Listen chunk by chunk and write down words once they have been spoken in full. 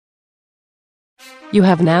You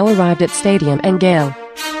have now arrived at Stadium and Gale.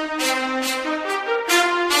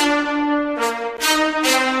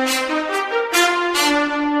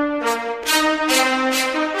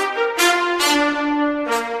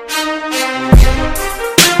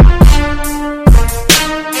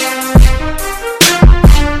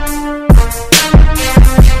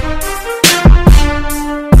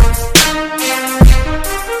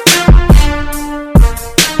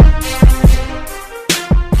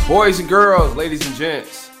 Boys and girls, ladies and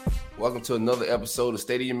gents, welcome to another episode of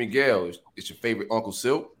Stadium Miguel. It's your favorite Uncle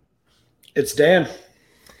Silk. It's Dan.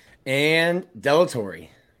 And Delatorre.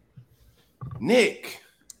 Nick,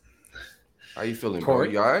 how you feeling,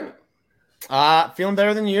 Corey. bro? You all right? Feeling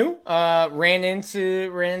better than you. Ran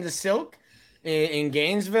into Silk in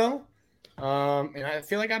Gainesville. And I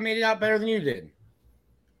feel like I made it out better than you did.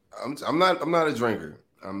 I'm not a drinker.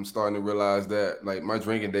 I'm starting to realize that, like, my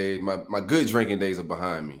drinking days, my good drinking days are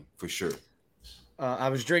behind me for sure. I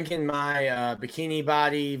was drinking my Bikini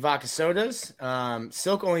Body vodka sodas.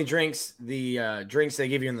 Silk only drinks the drinks they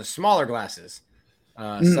give you in the smaller glasses.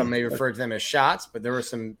 Some may refer to them as shots, but there was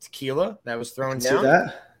some tequila that was thrown down. See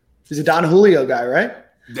that? He's a Don Julio guy, right?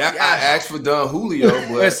 I asked for Don Julio,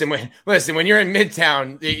 but listen. When you're in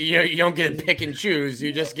Midtown, you don't get to pick and choose.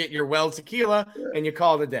 You just get your well tequila and you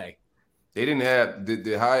call it a day. they didn't have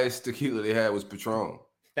the highest tequila they had was Patron.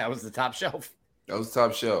 That was the top shelf. That was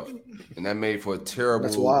top shelf, and that made for a That's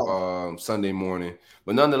terrible wild. Sunday morning.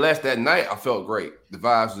 But nonetheless, that night I felt great. The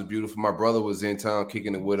vibes was beautiful. My brother was in town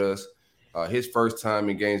kicking it with us. His first time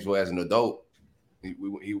in Gainesville as an adult. He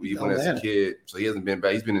went as a kid, so he hasn't been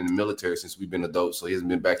back. He's been in the military since we've been adults, so he hasn't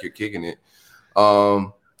been back here kicking it.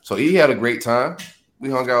 So he had a great time. We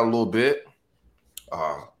hung out a little bit.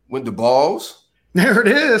 Went to balls. There it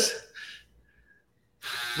is.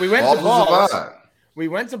 We went Balls to was a balls. vibe. We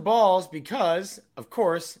went to balls because, of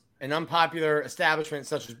course, an unpopular establishment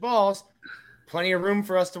such as balls, plenty of room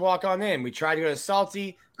for us to walk on in. We tried to go to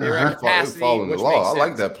Salty. They were at capacity, Following the which law. makes I sense.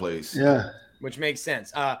 like that place. Yeah. Which makes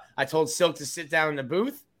sense. I told Silk to sit down in the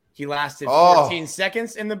booth. He lasted Oh. 14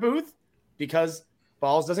 seconds in the booth because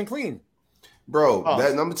balls doesn't clean. Bro, Oh.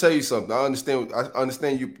 I'm gonna tell you something. I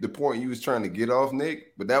understand you the point you was trying to get off,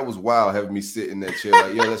 Nick, but that was wild having me sit in that chair.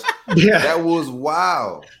 Like, that was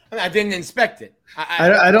wild. I didn't inspect it.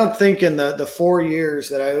 I don't think in the 4 years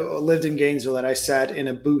that I lived in Gainesville that I sat in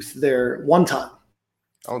a booth there one time.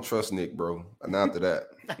 I don't trust Nick, bro. And after that.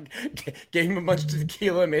 Gave him a bunch of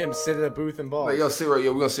tequila and made him sit at a booth and balls. Like, we're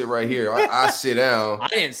gonna sit right here. I sit down. I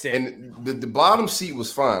didn't sit. And the bottom seat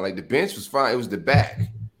was fine. Like, the bench was fine. It was the back.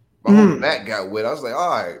 My whole back got wet. I was like, all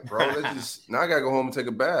right, bro, now I gotta go home and take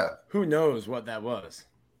a bath. Who knows what that was?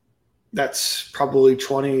 That's probably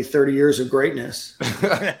 20, 30 years of greatness.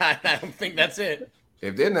 I don't think that's it.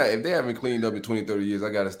 If they haven't cleaned up in 20, 30 years,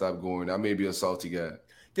 I gotta stop going. I may be a salty guy.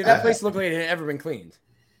 Did that place look like it had ever been cleaned?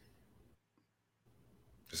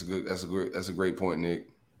 That's a great point, Nick.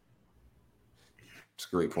 It's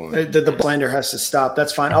a great point. The blender has to stop.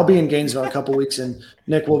 That's fine. I'll be in Gainesville in a couple weeks, and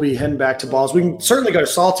Nick will be heading back to balls. We can certainly go to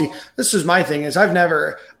Salty. This is my thing: is I've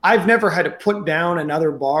never had to put down another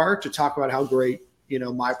bar to talk about how great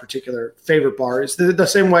my particular favorite bar is. The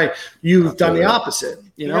same way you've done the opposite.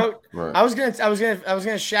 Right. I was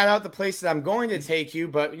gonna shout out the place that I'm going to take you,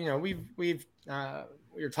 but we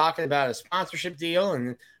were talking about a sponsorship deal,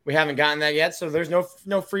 and we haven't gotten that yet. So there's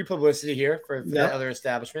no free publicity here for that other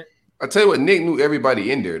establishment. I tell you what, Nick knew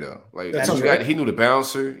everybody in there though. Like, That's he knew the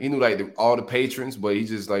bouncer, he knew like all the patrons, but he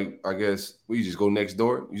just like, I guess we just go next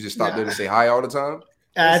door. You just stop there to say hi all the time.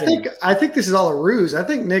 I think this is all a ruse. I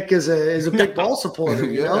think Nick is a big ball supporter.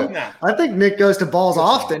 Nah. I think Nick goes to balls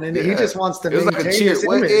often, and he just wants to It was maintain like a cheer. his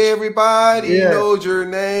What, image. everybody knows your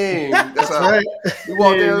name. That's how right. we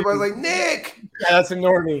walked there. Everybody's like, Nick. Yeah, that's a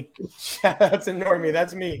normie. That's a normie.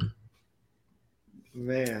 That's me.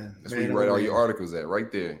 Man, That's where you write all your articles at, right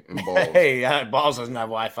there in balls. Hey, balls doesn't have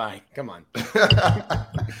Wi-Fi. Come on. And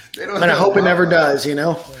I hope it never does. Dan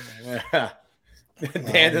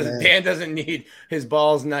doesn't need his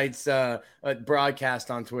balls nights broadcast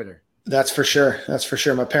on Twitter. That's for sure.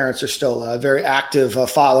 My parents are still very active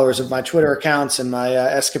followers of my Twitter accounts and my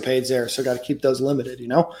escapades there, so got to keep those limited. A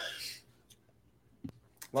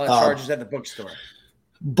lot of charges at the bookstore.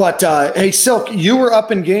 But hey, Silk, you were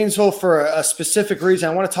up in Gainesville for a specific reason.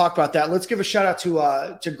 I want to talk about that. Let's give a shout out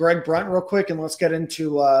to Greg Brunt real quick, and let's get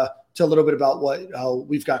into to a little bit about what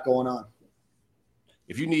we've got going on.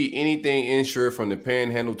 If you need anything insured from the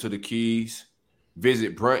Panhandle to the Keys,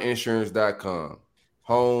 visit bruntinsurance.com.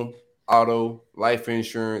 Home, auto, life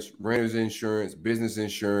insurance, renter's insurance, business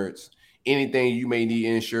insurance, anything you may need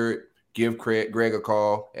insured, give Greg a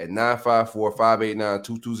call at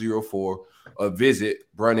 954-589-2204 or visit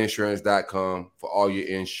bruntinsurance.com for all your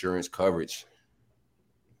insurance coverage.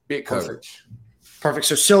 Big coverage. Perfect.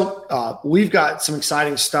 So, Silk, we've got some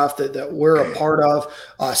exciting stuff that we're a part of,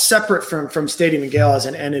 separate from Stadium and Gale as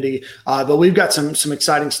an entity. But we've got some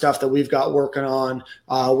exciting stuff that we've got working on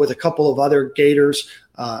with a couple of other Gators.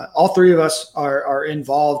 All three of us are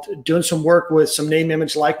involved doing some work with some name,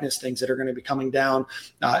 image, likeness things that are going to be coming down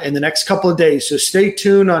in the next couple of days. So stay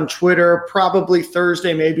tuned on Twitter, probably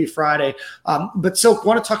Thursday, maybe Friday. But Silk,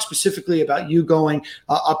 want to talk specifically about you going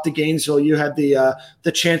up to Gainesville. You had the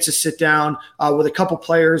chance to sit down with a couple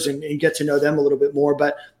players and get to know them a little bit more.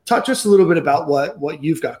 But talk just a little bit about what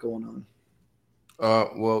you've got going on.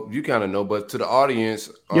 Well, you kind of know, but to the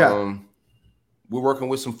audience, we're working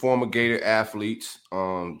with some former Gator athletes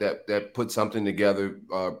that put something together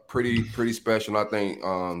pretty special. I think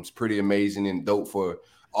it's pretty amazing and dope for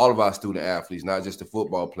all of our student athletes, not just the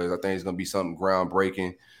football players. I think it's going to be something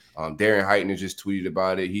groundbreaking. Darren Heitner just tweeted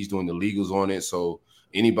about it. He's doing the legals on it. So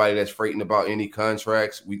anybody that's freighting about any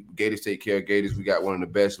contracts, Gators take care of Gators. We got one of the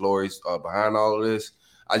best lawyers behind all of this.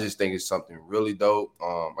 I just think it's something really dope.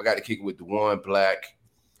 I got to kick it with DeJuan Black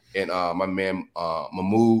and my man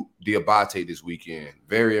Mahmoud Diabate this weekend.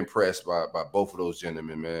 Very impressed by both of those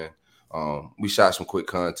gentlemen, man. We shot some quick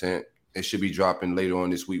content. It should be dropping later on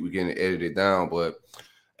this week. We're getting it edited down, but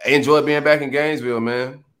I enjoyed being back in Gainesville,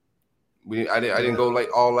 man. I didn't go like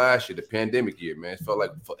all last year, the pandemic year, man. It felt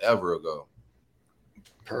like forever ago.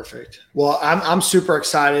 Perfect. Well, I'm super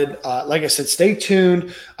excited. Like I said, stay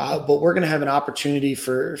tuned. But we're going to have an opportunity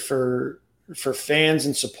for fans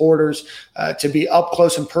and supporters to be up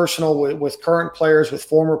close and personal with current players, with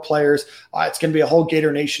former players. It's going to be a whole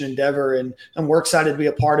Gator Nation endeavor, and we're excited to be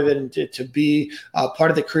a part of it and to be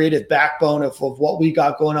part of the creative backbone of what we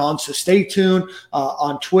got going on. So stay tuned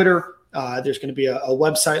on Twitter. There's going to be a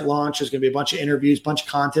website launch. There's going to be a bunch of interviews, bunch of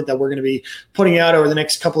content that we're going to be putting out over the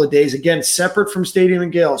next couple of days. Again, separate from Stadium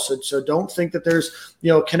and Gale. So don't think that there's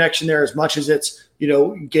a connection there as much as it's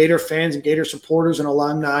Gator fans and Gator supporters and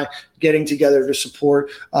alumni getting together to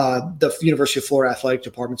support the University of Florida Athletic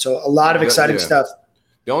Department. So a lot of exciting stuff.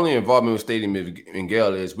 The only involvement with Stadium and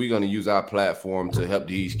Gale is we're going to use our platform to help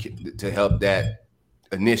that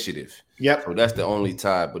initiative. Yep. So that's the only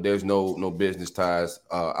tie, but there's no business ties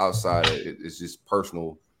outside of it. It's just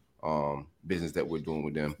personal business that we're doing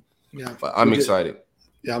with them. Yeah. But I'm excited.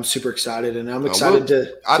 Yeah, I'm super excited, and I'm excited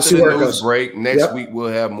to after see the where it news goes. break next week.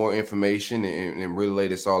 We'll have more information and really lay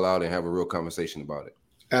this all out and have a real conversation about it.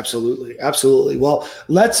 Absolutely. Well,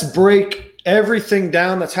 let's break everything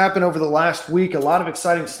down that's happened over the last week. A lot of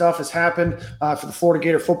exciting stuff has happened for the Florida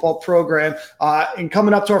Gator football program. And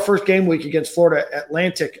coming up to our first game week against Florida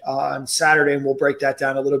Atlantic on Saturday, and we'll break that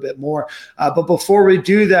down a little bit more. But before we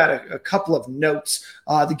do that, a couple of notes.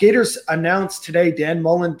 The Gators announced today, Dan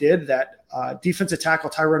Mullen did, that defensive tackle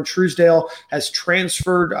Tyrone Truesdale has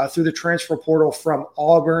transferred through the transfer portal from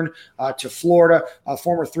Auburn to Florida, a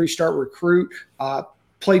former three-star recruit.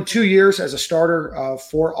 Played 2 years as a starter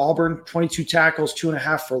for Auburn, 22 tackles,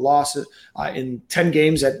 2.5 for loss in 10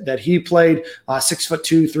 games that he played.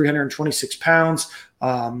 6'2", 326 pounds.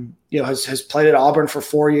 Has played at Auburn for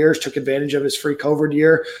 4 years. Took advantage of his free COVID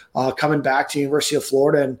year, coming back to University of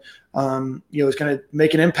Florida, and is going to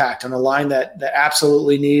make an impact on a line that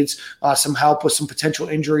absolutely needs some help with some potential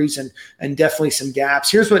injuries and definitely some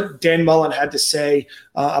gaps. Here's what Dan Mullen had to say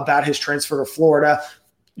about his transfer to Florida.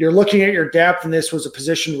 You're looking at your depth, and this was a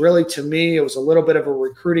position really, to me, it was a little bit of a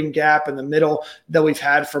recruiting gap in the middle that we've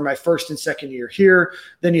had for my first and second year here.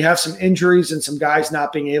 Then you have some injuries and some guys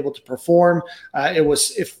not being able to perform. It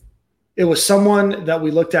was someone that we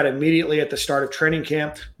looked at immediately at the start of training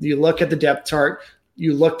camp. You look at the depth chart,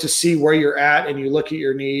 you look to see where you're at, and you look at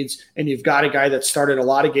your needs, and you've got a guy that started a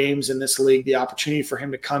lot of games in this league, the opportunity for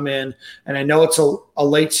him to come in. And I know it's a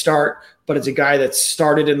late start, but it's a guy that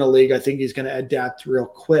started in the league. I think he's going to adapt real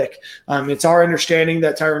quick. It's our understanding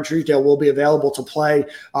that Tyrone Truesdale will be available to play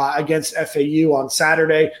against FAU on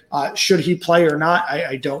Saturday. Should he play or not,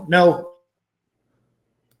 I don't know,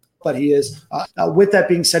 but he is. With that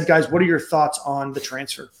being said, guys, what are your thoughts on the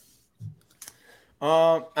transfer?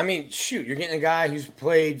 You're getting a guy who's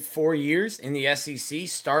played 4 years in the SEC,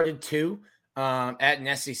 started 2 at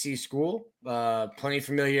an SEC school, plenty of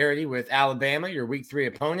familiarity with Alabama, your week 3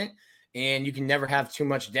 opponent, and you can never have too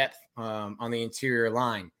much depth on the interior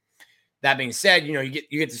line. That being said, you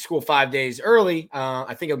get to school 5 days early.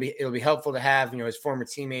 I think it'll be helpful to have his former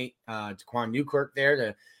teammate Daquan Newkirk there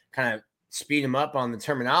to kind of speed him up on the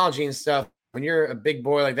terminology and stuff. When you're a big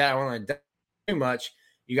boy like that, I don't want to do too much.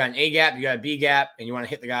 You got an A gap, you got a B gap, and you want to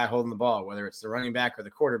hit the guy holding the ball, whether it's the running back or the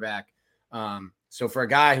quarterback. So for a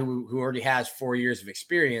guy who already has 4 years of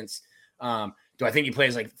experience, do I think he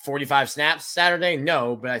plays like 45 snaps Saturday?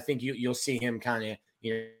 No, but I think you'll see him kind of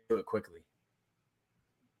do it quickly.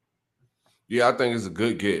 Yeah, I think it's a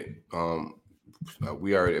good get.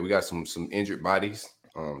 We got some injured bodies,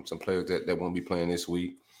 some players that won't be playing this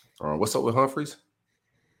week. What's up with Humphreys?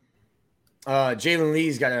 Jalen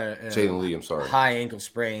Lee's got Jalen Lee. I'm sorry, high ankle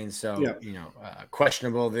sprain, so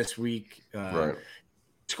questionable this week. Right.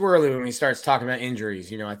 Squirrely when he starts talking about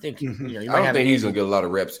injuries. I think I don't think he's gonna get a lot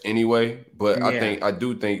of reps anyway. But I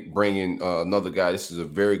do think bringing another guy. This is a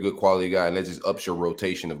very good quality guy, and that just ups your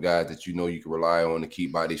rotation of guys that you can rely on to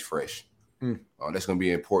keep bodies fresh. That's gonna be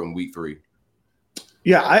an important week 3.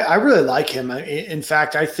 Yeah, I really like him. In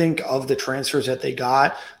fact, I think of the transfers that they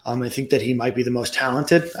got, I think that he might be the most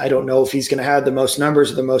talented. I don't know if he's going to have the most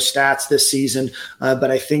numbers or the most stats this season, but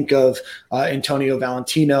I think of Antonio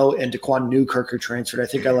Valentino and Daquan Newkirk who transferred. I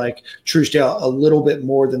think I like Truesdale a little bit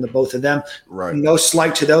more than the both of them. Right. No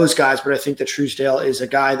slight to those guys, but I think that Truesdale is a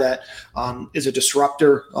guy that is a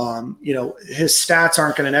disruptor. His stats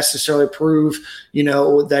aren't going to necessarily prove,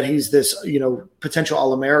 that he's this, potential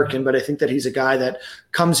All-American, but I think that he's a guy that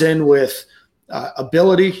comes in with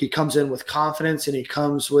ability. He comes in with confidence, and he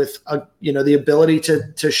comes with the ability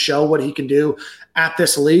to show what he can do at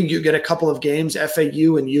this league. You get a couple of games,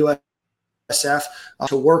 FAU and USF,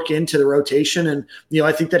 to work into the rotation, and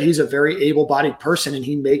I think that he's a very able-bodied person, and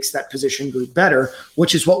he makes that position group better,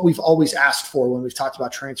 which is what we've always asked for when we've talked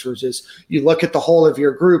about transfers. Is you look at the whole of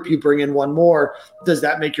your group, you bring in one more, does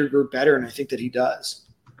that make your group better? And I think that he does,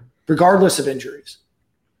 regardless of injuries.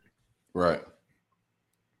 Right.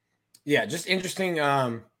 Yeah, just interesting.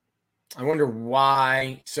 I wonder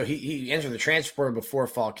why. So he entered the transfer portal before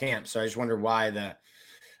fall camp. So I just wonder why the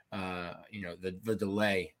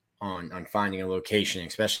delay on finding a location,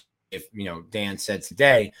 especially if Dan said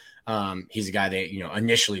today he's a guy they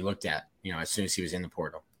initially looked at as soon as he was in the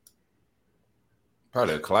portal.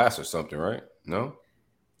 Probably a class or something, right? No,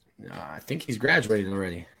 I think he's graduated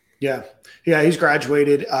already. Yeah, he's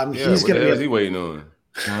graduated. He's going to be. What is he waiting on?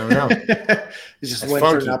 I don't know. He's just waiting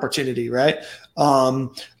for an opportunity, right?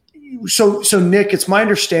 So Nick, it's my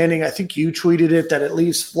understanding, I think you tweeted it, that it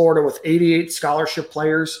leaves Florida with 88 scholarship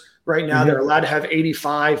players right now. Mm-hmm. They're allowed to have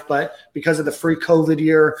 85, but because of the free COVID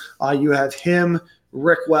year, you have him,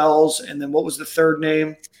 Rick Wells, and then what was the third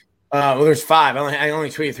name? Well, there's 5. I only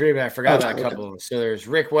tweeted 3, but I forgot about a couple. So there's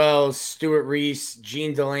Rick Wells, Stuart Reese,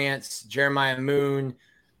 Gene DeLance, Jeremiah Moon,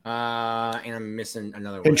 and I'm missing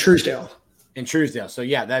another one. And Truesdale. So,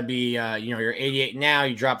 yeah, that'd be, you're 88 now.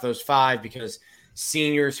 You drop those 5 because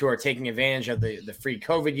seniors who are taking advantage of the free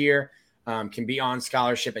COVID year can be on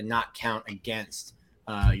scholarship and not count against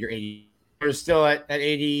your 80. We're still at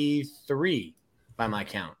 83 by my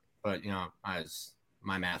count. But,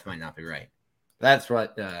 my math might not be right. That's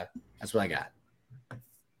what I got.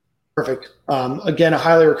 Perfect. Again, a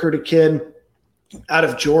highly recruited kid out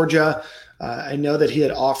of Georgia. I know that he had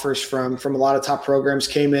offers from a lot of top programs,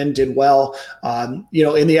 came in, did well,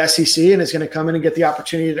 in the SEC, and is going to come in and get the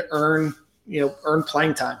opportunity to earn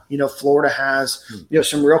playing time. Florida has,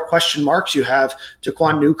 some real question marks. You have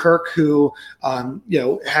Daquan Newkirk, who,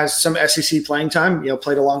 has some SEC playing time,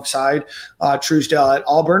 played alongside Truesdale at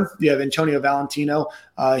Auburn. You have Antonio Valentino,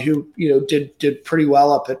 who, did pretty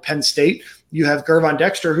well up at Penn State. You have Gervon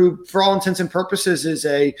Dexter, who, for all intents and purposes, is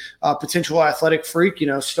a potential athletic freak,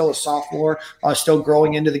 still a sophomore, still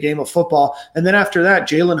growing into the game of football. And then after that,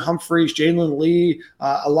 Jalen Humphreys, Jalen Lee,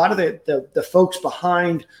 a lot of the folks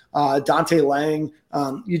behind Dante Lang,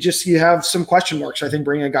 you have some question marks. I think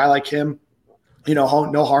bringing a guy like him, no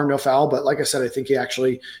harm, no foul. But like I said, I think he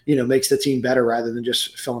actually, makes the team better rather than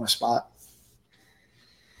just filling a spot.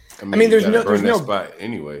 I mean there's no spot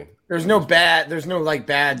anyway. There's no bad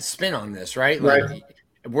spin on this, right? Like, right.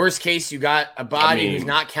 Worst case, you got a body who's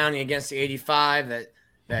not counting against the 85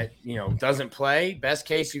 that doesn't play. Best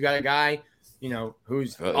case, you got a guy,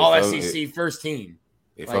 who's all SEC first team.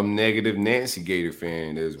 If I'm negative Nancy Gator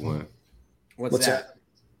fan, there's one. What's that?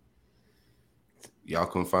 Y'all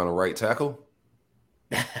couldn't find a right tackle?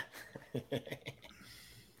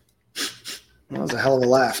 That was a hell of a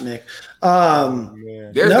laugh, Nick.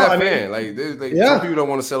 There's that fan. Some people don't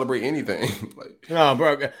want to celebrate anything. No,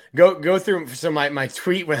 bro. Go through. So my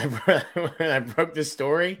tweet when I broke this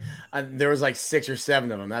story, there was like 6 or 7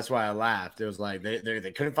 of them. That's why I laughed. It was like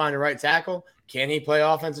they couldn't find a right tackle. Can he play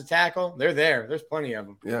offensive tackle? They're there. There's plenty of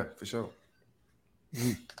them. Yeah, for sure.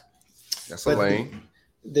 That's a lane.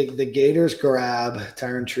 the Gators grab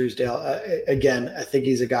Tyron Truesdale. Again, I think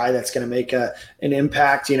he's a guy that's going to make an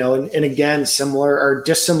impact, and again, similar or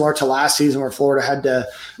dissimilar to last season where Florida had to,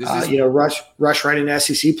 rush right into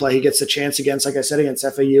SEC play. He gets a chance against, like I said, against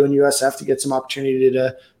FAU and USF to get some opportunity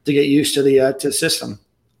to get used to the system.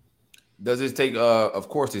 Does this take, of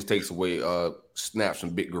course, this takes away snaps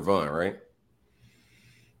from Big Gravon, right?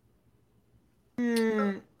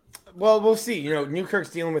 Well, we'll see.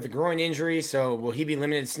 Newkirk's dealing with a groin injury, so will he be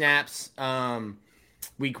limited snaps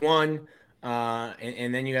week 1?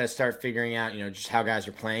 And then you got to start figuring out, just how guys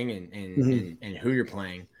are playing and who you're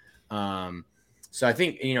playing. So I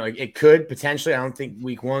think, it could potentially. I don't think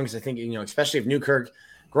week 1 because I think, especially if Newkirk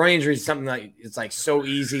groin injury is something like it's like so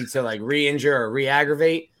easy to like re-injure or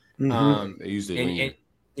re-aggravate. They usually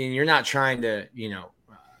and you're not trying to,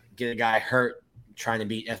 get a guy hurt trying to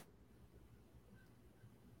beat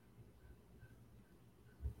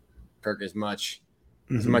Kirk as much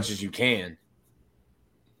as you can.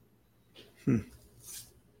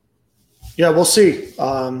 Yeah, we'll see.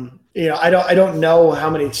 I don't know how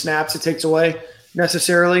many snaps it takes away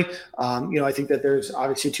necessarily. I think that there's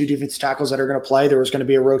obviously 2 defensive tackles that are going to play. There was going to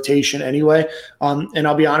be a rotation anyway. And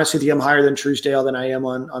I'll be honest with you, I'm higher than Truesdale than I am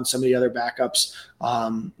on some of the other backups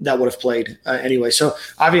that would have played anyway. So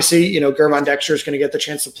obviously, Gervon Dexter is going to get the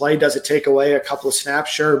chance to play. Does it take away a couple of snaps?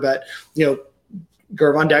 Sure. But,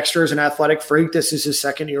 Gervon Dexter is an athletic freak. This is his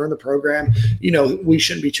second year in the program. We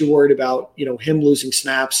shouldn't be too worried about, him losing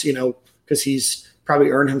snaps, because he's probably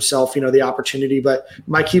earned himself, the opportunity, but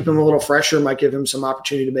might keep him a little fresher, might give him some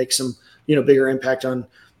opportunity to make some, bigger impact on,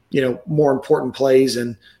 more important plays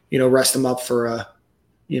and, rest him up for a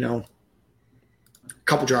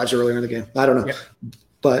couple drives earlier in the game. I don't know,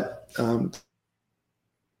 but I'm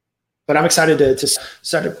excited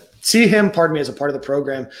to see him, as a part of the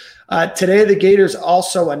program. Today, the Gators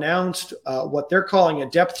also announced what they're calling a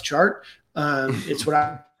depth chart. It's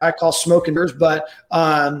what I call smoke and mirrors, but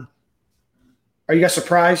are you guys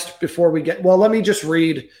surprised before we get – well, let me just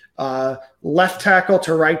read left tackle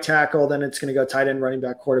to right tackle, then it's going to go tight end, running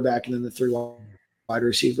back, quarterback, and then the 3 wide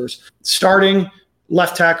receivers. Starting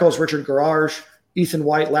left tackle is Richard Garage, Ethan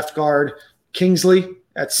White, left guard, Kingsley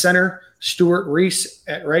at center, Stuart Reese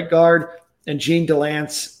at right guard, and Gene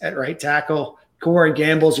DeLance at right tackle. Corey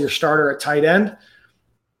Gamble's your starter at tight end.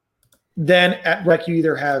 Then at right, you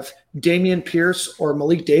either have Damian Pierce or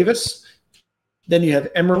Malik Davis. Then you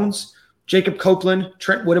have Emerons, Jacob Copeland,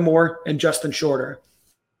 Trent Whittemore, and Justin Shorter.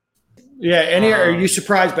 Yeah, are you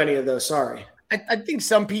surprised by any of those? Sorry. I think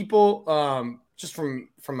some people, just from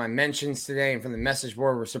my mentions today and from the message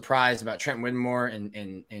board, were surprised about Trent Whittemore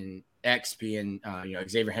and X being,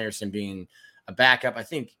 Xavier Henderson being a backup. I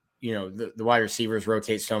think, the wide receivers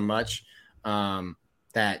rotate so much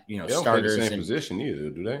that, they don't starters play the same position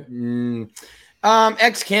either, do they?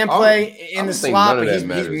 X can play in the slot, but he's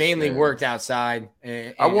mainly man. Worked outside.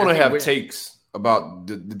 I want to have takes about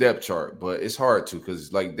the depth chart, but it's hard to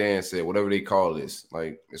because, like Dan said, whatever they call this,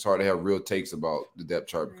 like it's hard to have real takes about the depth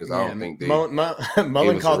chart because I don't think they.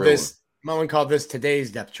 Mullen called this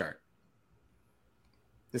today's depth chart.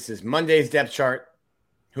 This is Monday's depth chart.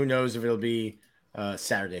 Who knows if it'll be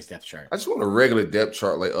Saturday's depth chart? I just want a regular depth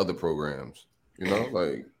chart like other programs.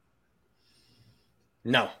 Like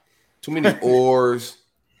no. Too many oars.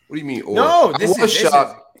 What do you mean oars? No, this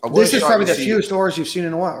is probably the fewest oars you've seen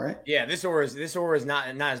in a while, right? Yeah, this oar is not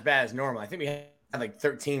as bad as normal. I think we had like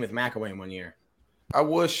 13 with McAway in 1 year. I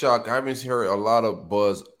was shocked. I haven't heard a lot of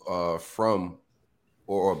buzz from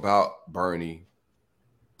or about Bernie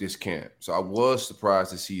this camp, so I was surprised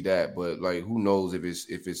to see that. But like, who knows if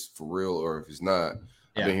it's for real or if it's not?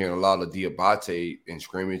 I've been hearing a lot of Diabate in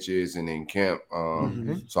scrimmages and in camp.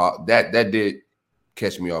 So that did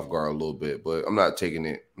catch me off guard a little bit, but I'm not taking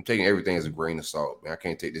it. I'm taking everything as a grain of salt, man. I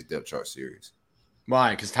can't take this depth chart serious.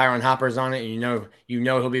 Why? Because Tyron Hopper's on it, and you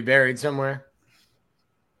know he'll be buried somewhere,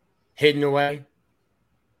 hidden away.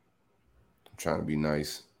 I'm trying to be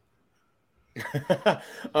nice. I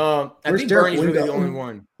think Bernie's really the only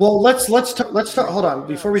one. Well, let's talk. Hold on,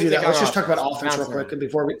 before we do that, let's just talk about offense real quick. And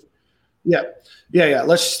before we,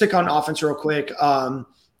 let's stick on offense real quick.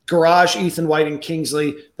 Garage, Ethan White, and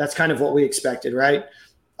Kingsley. That's kind of what we expected, right?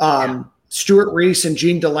 Stuart Reese and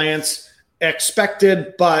Gene DeLance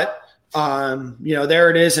expected, but there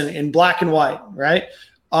it is in black and white, right?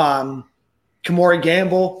 Kamori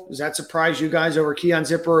Gamble, does that surprise you guys over Keon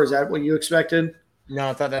Zipper? Or is that what you expected? No,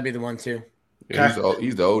 I thought that'd be the one too. Yeah,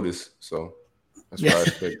 he's the oldest, so that's what I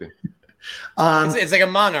expected. It's like a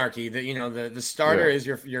monarchy. The starter is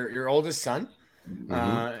your oldest son,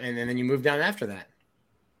 and then you move down after that.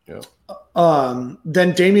 Yeah.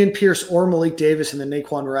 Then Damian Pierce or Malik Davis and then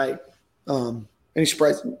Naquan Wright. Any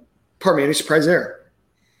surprise? Pardon me. Any surprise there?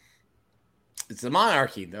 It's the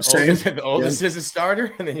monarchy. The Same. oldest is a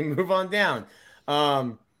starter, and then you move on down.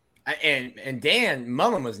 And Dan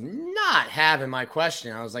Mullen was not having my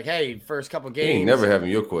question. I was like, hey, first couple games. He ain't never having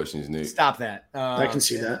your questions, Nick. Stop that. I can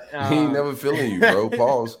see that. He ain't never feeling you, bro.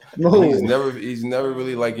 Pause. No. He's never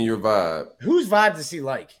really liking your vibe. Whose vibe does he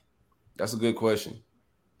like? That's a good question.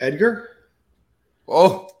 Edgar?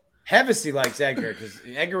 Oh. Hevesy likes Edgar because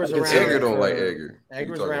Edgar was around. Edgar don't like Edgar.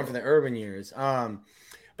 Edgar was around for the urban years.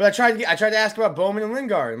 But I tried to ask about Bowman and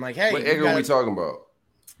Lingard. I'm like, hey, what Edgar are we talking about?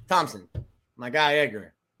 Thompson, my guy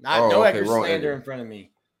Edgar. No Edgar slander Edgar in front of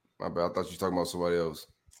me. My bad. I thought you were talking about somebody else.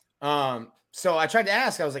 So I tried to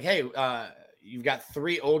ask. I was like, hey, you've got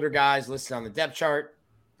 3 older guys listed on the depth chart.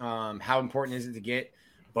 How important is it to get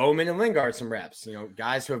Bowman and Lingard some reps? You know,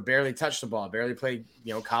 guys who have barely touched the ball, barely played,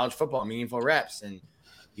 college football, meaningful reps. And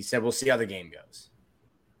he said, we'll see how the game goes.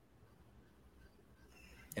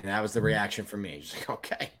 And that was the reaction from me. Just like,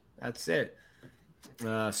 okay, that's it.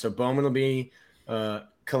 So Bowman will be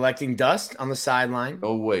collecting dust on the sideline.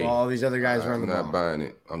 No way. While all these other guys run the ball. I'm not buying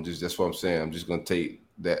it. That's what I'm saying. I'm just going to take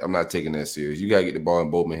that. I'm not taking that serious. You got to get the ball in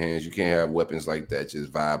Bowman's hands. You can't have weapons like that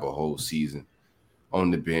just vibe a whole season on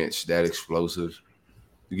the bench, that explosive.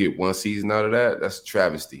 You get one season out of that, that's a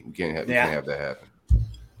travesty. You can't have that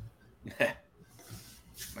happen.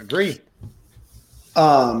 Agree.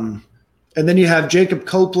 And then you have Jacob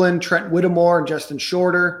Copeland, Trent Whittemore, and Justin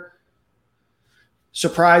Shorter.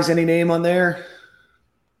 Surprise, any name on there?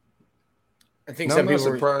 I think no, some I'm not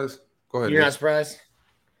people surprised. Go ahead. You're not surprised?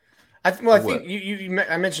 I think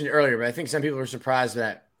I mentioned it earlier, but I think some people are surprised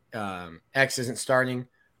that X isn't starting.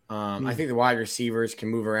 I think the wide receivers can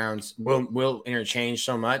move around. Will interchange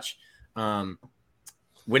so much.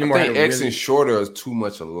 Whittemore I think X and Shorter is too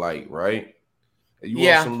much alike, right? You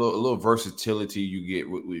want some little versatility you get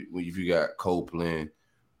if you got Copeland,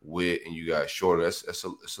 Witt, and you got Shorter. It's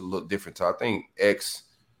a little different. So I think X,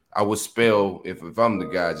 I would spell if I'm the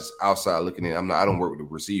guy just outside looking in. I don't work with the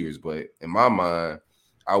receivers, but in my mind,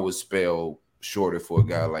 I would spell Shorter for a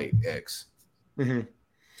guy like X. Mm-hmm.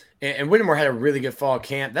 And Whittemore had a really good fall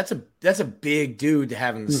camp. That's a big dude to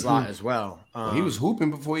have in the slot as well. He was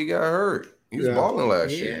hooping before he got hurt. He was balling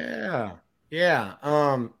last year.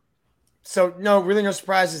 Yeah. So really no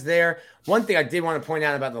surprises there. One thing I did want to point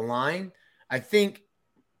out about the line, I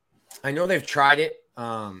know they've tried it.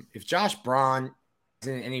 If Josh Braun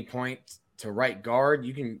isn't at any point to right guard,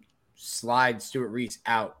 you can slide Stuart Reese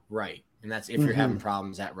out right, and that's if you're having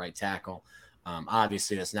problems at right tackle.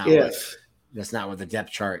 Obviously, that's not what the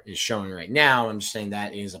depth chart is showing right now. I'm just saying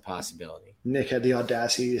that is a possibility. Nick had the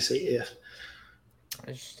audacity to say if.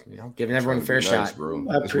 Giving everyone a fair shot, bro.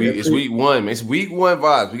 It's week 1, man. It's week 1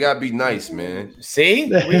 vibes. We gotta be nice, man. See,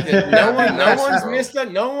 no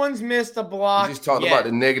one's missed a block. We just talked about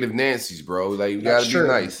the negative Nancy's, bro. Like you gotta be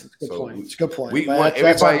nice. It's a good point. Week 1,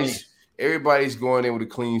 everybody's going in with a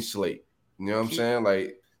clean slate. You know what I'm saying?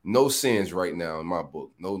 Like no sins right now in my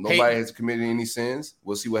book. Nobody has committed any sins.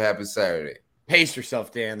 We'll see what happens Saturday. Pace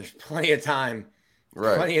yourself, Dan. There's plenty of time.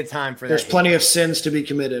 Right. Plenty of time for that. There's plenty of sins to be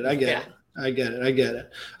committed. I get it. All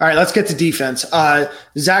right, let's get to defense.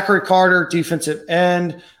 Zachary Carter, defensive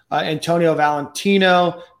end. Antonio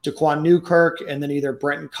Valentino, Daquan Newkirk, and then either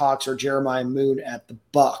Brenton Cox or Jeremiah Moon at the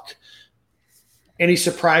Buck. Any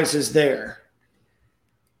surprises there?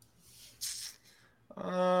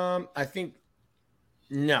 I think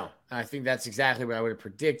no. I think that's exactly what I would have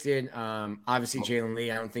predicted. Obviously, Jalen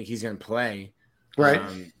Lee, I don't think he's going to play. Right.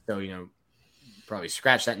 So, probably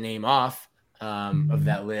scratch that name off of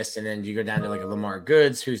that list. And then you go down to like a Lamar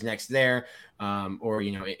Goods, who's next there. Or,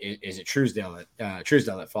 is it Truesdale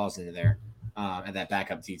that falls into there at that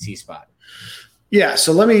backup DT spot? Yeah,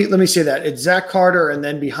 so let me say that. It's Zach Carter, and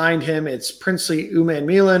then behind him it's Princely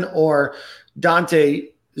Uman-Milan or Dante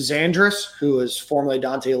Zandris, who is formerly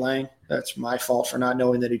Dante Lang. That's my fault for not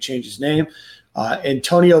knowing that he changed his name.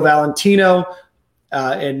 Antonio Valentino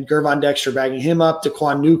and Gervon Dexter backing him up.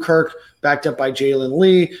 Daquan Newkirk backed up by Jalen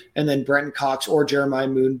Lee, and then Brenton Cox or Jeremiah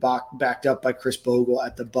Moon backed up by Chris Bogle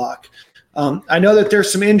at the Buck. I know that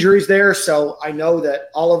there's some injuries there, so I know that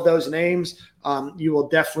all of those names you will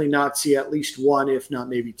definitely not see at least one, if not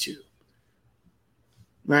maybe two.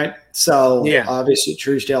 Right? So obviously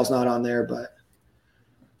Truesdale's not on there, but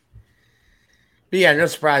yeah, no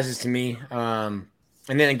surprises to me. And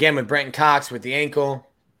then again with Brenton Cox with the ankle,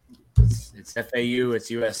 it's FAU,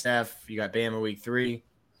 it's USF. You got Bama week 3.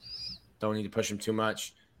 Don't need to push him too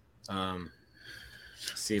much.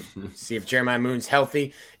 See if Jeremiah Moon's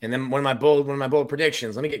healthy. And then one of my bold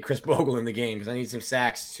predictions. Let me get Chris Bogle in the game because I need some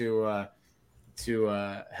sacks to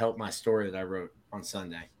help my story that I wrote on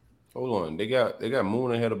Sunday. Hold on. They got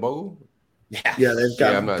Moon ahead of Bogle? Yeah, they've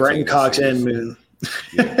got Brenton Cox and Moon.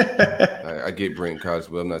 Yeah. I get Brenton Cox,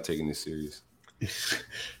 but I'm not taking this serious.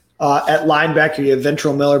 At linebacker, you have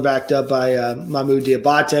Ventrell Miller backed up by Mahmoud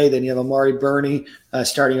Diabate. Then you have Amari Burney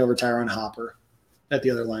starting over Tyron Hopper at the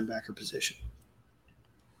other linebacker position.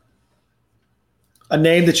 A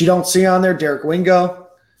name that you don't see on there, Derek Wingo.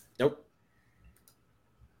 Nope.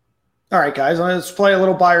 All right, guys, let's play a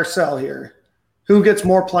little buy or sell here. Who gets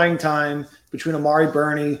more playing time between Amari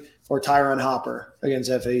Burney or Tyron Hopper against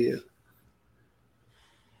FAU?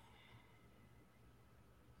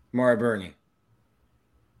 Amari Burney.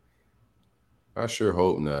 I sure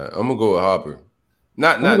hope not. I'm gonna go with Hopper.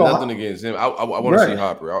 Nothing against him. I want to see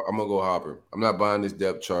Hopper. I'm gonna go Hopper. I'm not buying this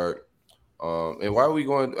depth chart. And why are we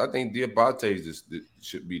going? I think Diabate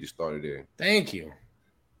should be the starter there. Thank you.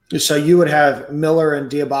 So you would have Miller and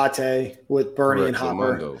Diabate with Burney and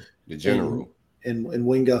Hopper, the general, and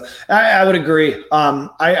Wingo. I would agree.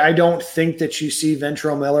 I don't think that you see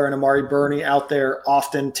Ventrell Miller and Amari Burney out there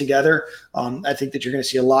often together. I think that you're going to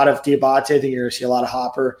see a lot of Diabate. I think you're going to see a lot of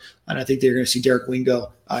Hopper, and I think that you're going to see Derek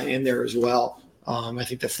Wingo in there as well. I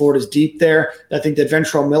think that Florida's deep there. I think that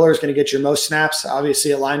Ventrell Miller is going to get your most snaps,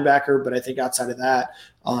 obviously, at linebacker, but I think outside of that,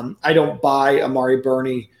 I don't buy Amari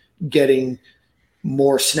Burney getting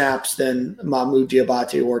more snaps than Mahmoud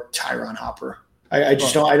Diabate or Tyron Hopper. I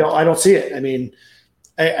just don't. I don't see it. I mean,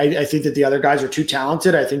 I think that the other guys are too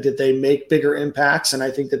talented. I think that they make bigger impacts, and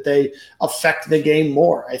I think that they affect the game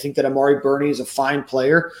more. I think that Amari Burney is a fine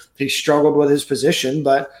player. He struggled with his position,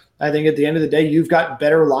 but I think at the end of the day, you've got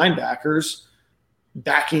better linebackers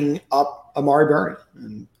backing up Amari Burney.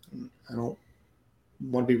 And I don't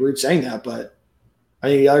want to be rude saying that, but I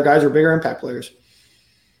think the other guys are bigger impact players.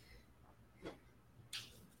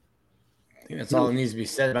 I think that's all that needs to be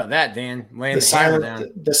said about that, Dan.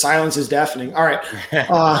 The silence is deafening. All right.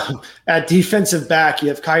 At defensive back, you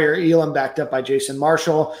have Kyer Elam backed up by Jason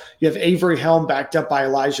Marshall. You have Avery Helm backed up by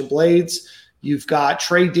Elijah Blades. You've got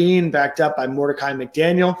Trey Dean backed up by Mordecai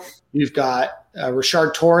McDaniel. You've got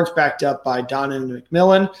Rashard Torrance backed up by Donovan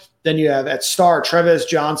McMillan. Then you have at star Trevis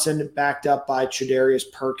Johnson backed up by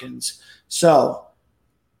Chadarius Perkins. So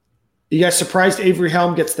you guys surprised Avery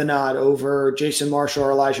Helm gets the nod over Jason Marshall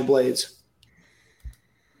or Elijah Blades?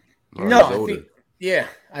 No,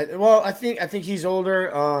 I think he's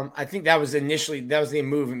older. I think that was the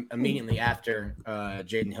move immediately after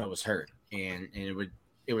Jaden Hill was hurt, and it would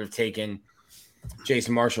have taken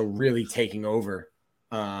Jason Marshall really taking over.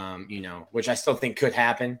 Which I still think could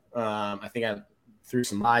happen. I think I threw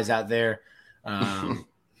some lies out there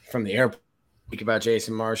from the airport about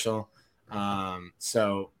Jason Marshall.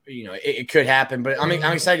 It could happen, but I'm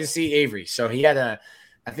excited to see Avery. So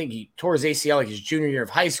I think he tore his ACL like his junior year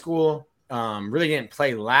of high school. Really didn't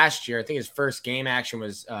play last year. I think his first game action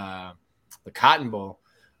was the Cotton Bowl.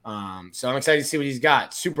 So I'm excited to see what he's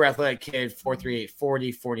got. Super athletic kid,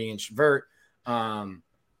 4.38 40-inch vert.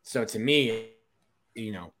 So to me,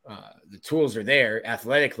 the tools are there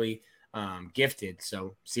athletically, gifted.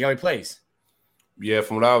 So see how he plays. Yeah,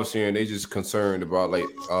 from what I was hearing, they just concerned about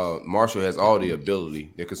Marshall has all the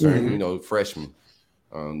ability. They're concerned, freshman,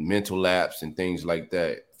 mental lapse and things like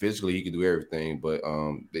that. Physically, he can do everything, but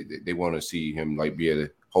they want to see him be able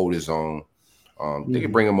to hold his own. They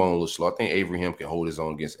can bring him on a little slow. I think Avery Helm can hold his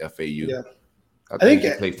own against FAU. Yeah. I think he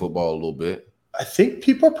can play football a little bit. I think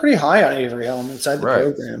people are pretty high on Avery Helm inside the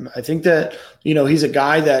program. I think that, he's a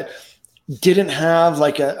guy that didn't have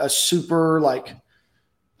a super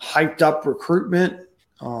hyped up recruitment.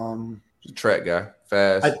 Track guy,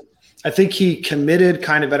 fast. I think he committed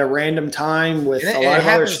kind of at a random time with a lot of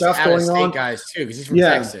other stuff going on. Guys too, because he's from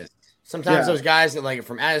Texas. Sometimes those guys that are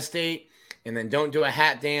from out of state and then don't do a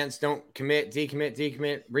hat dance, don't commit,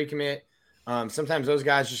 decommit, recommit. Sometimes those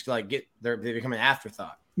guys just they become an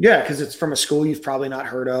afterthought. Yeah, because it's from a school you've probably not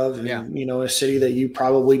heard of, and a city that you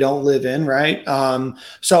probably don't live in, right?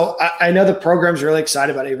 So I know the program's really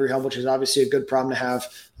excited about Avery Helm, which is obviously a good problem to have,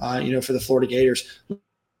 for the Florida Gators.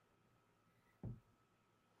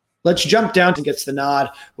 Let's jump down to gets the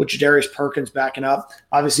nod with Chadarius Perkins backing up.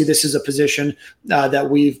 Obviously, this is a position that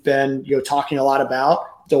we've been talking a lot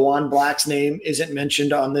about. DeJuan Black's name isn't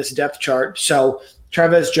mentioned on this depth chart. So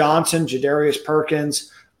Trevis Johnson, Chadarius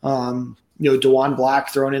Perkins, DeJuan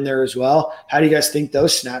Black thrown in there as well. How do you guys think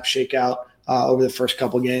those snaps shake out over the first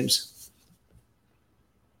couple games?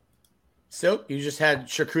 So you just had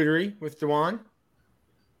charcuterie with DeJuan?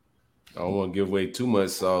 I don't want to give away too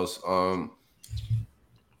much sauce.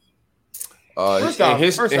 Great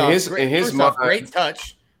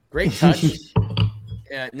touch.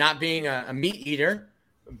 Not being a meat eater,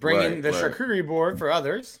 bringing the charcuterie board for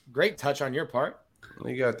others. Great touch on your part.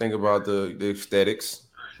 You got to think about the aesthetics.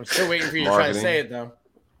 I'm still waiting for you to try to say it, though.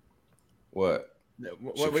 What?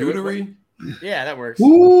 Charcuterie? Yeah, that works.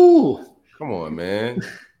 Ooh. Come on, man.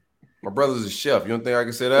 My brother's a chef. You don't think I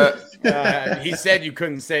can say that? He said you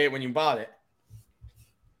couldn't say it when you bought it.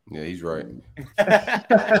 Yeah, he's right.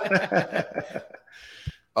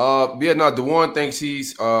 DeJuan thinks he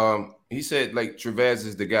said like Trevez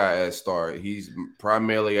is the guy at Star. He's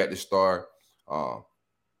primarily at the Star.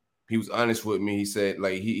 He was honest with me. He said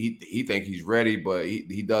like he think he's ready, but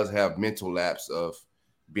he does have mental lapse of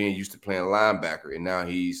being used to playing linebacker, and now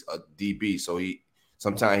he's a DB. So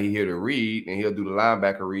sometimes he hear the read and he'll do the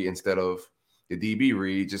linebacker read instead of the DB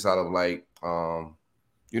read, just out of like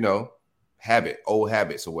old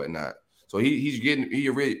habits or whatnot. So he's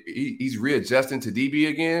readjusting to DB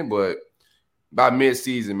again, but by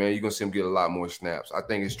mid-season, man, you're gonna see him get a lot more snaps. I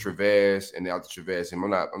think it's Trevez, and after Trevez, I'm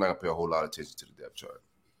not gonna pay a whole lot of attention to the depth chart.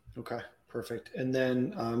 Okay, perfect. And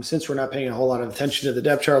then since we're not paying a whole lot of attention to the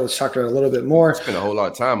depth chart, let's talk about it a little bit more. Spend a whole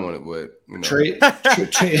lot of time on it, but Trey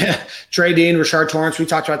Dean, Rashard Torrance, we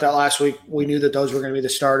talked about that last week. We knew that those were going to be the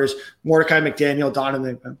starters. Mordecai McDaniel,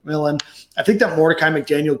 Donovan McMillan. I think that Mordecai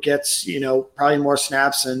McDaniel gets, probably more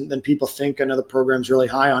snaps than people think. I know the program's really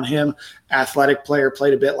high on him. Athletic player,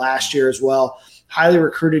 played a bit last year as well. Highly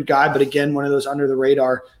recruited guy, but again, one of those under the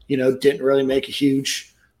radar, didn't really make a huge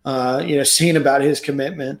scene about his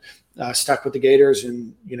commitment, stuck with the Gators.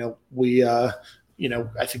 And, I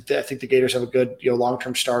think the Gators have a good,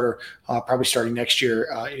 long-term starter, probably starting next year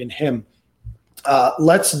in him.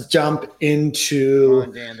 Let's jump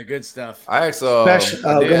into Dan, the good stuff. I asked, real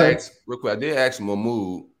quick, I did ask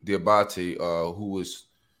Mahmoud Diabate, who was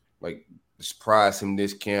like surprised him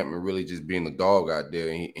this camp and really just being a dog out there.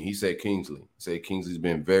 And he said Kingsley. He said Kingsley's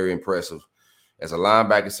been very impressive. As a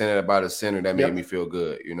linebacker center about a center, that made me feel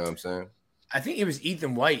good. You know what I'm saying? I think it was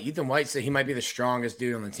Ethan White. Ethan White said he might be the strongest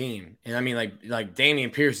dude on the team. And I mean, like Damian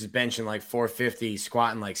Pierce is benching like 450,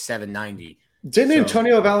 squatting like 790. Didn't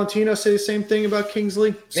Antonio Valentino say the same thing about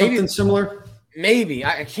Kingsley? Something similar? Maybe.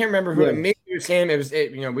 I can't remember who. Maybe it was him.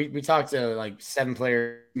 We talked to like 7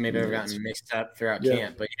 players, maybe have gotten mixed up throughout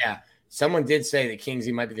camp. But someone did say that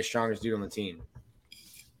Kingsley might be the strongest dude on the team.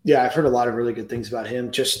 Yeah, I've heard a lot of really good things about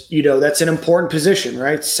him. Just, that's an important position,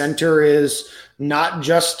 right? Center is not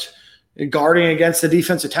just guarding against the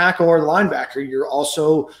defensive tackle or the linebacker. You're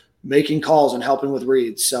also making calls and helping with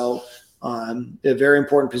reads. So a very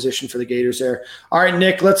important position for the Gators there. All right,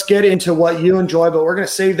 Nick, let's get into what you enjoy, but we're going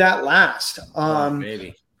to save that last.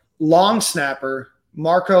 Maybe. Long snapper,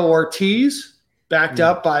 Marco Ortiz, backed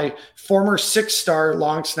up by former 6-star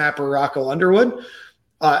long snapper Rocco Underwood.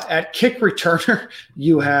 At kick returner,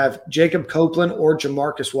 you have Jacob Copeland or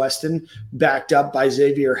Jamarcus Weston, backed up by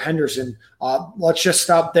Xavier Henderson. Let's just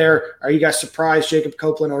stop there. Are you guys surprised Jacob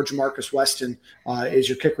Copeland or Jamarcus Weston is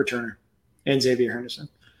your kick returner and Xavier Henderson?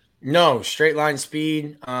 No, straight line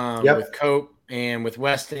speed with Cope and with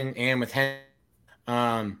Weston and with Henderson.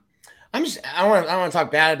 I don't want to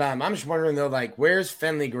talk bad about him. I'm just wondering though, like, where's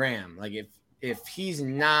Finley Graham? Like, if he's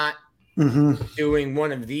not doing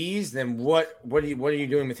one of these, then what are you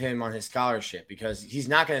doing with him on his scholarship? Because he's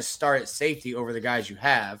not going to start at safety over the guys you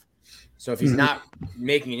have. So if he's not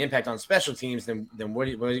making an impact on special teams, then what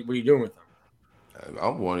are you doing with him?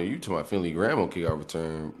 I'm wanting you to my Finley Graham on kickoff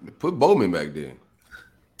return. Put Bowman back there.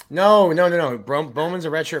 No. Bowman's a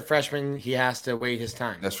redshirt freshman. He has to wait his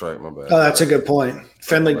time. That's right. My bad. Oh, that's a good point.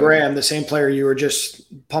 Finley Graham, the same player you were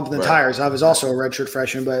just pumping the tires. I was also a redshirt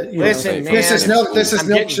freshman, but listen, man, this is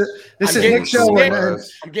Nick Show. I'm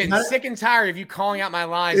getting sick and tired of you calling out my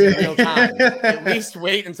lies in real time. At least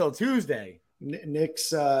wait until Tuesday.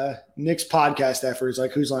 Nick's podcast effort is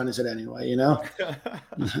like, whose line is it anyway?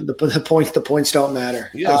 The points don't matter.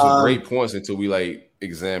 He has some great points until we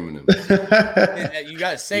examine them. You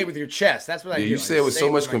got to say it with your chest. That's what I do. You say it with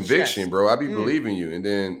so much conviction, bro. I be believing you, and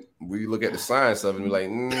then we look at the science of it and be like,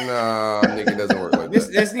 nah, Nick, it doesn't work like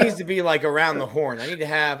that. This needs to be like around the horn. I need to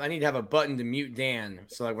have a button to mute Dan.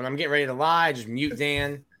 So like when I'm getting ready to lie, I just mute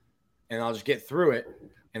Dan, and I'll just get through it,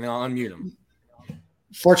 and then I'll unmute him.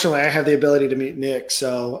 Fortunately, I have the ability to mute Nick,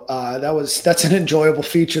 so that's an enjoyable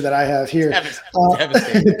feature that I have here.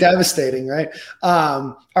 Devastating. Devastating, right?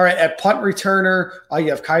 All right, at punt returner, you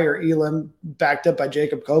have Kyer Elam backed up by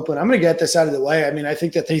Jacob Copeland. I'm going to get this out of the way. I mean, I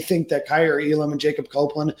think that they think that Kyer Elam and Jacob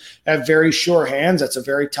Copeland have very sure hands. That's a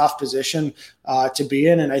very tough position to be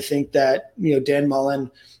in, and I think that Dan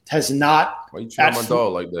Mullen has not. Why you treating my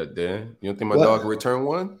dog like that, Dan? You don't think my dog can return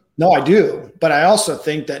one? No, I do. But I also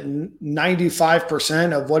think that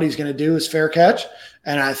 95% of what he's going to do is fair catch.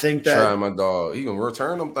 And I think that – Try my dog. He going to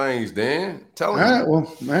return them things, Dan. Tell him.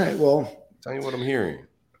 All right. Well. Tell you what I'm hearing.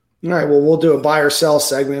 All right, well, we'll do a buy or sell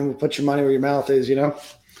segment. We'll put your money where your mouth is, You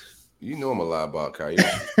know I'm a lie about Kyrie.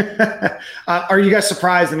 Are you guys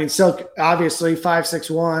surprised? I mean, Silk, obviously,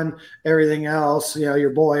 5'6", everything else, your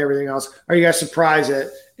boy, everything else. Are you guys surprised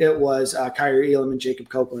that it was Kyrie Elam and Jacob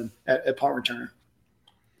Copeland at punt returner?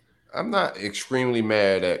 I'm not extremely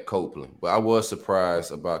mad at Copeland, but I was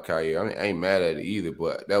surprised about Kyrie. I ain't mad at it either,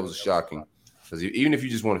 but that was shocking. Because even if you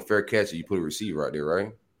just want a fair catch, you put a receiver right there,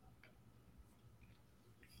 right?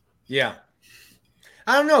 Yeah.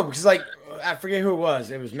 I don't know, because, I forget who it was.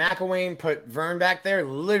 It was McElwain put Vern back there,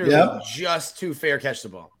 literally just to fair catch the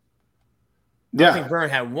ball. I don't think Vern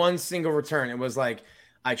had one single return. It was like,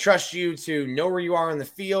 I trust you to know where you are on the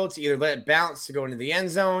field, to either let it bounce to go into the end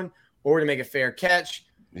zone or to make a fair catch.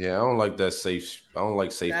 Yeah, I don't like that safe. I don't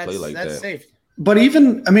like safe play like that. That's safe. But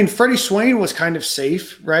Freddie Swain was kind of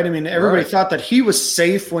safe, right? I mean, everybody thought that he was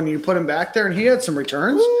safe when you put him back there, and he had some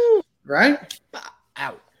returns, right?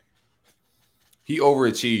 Out. He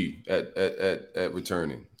overachieved at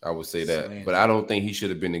returning. I would say that. But I don't think he should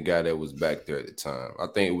have been the guy that was back there at the time. I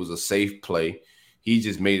think it was a safe play. He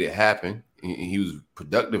just made it happen. He was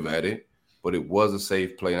productive at it, but it was a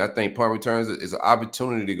safe play. And I think punt returns is an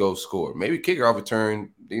opportunity to go score. Maybe kicker off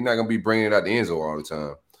return, they're not going to be bringing it out the end zone all the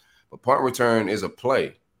time. But punt return is a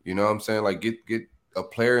play. You know what I'm saying? Like, get a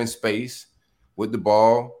player in space with the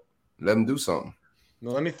ball, let him do something.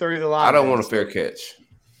 Well, let me throw you the line. I don't want a fair catch.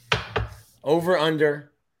 Over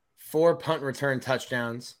under 4 punt return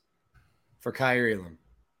touchdowns for Kyrie Elam.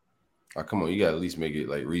 Oh, come on, you got to at least make it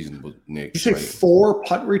reasonable, Nick. You say 4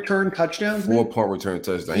 punt return touchdowns? 4 punt return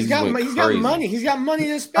touchdowns. He's got money. He's got money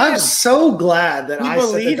to spend. I'm so glad that I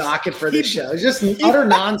set the docket for this show. It's just utter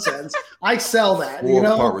nonsense. I sell that. 4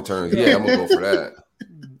 punt returns. Yeah, I'm gonna go for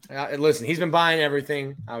that. Listen, he's been buying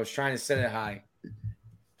everything. I was trying to set it high.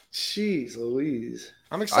 Jeez Louise.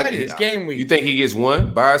 I'm excited. It's game week. You think he gets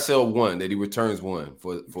 1? Buy or sell 1 that he returns 1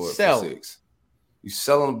 for 6? You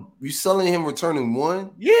selling him returning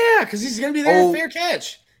 1? Yeah, because he's gonna be there in fair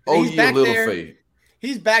catch. He's back little there. Faith.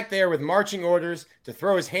 He's back there with marching orders to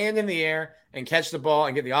throw his hand in the air and catch the ball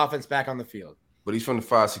and get the offense back on the field. But he's from the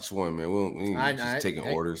 561, man. We ain't just taking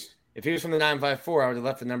orders. If he was from the 954, I would have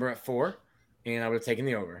left the number at 4, and I would have taken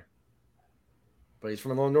the over. But he's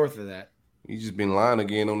from a little north of that. He's just been lying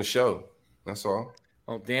again on the show. That's all.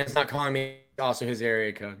 Well, Dan's not calling me also his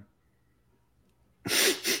area code.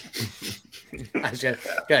 I just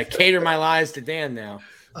gotta cater my lies to Dan now.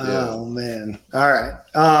 Oh man. All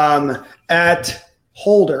right. At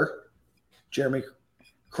holder, Jeremy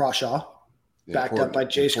Crawshaw, backed up by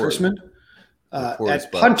Jace Chrisman.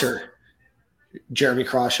 At punter, Jeremy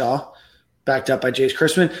Crawshaw, backed up by Jace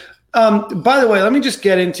Chrisman. By the way, let me just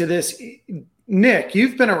get into this. Nick,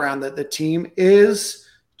 you've been around the team. Is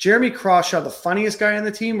Jeremy Crawshaw the funniest guy on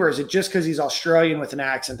the team, or is it just because he's Australian with an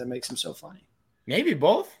accent that makes him so funny? Maybe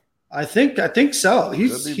both. I think so.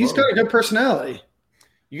 He's got a good personality.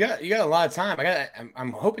 You got a lot of time.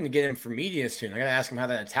 I'm hoping to get him for media soon. I got to ask him how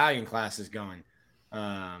that Italian class is going.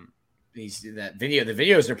 The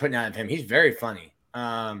videos they're putting out of him. He's very funny.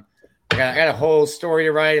 I got a whole story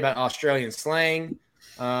to write about Australian slang.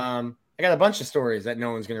 I got a bunch of stories that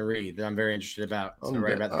no one's going to read that I'm very interested about.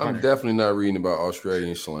 I'm definitely not reading about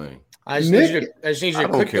Australian slang. I just need you to click the link. I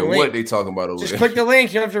don't care what they talking about over there. Just click the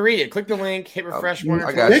link. You don't have to read it. Click the link. Hit refresh.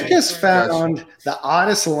 Nick has found the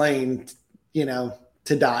oddest lane,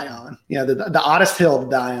 to die on. The oddest hill to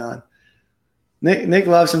die on. Nick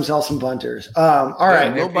loves himself some punters. All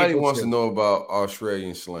right. Nobody wants to know about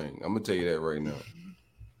Australian slang. I'm gonna tell you that right now.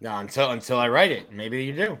 No, until I write it. Maybe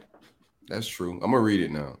you do. That's true. I'm gonna read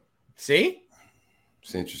it now. See?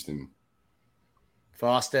 It's interesting.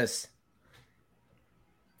 Foster's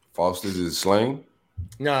is slang?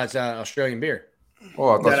 No, it's Australian beer. Oh,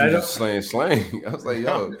 I thought you were just slang. I was like,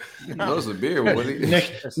 yo, no, it's a beer. What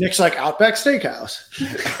Nick's like Outback Steakhouse.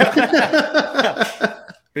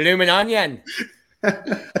 Bloomin' onion.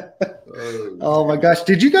 Oh my gosh.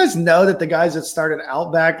 Did you guys know that the guys that started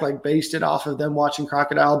Outback based it off of them watching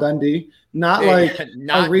Crocodile Dundee? Not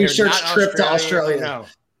a research trip to Australia. No.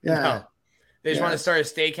 Yeah. No. They just want to start a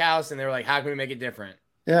steakhouse and they were like, how can we make it different?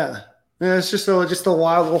 Yeah. It's just a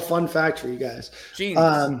wild little fun fact for you guys.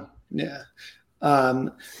 Genius.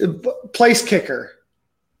 Place kicker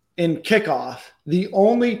in kickoff, the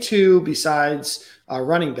only two besides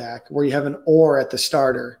running back where you have an or at the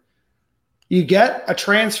starter. You get a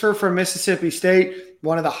transfer from Mississippi State,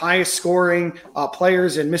 one of the highest scoring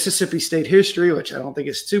players in Mississippi State history, which I don't think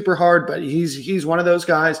is super hard, but he's one of those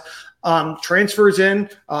guys. Transfers in,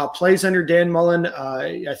 plays under Dan Mullen,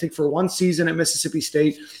 I think for one season at Mississippi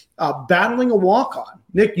State, battling a walk-on.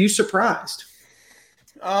 Nick, you surprised?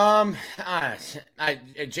 Jace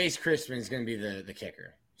Crispin is going to be the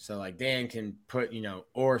kicker. So like Dan can put,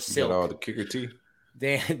 or Silk. You got all the kicker tee.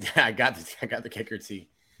 Dan, I got the kicker tee.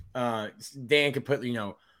 Dan could put,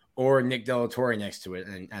 or Nick Delatorre next to it,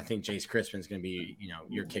 and I think Jace Crispin is going to be,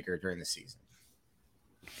 your kicker during the season.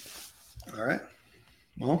 All right.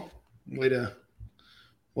 Well, way to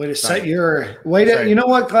set your way to. Sorry. You know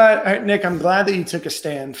what, Nick? I'm glad that you took a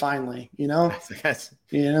stand finally. Yes.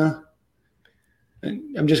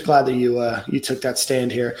 I'm just glad that you took that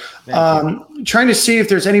stand here. Trying to see if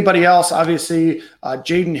there's anybody else. Obviously,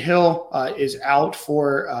 Jaden Hill is out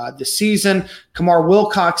for the season. Kamar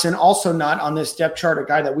Wilcoxon also not on this depth chart, a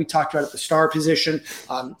guy that we talked about at the star position,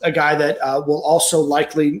 a guy that will also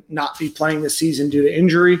likely not be playing this season due to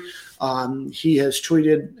injury. He has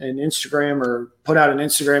tweeted an Instagram or put out an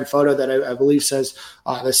Instagram photo that I believe says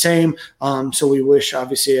the same. So we wish,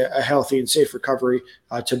 obviously, a healthy and safe recovery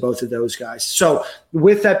to both of those guys. So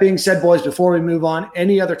with that being said, boys, before we move on,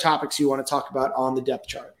 any other topics you want to talk about on the depth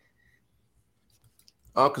chart?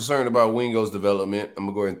 I'm concerned about Wingo's development. I'm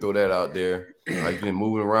going to go ahead and throw that out there. He's been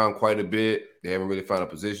moving around quite a bit. They haven't really found a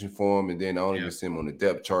position for him. And then I only see him on the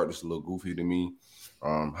depth chart. It's a little goofy to me.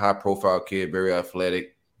 High-profile kid, very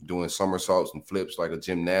athletic, doing somersaults and flips like a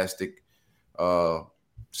gymnastic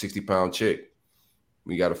 60-pound chick.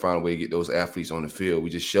 We got to find a way to get those athletes on the field. We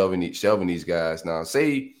just shelving these guys. Now,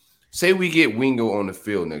 say we get Wingo on the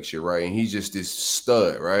field next year, right? And he's just this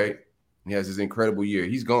stud, right? He has this incredible year.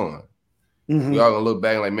 He's gone. Mm-hmm. We all going to look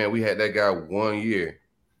back like, man, we had that guy 1 year.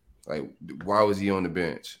 Like, why was he on the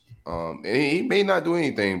bench? And he may not do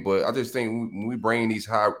anything, but I just think when we bring these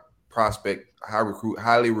highly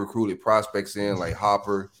recruited prospects in like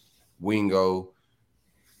Hopper, Wingo,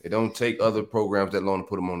 it don't take other programs that long to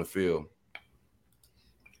put them on the field.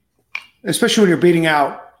 Especially when you're beating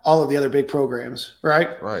out all of the other big programs,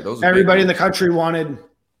 right? Right. Those everybody in the country wanted,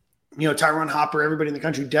 Tyrone Hopper. Everybody in the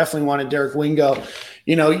country definitely wanted Derek Wingo.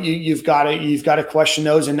 You've got to question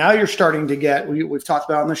those. And now you're starting to get, we've talked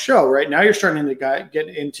about on the show, right? Now you're starting to get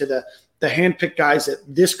into the handpicked guys that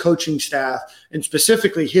this coaching staff and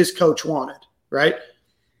specifically his coach wanted, right?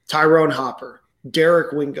 Tyrone Hopper,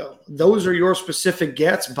 Derek Wingo. Those are your specific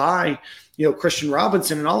gets by, Christian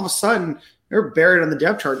Robinson. And all of a sudden they're buried on the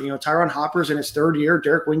depth chart. Tyrone Hopper's in his third year,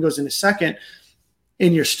 Derek Wingo's in his second,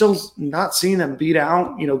 and you're still not seeing them beat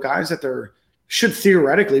out, guys that should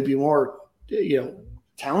theoretically be more,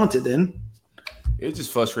 talented than. It's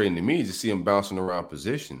just frustrating to me to see them bouncing around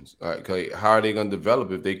positions. Like, how are they going to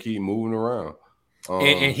develop if they keep moving around?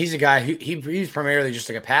 And he's a guy he's primarily just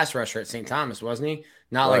like a pass rusher at St. Thomas, wasn't he?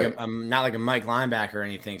 Not like a Mike linebacker or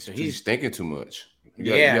anything. So he's thinking too much. You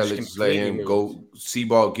gotta just let him go see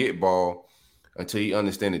ball, get ball until he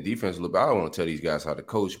understands the defense a little bit. I don't want to tell these guys how to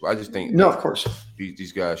coach, but I just think of course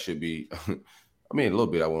these guys should be. I mean, a little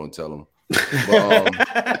bit. I want to tell them,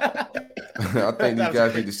 but I think these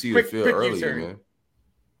guys need to see the field earlier, man.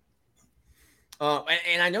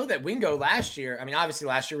 And I know that Wingo last year, I mean, obviously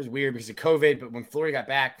last year was weird because of COVID, but when Florida got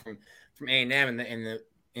back from A&M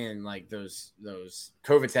and like those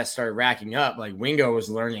COVID tests started racking up, like Wingo was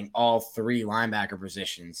learning all three linebacker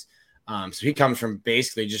positions. So he comes from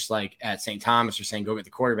basically just like at St. Thomas, you're saying go get the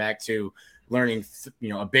quarterback, to learning,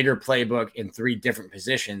 a bigger playbook in three different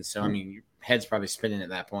positions. So, I mean, your head's probably spinning at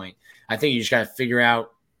that point. I think you just got to figure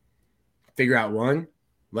out one,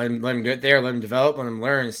 let him get there, let him develop, let him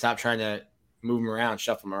learn, and stop trying to move them around,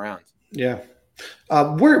 shuffle them around. Yeah.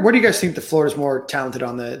 Where do you guys think the Florida's more talented,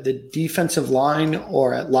 on the defensive line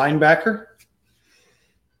or at linebacker?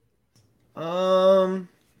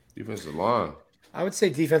 Defensive line. I would say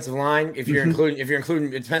defensive line. If you're including,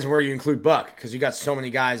 it depends on where you include Buck, because you got so many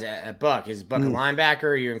guys at Buck. Is Buck a linebacker,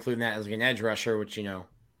 or you're including that as like an edge rusher, which like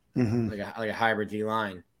a hybrid D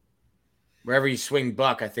line. Wherever you swing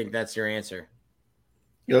Buck, I think that's your answer.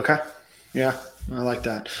 Okay. Yeah, I like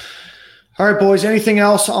that. All right, boys. Anything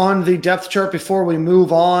else on the depth chart before we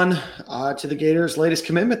move on to the Gators' latest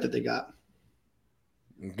commitment that they got?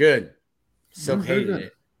 Good. Silk hated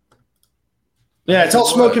it. Yeah, it's all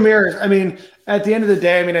smoke and mirrors. I mean, at the end of the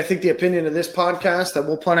day, I think the opinion of this podcast that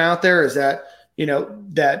we'll punt out there is that,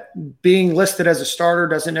 that being listed as a starter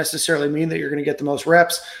doesn't necessarily mean that you're going to get the most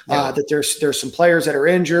reps, that there's some players that are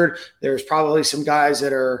injured. There's probably some guys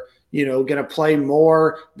that are, going to play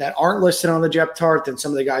more that aren't listed on the depth chart than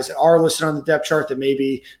some of the guys that are listed on the depth chart that may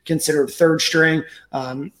be considered third string.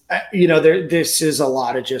 This is a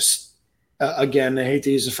lot of just, again, I hate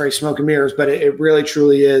to use the phrase smoke and mirrors, but it really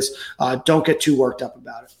truly is. Don't get too worked up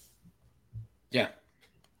about it. Yeah.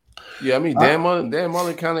 Yeah, I mean, Dan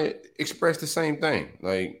Mullen kind of expressed the same thing.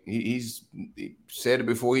 Like, he said it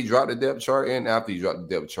before he dropped the depth chart and after he dropped the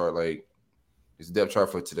depth chart. Like, It's a depth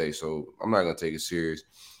chart for today, so I'm not gonna take it serious.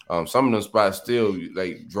 Some of those spots still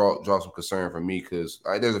like draw some concern for me because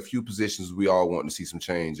there's a few positions we all want to see some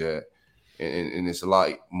change at, and it's a lot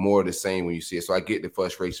more the same when you see it. So I get the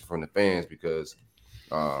frustration from the fans because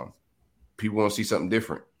people want to see something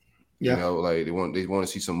different. Yeah. You know, like they want to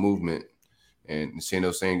see some movement and seeing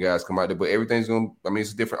those same guys come out there. But everything's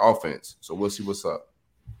it's a different offense. So we'll see what's up.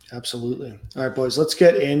 Absolutely. All right, boys, let's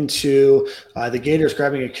get into the Gators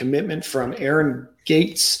grabbing a commitment from Aaron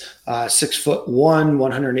Gates, 6'1",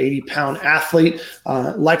 180-pound athlete,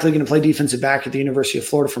 likely going to play defensive back at the University of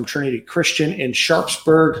Florida from Trinity Christian in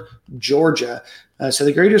Sharpsburg, Georgia. So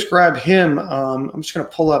the Gators grab him. I'm just going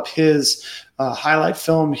to pull up his highlight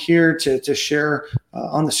film here to share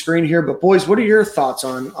on the screen here. But boys, what are your thoughts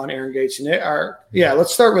on Aaron Gates?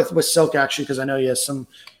 Let's start with Silk actually, because I know he has some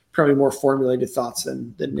probably more formulated thoughts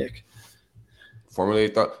than Nick.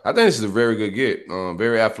 Formulated thought. I think this is a very good get.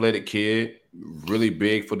 Very athletic kid, really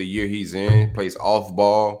big for the year he's in. Plays off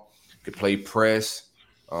ball, could play press.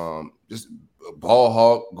 Just a ball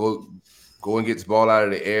hawk. Go and get this ball out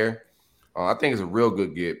of the air. I think it's a real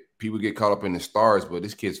good get. People get caught up in the stars, but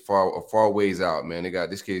this kid's far ways out, man.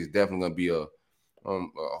 This kid is definitely going to be a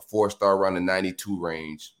 4-star around the 92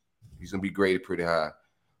 range. He's going to be graded pretty high.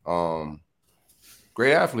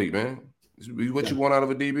 Great athlete, man. This is what you want out of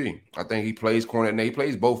a DB. I think he plays corner. And he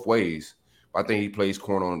plays both ways. I think he plays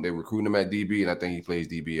corner. They're recruiting him at DB, and I think he plays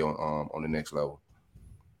DB on the next level.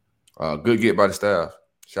 Good get by the staff.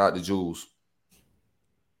 Shout out to Jules.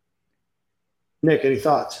 Nick, any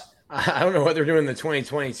thoughts? I don't know what they're doing in the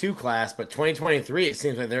 2022 class, but 2023, it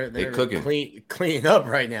seems like they're cooking. Cleaning up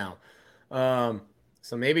right now.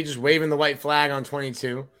 So maybe just waving the white flag on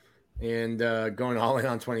 22 and going all in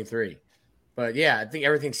on 23. But yeah, I think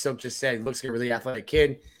everything Silk just said. He looks like a really athletic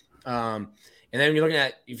kid. And then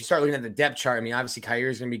if you start looking at the depth chart, I mean, obviously Kyer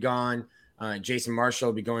is going to be gone. Jason Marshall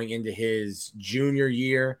will be going into his junior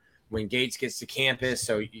year when Gates gets to campus.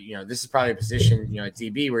 So, this is probably a position, at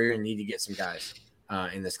DB where you're going to need to get some guys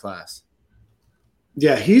in this class.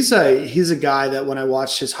 Yeah, he's a guy that when I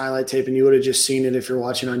watched his highlight tape, and you would have just seen it if you're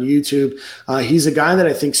watching on YouTube, he's a guy that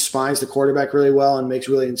I think spies the quarterback really well and makes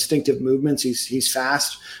really instinctive movements. He's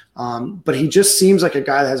fast. But he just seems like a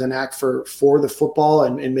guy that has a knack for the football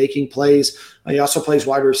and making plays. He also plays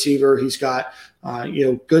wide receiver. He's got,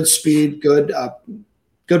 good speed, good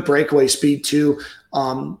breakaway speed too.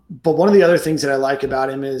 But one of the other things that I like about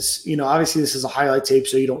him is, obviously this is a highlight tape,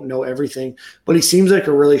 so you don't know everything, but he seems like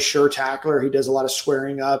a really sure tackler. He does a lot of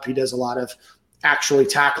squaring up. He does a lot of actually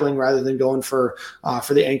tackling rather than going for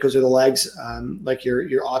the ankles or the legs, like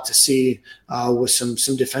you're ought to see with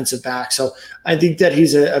some defensive backs. So I think that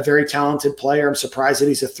he's a very talented player. I'm surprised that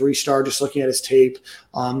he's a 3-star just looking at his tape.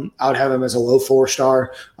 I would have him as a low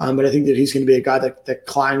 4-star, but I think that he's going to be a guy that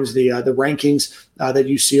climbs the rankings that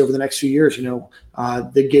you see over the next few years.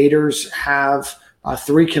 The Gators have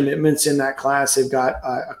 3 commitments in that class. They've got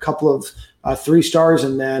a couple of 3-stars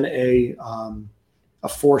and then a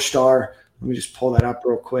 4-star. Let me just pull that up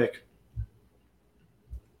real quick.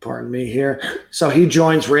 Pardon me here. So he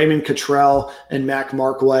joins Raymond Cottrell and Mac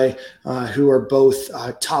Markway, who are both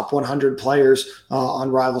top 100 players on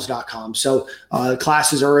Rivals.com. So the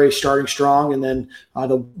class is already starting strong. And then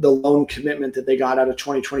the lone commitment that they got out of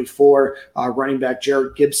 2024, running back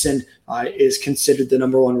Jared Gibson, is considered the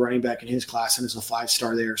number 1 running back in his class and is a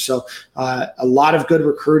 5-star there. So a lot of good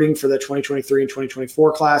recruiting for the 2023 and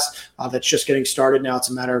 2024 class that's just getting started now. It's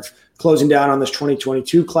a matter of closing down on this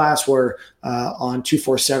 2022 class where on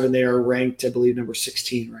 247 they are ranked, I believe, number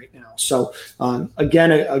 16 right now. So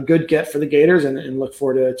again, a good get for the Gators and look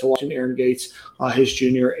forward to watching Aaron Gates his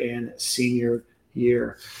junior and senior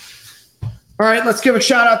year. All right, let's give a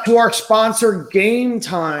shout out to our sponsor, Game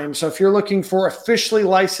Time. So if you're looking for officially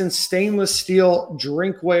licensed stainless steel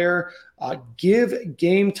drinkware, give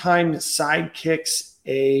Game Time Sidekicks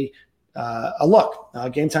a look.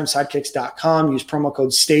 GameTimeSidekicks.com. Use promo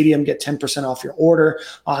code STADIUM. Get 10% off your order.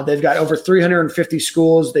 They've got over 350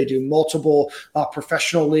 schools. They do multiple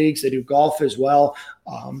professional leagues. They do golf as well.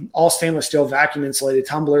 All stainless steel vacuum insulated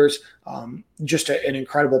tumblers. Just an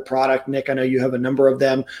incredible product. Nick, I know you have a number of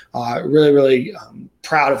them. Really, really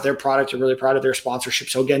proud of their product. You're really proud of their sponsorship.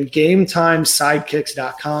 So again,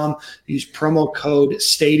 GameTimeSidekicks.com. Use promo code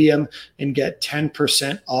STADIUM and get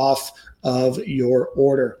 10% off of your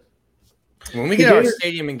order. When we get our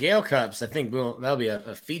Stadium and Gale Cups, I think that'll be a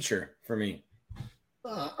feature for me.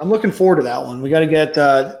 I'm looking forward to that one. We got to get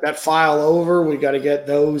that file over. We got to get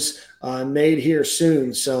those made here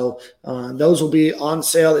soon. So those will be on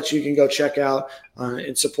sale that you can go check out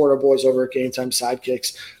and support our boys over at Game Time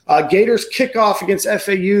Sidekicks. Gators kickoff against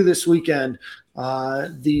FAU this weekend.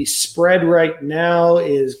 The spread right now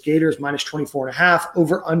is Gators minus 24.5.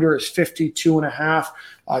 Over under is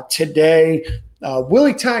 52.5. Today,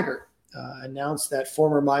 Willie Taggart announced that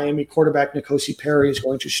former Miami quarterback N'Kosi Perry is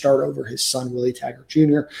going to start over his son, Willie Taggart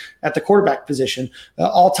Jr., at the quarterback position.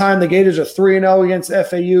 All time, the Gators are 3-0 against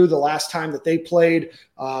FAU. The last time that they played,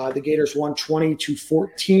 the Gators won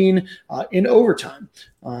 20-14 in overtime.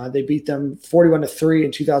 They beat them 41-3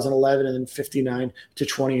 in 2011 and then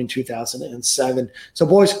 59-20 in 2007. So,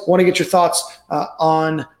 boys, want to get your thoughts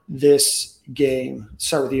on this game.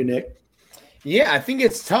 Start with you, Nick. Yeah, I think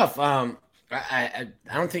it's tough. I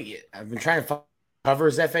don't think I've been trying to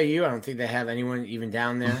covers FAU. I don't think they have anyone even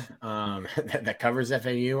down there that covers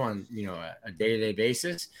FAU on a day-to-day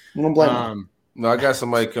basis. No, I got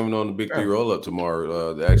somebody coming on the Big Three roll-up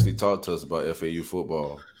tomorrow that actually talked to us about FAU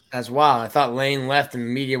football. That's wild. I thought Lane left and the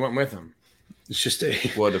media went with him. It's just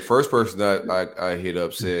well, the first person that I hit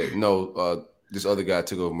up said, no, this other guy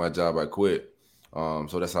took over my job. I quit.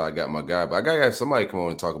 So that's how I got my guy. But I got to have somebody come on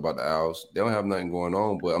and talk about the Owls. They don't have nothing going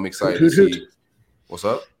on, but I'm excited to see. What's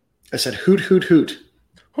up? I said hoot, hoot, hoot.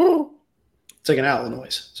 It's like an owl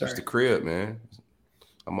noise. Sorry. It's the crib, man.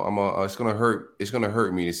 It's gonna hurt. It's gonna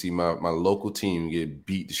hurt me to see my local team get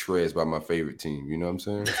beat to shreds by my favorite team. You know what I'm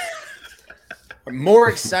saying? I'm more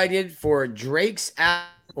excited for Drake's Owl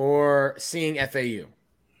or seeing FAU.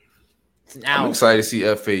 I'm excited to see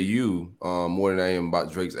FAU more than I am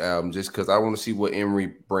about Drake's album, just because I want to see what Emory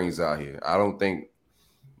brings out here. I don't think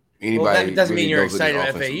anybody. Well, that doesn't really mean you're knows excited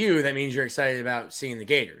about FAU. That means you're excited about seeing the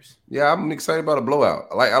Gators. Yeah, I'm excited about a blowout.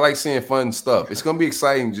 I like seeing fun stuff. It's gonna be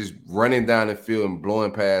exciting just running down the field and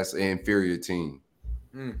blowing past an inferior team.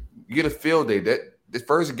 You get a field day. That the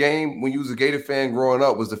first game when you was a Gator fan growing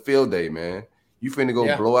up was the field day, man. You finna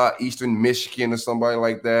go blow out Eastern Michigan or somebody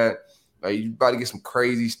like that. Like, you about to get some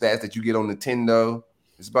crazy stats that you get on Nintendo.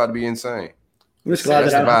 It's about to be insane. I'm just glad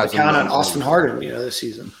that I don't have to count on Austin Hardin, this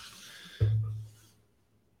season.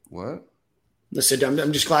 What? Listen,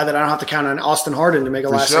 I'm just glad that I don't have to count on Austin Hardin to make a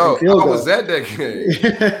last-second field goal. How was that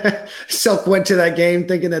game? Silk went to that game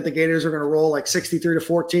thinking that the Gators are going to roll like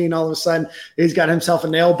 63-14. All of a sudden, he's got himself a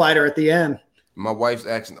nail-biter at the end. My wife's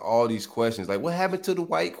asking all these questions, like, what happened to the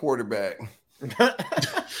white quarterback?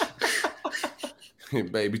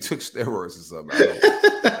 Baby took steroids or something.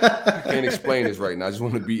 I can't explain this right now. I just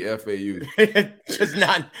want to beat FAU. Just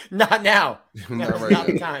not now. Not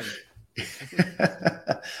the time.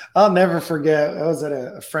 I'll never forget. I was at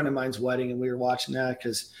a friend of mine's wedding, and we were watching that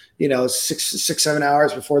because, 6-7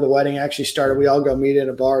 hours before the wedding actually started, we all go meet at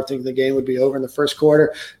a bar thinking the game would be over in the first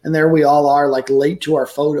quarter. And there we all are, like, late to our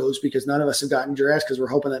photos because none of us have gotten dressed because we're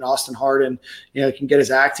hoping that Austin Hardin, can get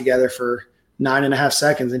his act together for 9.5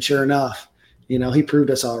 seconds. And sure enough, he proved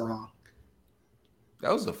us all wrong.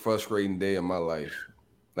 That was a frustrating day of my life.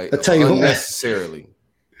 Like, I'll tell you unnecessarily.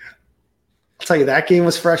 I'll tell you, that game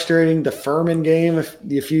was frustrating. The Furman game a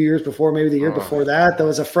few years before, maybe the year before that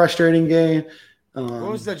was a frustrating game.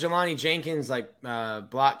 What was the Jelani Jenkins,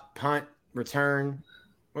 block, punt, return?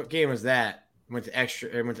 What game was that? Went to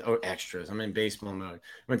extras. I'm in baseball mode.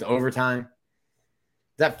 Went to overtime.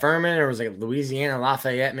 Is that Furman or was it Louisiana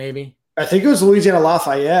Lafayette maybe? I think it was Louisiana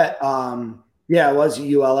Lafayette. Yeah, it was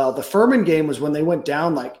ULL. The Furman game was when they went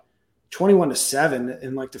down 21-7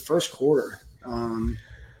 in the first quarter.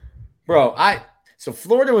 So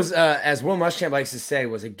Florida was, as Will Muschamp likes to say,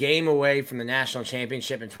 was a game away from the national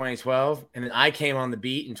championship in 2012, and then I came on the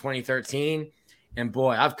beat in 2013. And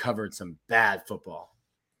boy, I've covered some bad football.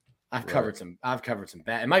 I've covered some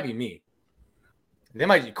bad. It might be me.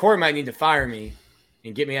 Corey might need to fire me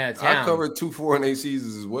and get me out of town. I covered 2 4-8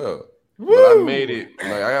 seasons as well. Woo! But I made it.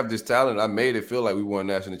 I have this talent. I made it feel like we won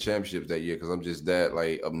national championships that year because I'm just that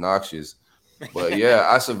obnoxious. But yeah,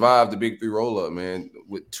 I survived the Big Three roll-up, man,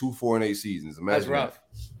 with 2 4-8 seasons. Imagine that's rough.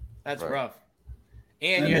 That's rough.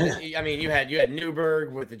 And you had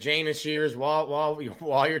Newberg with the Jameis years while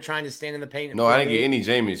you're trying to stand in the paint. No, I didn't get any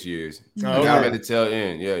Jameis years. Oh, I'm at the tail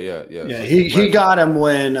end. Yeah. Yeah, he got him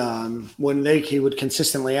when he would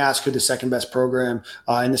consistently ask who the second best program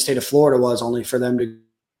in the state of Florida was, only for them to.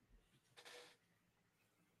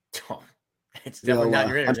 Oh, it's definitely not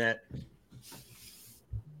your internet.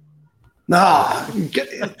 Nah,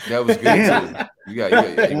 that was good too. You got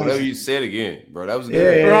whatever you said again, bro. That was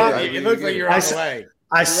good. Yeah. It looks like you're on the way.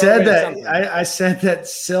 I said that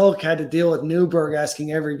Silk had to deal with Newberg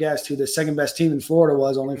asking every guest who the second best team in Florida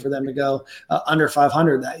was, only for them to go under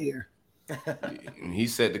 500 that year. And he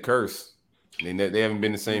set the curse. They haven't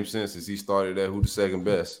been the same since he started that. Who the second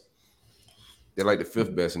best? They're like the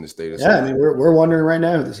 5th best in the state. Yeah, I mean we're wondering right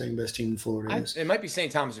now who the second best team in Florida is. It might be St.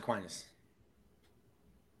 Thomas Aquinas.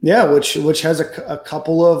 Yeah, which has a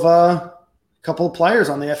couple of couple of players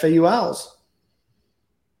on the FAU Owls.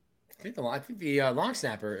 I think the long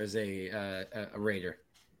snapper is a Raider.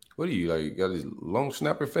 What do you like? Got this long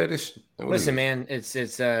snapper fetish? Listen, man, it's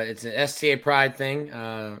an STA pride thing.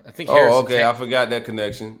 I think. I forgot that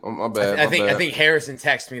connection. Oh, my bad. I think Harrison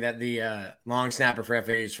texted me that the long snapper for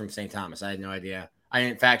FAU is from St. Thomas. I had no idea. I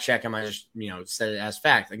didn't fact check him. I just said it as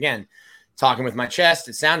fact. Again, talking with my chest,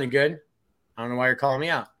 it sounded good. I don't know why you're calling me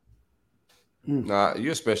out. Nah,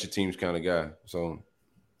 you're a special teams kind of guy. So,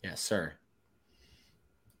 yes, sir.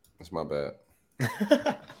 That's my bad.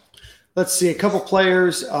 Let's see a couple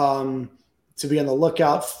players to be on the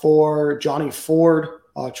lookout for. Johnny Ford,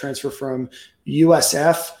 transfer from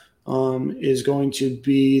USF, is going to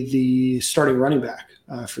be the starting running back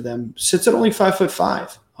for them. Sits at only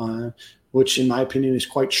 5'5", which in my opinion is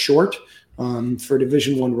quite short for a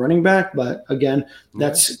Division I running back. But again,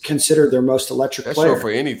 that's considered their most electric player. That's short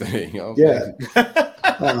for anything. Yeah.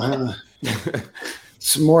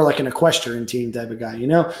 It's more like an equestrian team type of guy,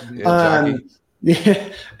 Yeah, yeah.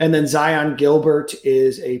 And then Zion Gilbert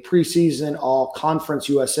is a preseason all-conference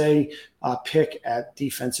USA pick at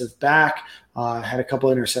defensive back. Had a couple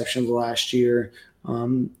interceptions last year.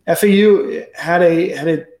 FAU had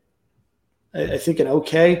I think an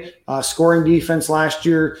okay scoring defense last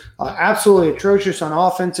year. Absolutely atrocious on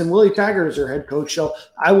offense. And Willie Taggart is their head coach. So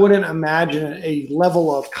I wouldn't imagine a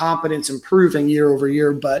level of competence improving year over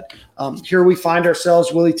year. But here we find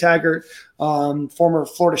ourselves. Willie Taggart, former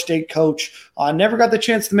Florida State coach, never got the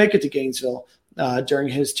chance to make it to Gainesville during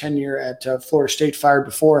his tenure at Florida State, fired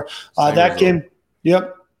before that game.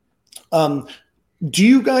 Yep. Do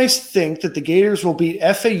you guys think that the Gators will beat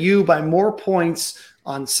FAU by more points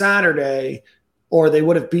on Saturday, or they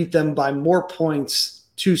would have beat them by more points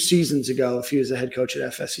 2 seasons ago if he was the head coach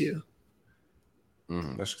at FSU?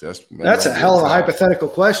 That's a hell of a hypothetical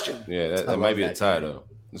question. Yeah, that might be a tie, though.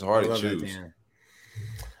 It's hard to choose.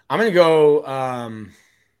 I'm going to go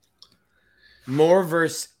Moore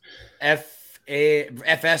versus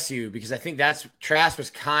FSU because I think Trask was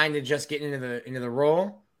kind of just getting into the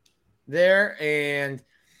role there, and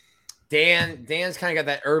Dan's kind of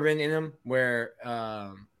got that urban in him where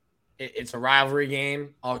it's a rivalry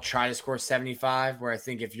game. I'll try to score 75, where I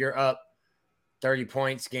think if you're up 30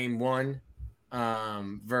 points game one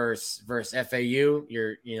versus FAU,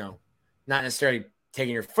 you're not necessarily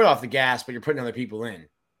taking your foot off the gas, but you're putting other people in.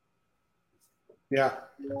 Yeah.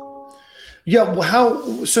 Yeah.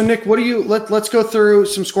 Well, so Nick, what do you, let's go through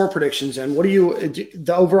some score predictions. And what do you,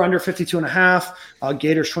 the over under 52.5,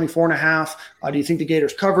 Gators 24.5. Do you think the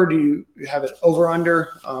Gators cover? Do you have it over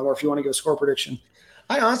under, or if you want to go score prediction?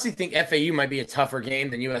 I honestly think FAU might be a tougher game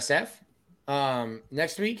than USF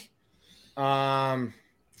next week. I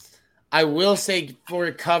will say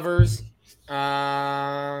Florida covers.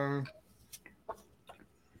 And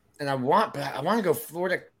I want to go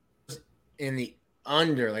Florida in the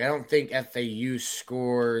under. Like, I don't think FAU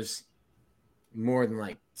scores more than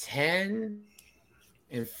like 10,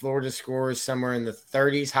 and Florida scores somewhere in the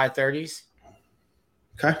 30s, high 30s.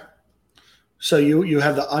 Okay. So you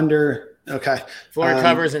have the under. Okay. Florida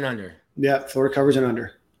covers and under. Yeah, Florida covers and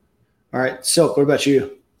under. All right. Silk, what about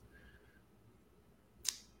you?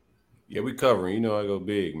 Yeah, we covering. I go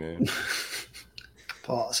big, man.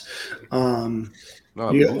 Pause. No,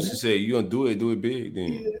 Boosie said you gonna do it big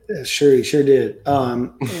then. Yeah, sure, he sure did. Over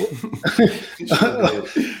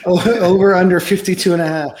under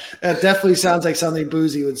 52.5. That definitely sounds like something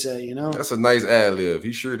Boosie would say, That's a nice ad lib.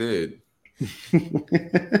 He sure did. You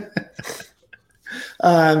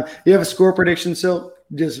have a score prediction, Silk?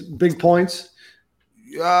 Just big points?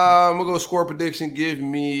 I'm gonna go score prediction.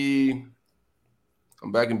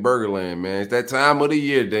 I'm back in Burgerland, man. It's that time of the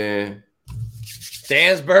year, Dan.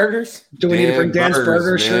 Dan's Burgers? Do we need to bring Dan's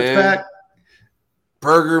Burgers shirts back?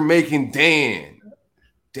 Burger making Dan.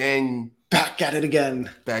 Dan. Back at it again.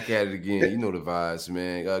 You know the vibes,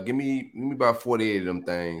 man. Give me about 48 of them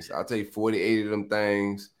things. I'll take 48 of them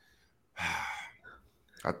things.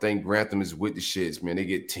 I think Grantham is with the shits, man. They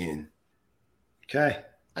get 10. Okay.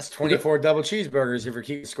 That's 24 double cheeseburgers if we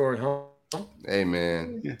keep scoring home. Hey,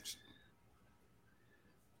 man. Yeah.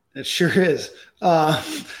 It sure is.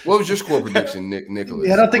 What was your score prediction, Nicholas?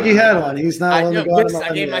 Yeah, I don't think he had one. He's not.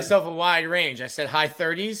 I gave myself a wide range. I said high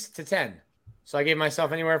 30s to 10. So I gave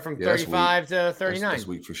myself anywhere from 35 to 39. That's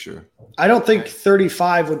weak for sure. I don't think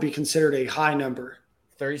 35 would be considered a high number.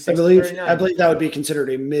 36 I believe that would be considered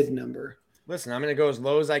a mid number. Listen, I'm going to go as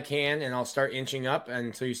low as I can, and I'll start inching up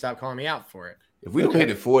until you stop calling me out for it. If we don't hit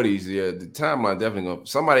the 40s, yeah, the timeline definitely going.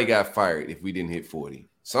 Somebody got fired if we didn't hit 40.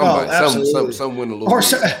 Somebody, some win a little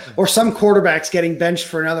bit. Or some quarterback's getting benched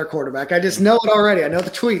for another quarterback. I just know it already. I know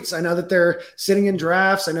the tweets. I know that they're sitting in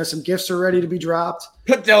drafts. I know some gifts are ready to be dropped.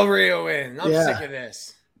 Put Del Rio in. I'm sick of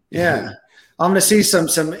this. Yeah. I'm going to see some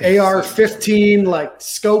AR-15 like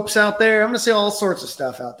scopes out there. I'm going to see all sorts of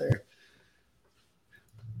stuff out there.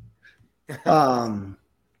 All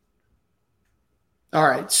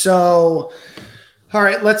right. So, all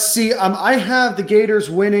right, let's see. I have the Gators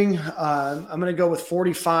winning. I'm going to go with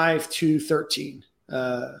 45-13.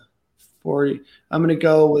 I'm going to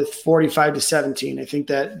go with 45-17. I think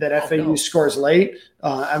that FAU scores late.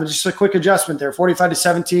 I'm just a quick adjustment there.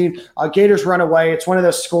 45-17. Gators run away. It's one of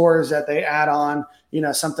those scores that they add on,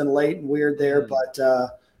 something late and weird there. But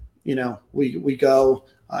we go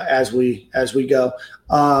as we go.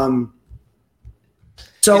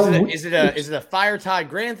 So is it a Fire Tide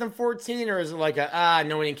Grantham 14, or is it like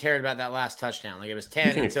no one even cared about that last touchdown? Like it was 10.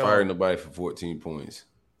 You can't fire nobody for 14 points.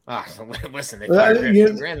 Listen, they fired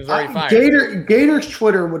Grantham's already fired. Gators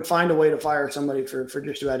Twitter would find a way to fire somebody for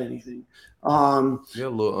just about anything. They're a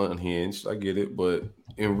little unhinged. I get it, but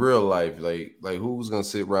in real life, like who's gonna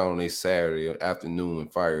sit around on a Saturday afternoon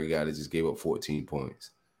and fire a guy that just gave up 14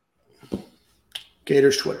 points?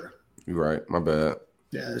 Gators Twitter. You're right. My bad.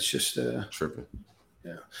 Yeah, it's just tripping.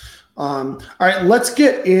 Yeah. All right, let's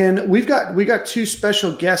get in. We got two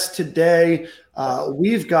special guests today.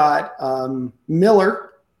 We've got Miller,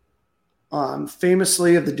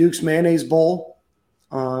 famously of the Dukes Mayonnaise Bowl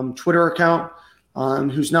Twitter account,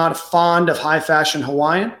 who's not fond of high fashion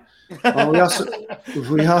Hawaiian.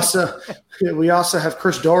 We also have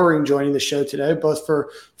Chris Doering joining the show today, both for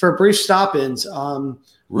brief stop-ins.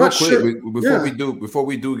 Real quick, before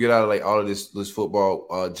we do get out of like all of this football,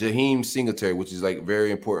 Jaheim Singletary, which is like very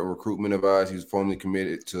important recruitment advice. He's formerly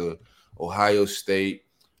committed to Ohio State.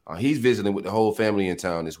 He's visiting with the whole family in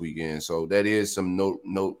town this weekend, so that is some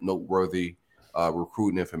noteworthy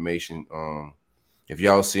recruiting information. If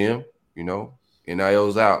y'all see him,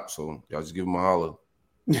 NIL's out, so y'all just give him a holler.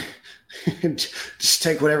 Just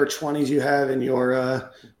take whatever 20s you have in your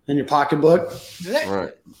pocketbook.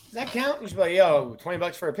 Does that count? Just like, yo,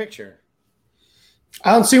 $20 for a picture.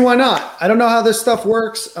 I don't see why not. I don't know how this stuff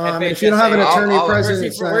works. If you don't have an attorney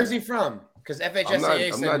present, where's he from? Because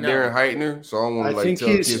FHSAA I'm not Darren Heitner, so I don't want to tell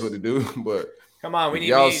kids what to do. But come on, we need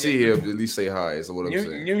y'all see him, at least say hi. Is what I'm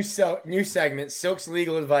saying. New segment, Silk's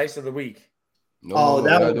legal advice of the week.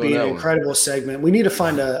 That would be an incredible segment. We need to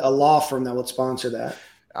find a law firm that would sponsor that.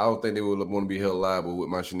 I don't think they would want to be held liable with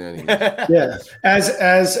my shenanigans. Yeah.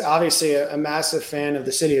 As obviously a massive fan of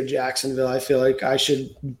the city of Jacksonville, I feel like I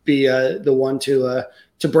should be the one to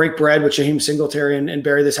break bread with Jaheim Singletary and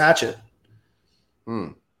bury this hatchet.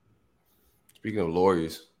 Speaking of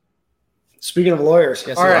lawyers.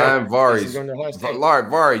 Yes, all right. Ryan Varis.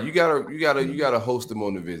 Vari, you gotta host him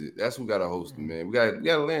on the visit. That's who gotta host him, man. We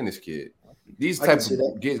gotta land this kid. These types of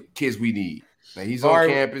kids we need. Now he's on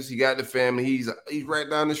campus. He got the family. He's right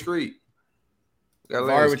down the street.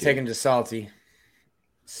 Vari would take him to Salty.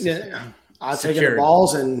 Yeah, I'll take him to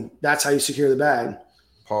balls, and that's how you secure the bag.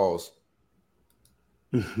 Pause.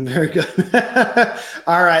 Very good.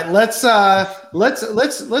 All right, let's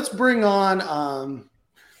bring on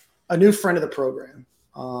a new friend of the program.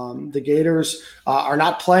 The Gators are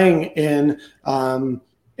not playing in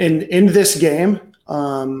this game.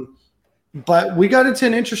 But we got into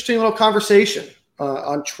an interesting little conversation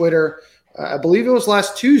on Twitter. I believe it was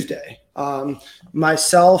last Tuesday.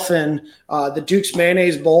 Myself and the Dukes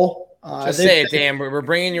Mayonnaise Bowl. Just say it, Dan. We're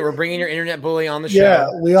bringing your internet bully on the show. Yeah,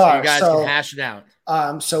 we are. So you guys can hash it out.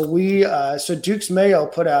 So Dukes Mayo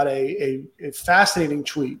put out a fascinating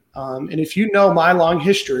tweet. And if you know my long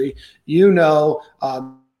history,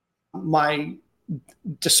 my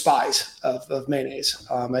despise of mayonnaise.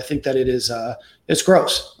 I think that it's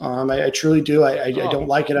gross. I truly do. I don't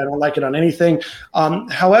like it. I don't like it on anything.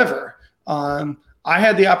 However, I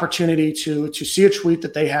had the opportunity to see a tweet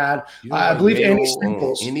that they had. I believe Andy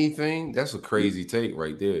Staples. Anything? That's a crazy take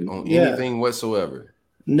right there. On anything whatsoever.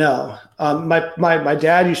 No. My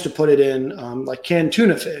dad used to put it in like canned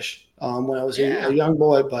tuna fish. When I was a young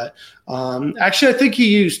boy, but actually I think he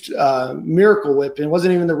used Miracle Whip, and it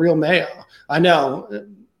wasn't even the real mayo. I know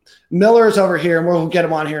Miller's over here, and we'll get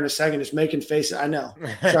him on here in a second. Just making faces. I know.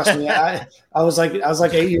 Trust me. I was like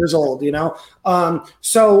 8 years old.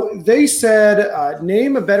 So they said,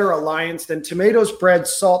 name a better alliance than tomatoes, bread,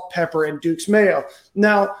 salt, pepper, and Dukes Mayo.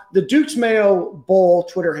 Now, the Dukes Mayo Bowl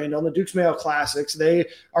Twitter handle, the Dukes Mayo Classics, they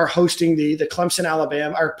are hosting the Clemson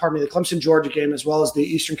the Clemson Georgia game, as well as the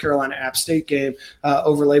Eastern Carolina App State game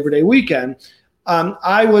over Labor Day weekend.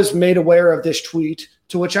 I was made aware of this tweet,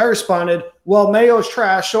 to which I responded, well, Mayo's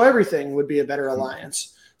trash, so everything would be a better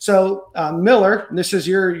alliance. So Miller, this is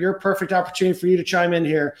your perfect opportunity for you to chime in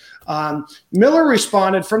here. Miller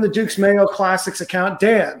responded from the Dukes Mayo Classics account,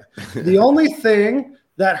 Dan, the only thing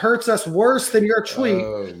that hurts us worse than your tweet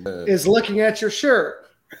is looking at your shirt.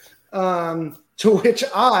 To which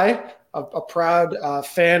I, a proud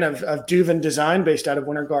fan of Duvin Design based out of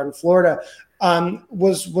Winter Garden, Florida,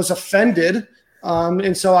 was offended.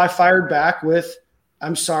 And so I fired back with,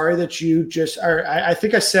 I'm sorry that you just – I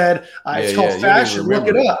think I said it's called fashion. Look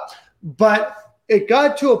it up. But it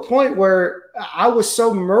got to a point where I was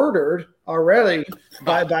so murdered already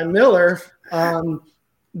by Miller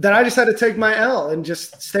that I just had to take my L and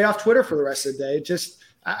just stay off Twitter for the rest of the day.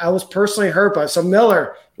 I was personally hurt by it. So,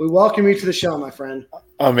 Miller, we welcome you to the show, my friend.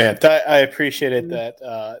 Oh, man, I appreciated that.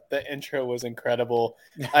 The intro was incredible.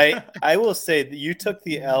 I will say that you took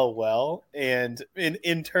the L well, and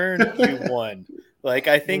in turn, you won. Like,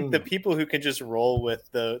 I think the people who can just roll with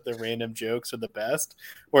the random jokes are the best,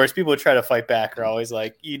 whereas people who try to fight back are always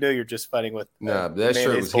like, you're just fighting with. Nah, that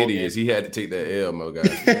shirt was hideous. He had to take that L, Mo, guys.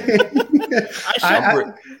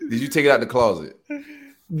 Did you take it out the closet?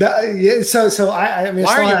 So I mean,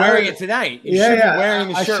 why are you wearing it tonight? You should be wearing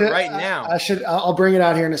the shirt right now. I'll bring it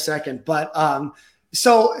out here in a second. But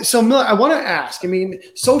so Miller, I want to ask. I mean,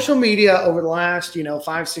 social media over the last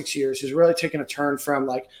 5-6 years has really taken a turn from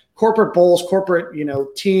like corporate bowls, corporate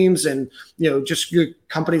teams, and just your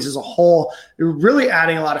companies as a whole. You're really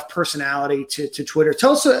adding a lot of personality to Twitter.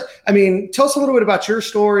 Tell us a little bit about your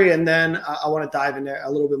story, and then I want to dive into a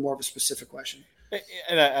little bit more of a specific question.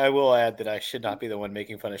 And I will add that I should not be the one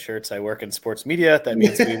making fun of shirts. I work in sports media. That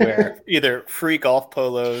means we wear either free golf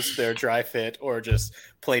polos, they're dry fit, or just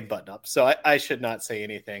plain button-ups. So I should not say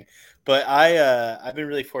anything. But I've been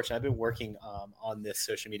really fortunate. I've been working on this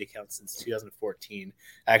social media account since 2014.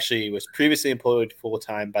 Actually, was previously employed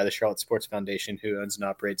full-time by the Charlotte Sports Foundation, who owns and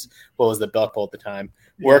operates what was the Belk Bowl at the time.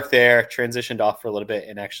 Worked there, transitioned off for a little bit,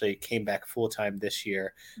 and actually came back full-time this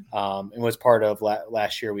year. And was part of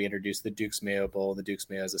last year we introduced the Dukes Mayo Bowl, and the Dukes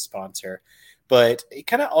Mayo as a sponsor. But it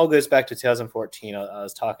kind of all goes back to 2014. I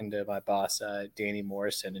was talking to my boss, Danny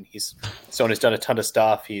Morrison, and he's someone who's done a ton of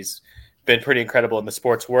stuff. He's been pretty incredible in the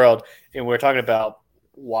sports world. And we're talking about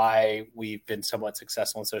why we've been somewhat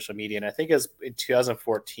successful in social media. And I think as in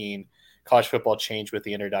 2014, college football changed with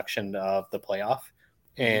the introduction of the playoff.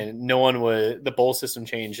 And the bowl system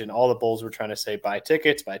changed, and all the bowls were trying to say, buy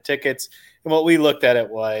tickets. And what we looked at it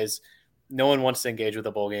was, no one wants to engage with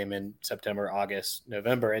a bowl game in September, August,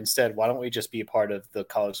 November. Instead, why don't we just be a part of the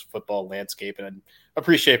college football landscape and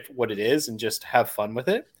appreciate what it is and just have fun with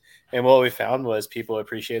it? And what we found was people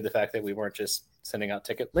appreciated the fact that we weren't just sending out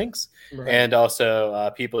ticket links. Right. And also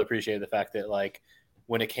people appreciated the fact that, like,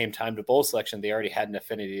 when it came time to bowl selection, they already had an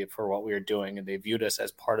affinity for what we were doing, and they viewed us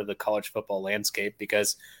as part of the college football landscape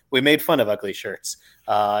because we made fun of ugly shirts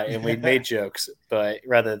and we made jokes, but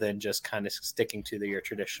rather than just kind of sticking to your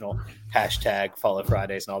traditional hashtag follow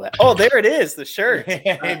Fridays and all that. Oh, there it is, the shirt.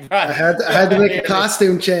 I had to make a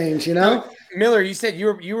costume change, Miller, you said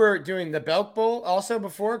you were doing the Belk Bowl also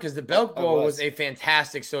before, because the Belk Bowl was a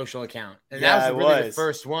fantastic social account, and that was really the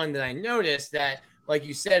first one that I noticed that, like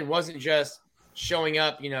you said, wasn't just showing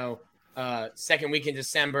up, second week in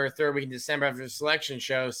December, third week in December after the selection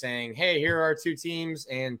show saying, hey, here are our two teams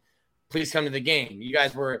and please come to the game. You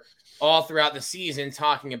guys were all throughout the season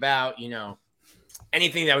talking about,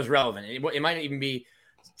 anything that was relevant. It might even be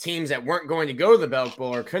teams that weren't going to go to the Belk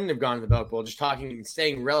Bowl or couldn't have gone to the Belk Bowl, just talking and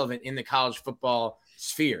staying relevant in the college football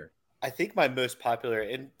sphere. I think my most popular,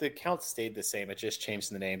 and the account stayed the same, it just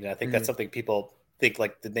changed the name. And I think that's something people think,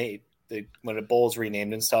 like the name. When a bowl's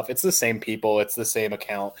renamed and stuff, it's the same people, it's the same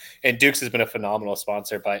account. And Dukes has been a phenomenal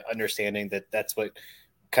sponsor by understanding that that's what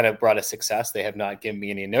kind of brought us success. They have not given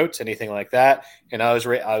me any notes, anything like that. And I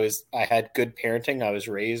had good parenting. I was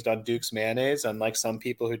raised on Dukes mayonnaise, unlike some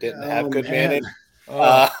people who didn't have good mayonnaise.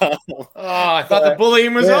 I thought the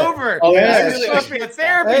bullying was over. This is supposed to be a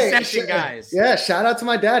therapy session, guys. Yeah, shout out to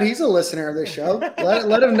my dad. He's a listener of this show.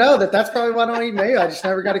 let him know that's probably why I don't eat mayo. I just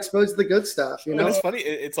never got exposed to the good stuff. But it's funny.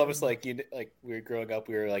 It's almost like like we were growing up.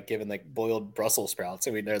 We were like given like boiled Brussels sprouts,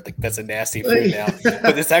 and we know like that's a nasty food now,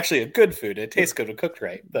 but it's actually a good food. It tastes good when cooked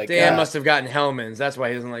right. Like Dan must have gotten Hellman's. That's why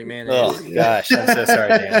he doesn't like mayonnaise. Oh gosh, I'm so sorry,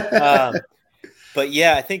 Dan. But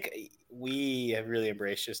yeah, I think we have really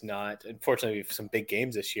embraced unfortunately, we have some big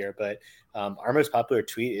games this year, but our most popular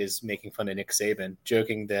tweet is making fun of Nick Saban,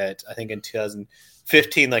 joking that I think in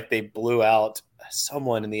 2015, like they blew out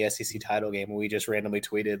someone in the SEC title game, and we just randomly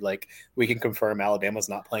tweeted, like, we can confirm Alabama's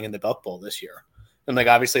not playing in the Belk Bowl this year. And like,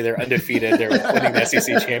 obviously they're undefeated. They're winning the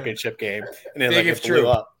SEC championship game, and then like it blew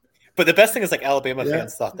up. But the best thing is like Alabama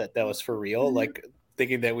fans thought that was for real, like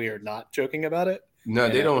thinking that we are not joking about it. No,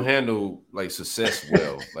 they don't handle like success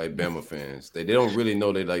well, like Bama fans. They don't really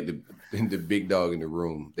know they like the big dog in the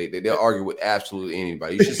room. They'll argue with absolutely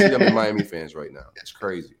anybody. You should see them in Miami fans right now. It's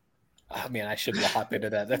crazy. Oh man, I should hop into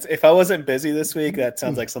that. That's if I wasn't busy this week, that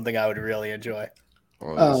sounds like something I would really enjoy.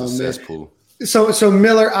 Oh, it's a cesspool. So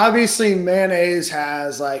Miller, obviously mayonnaise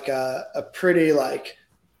has like a pretty like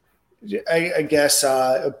I guess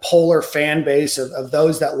a polar fan base of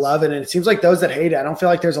those that love it, and it seems like those that hate it. I don't feel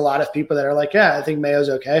like there's a lot of people that are like, yeah, I think mayo's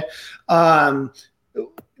okay. Do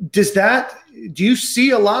you see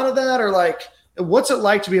a lot of that, or like, what's it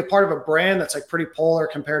like to be a part of a brand that's like pretty polar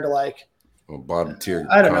compared to like bottom tier?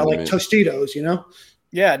 I don't know, like Tostitos, you know?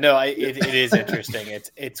 Yeah, no, it is interesting.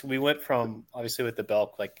 It's we went from obviously with the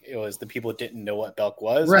Belk, like it was the people didn't know what Belk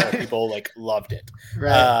was, right. People like loved it.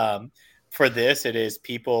 Right. For this, it is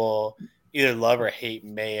people either love or hate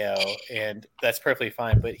mayo, and that's perfectly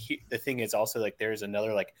fine. But the thing is also like there's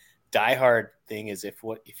another like diehard thing is if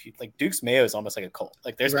you like Dukes Mayo is almost like a cult.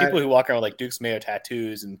 Like there's people who walk around with like Dukes Mayo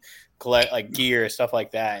tattoos and collect like gear stuff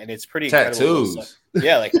like that, and it's pretty tattoos. Incredible.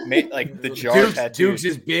 Yeah, like the jar tattoos. Dukes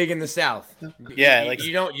is big in the South. Yeah, like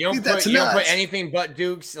you don't put anything but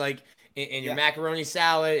Dukes like in your macaroni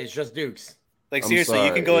salad. It's just Dukes. Like seriously,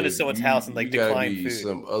 you can go into someone's house and like decline food.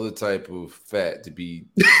 Some other type of fat to be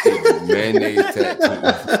mayonnaise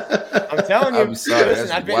tattoo. I'm telling you. I'm sorry, listen,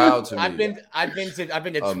 that's wild to me. I've been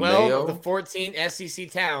to 12 of the 14 SEC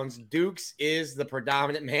towns. Dukes is the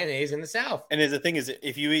predominant mayonnaise in the South. And the thing is,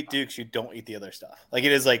 if you eat Dukes, you don't eat the other stuff. Like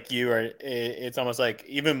it is like it's almost like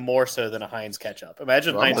even more so than a Heinz ketchup.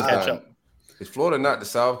 Imagine Heinz ketchup. Is Florida not the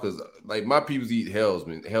South? Because like my people eat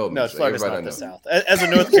Hellman. No, Florida's not the South. As a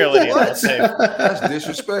North Carolinian, I'll say that's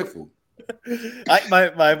disrespectful.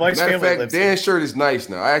 My wife's family lives there. Dan's shirt is nice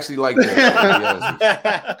now. I actually like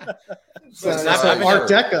that. Art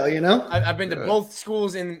Deco, you know. I've been to both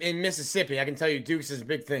schools in Mississippi. I can tell you, Dukes is a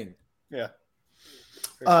big thing. Yeah.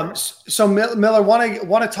 Sure. So Miller,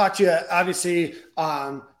 want to talk to you. Obviously,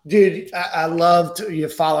 dude, I loved you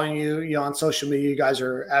following you on social media. You guys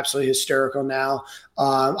are absolutely hysterical now.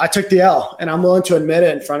 I took the L, and I'm willing to admit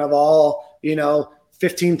it in front of all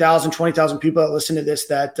 15,000, 20,000 people that listen to this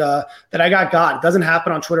that I got God. It doesn't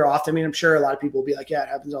happen on Twitter often. I mean, I'm sure a lot of people will be like, yeah, it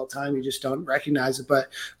happens all the time. You just don't recognize it. But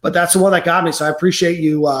that's the one that got me. So I appreciate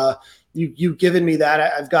you. You giving me that.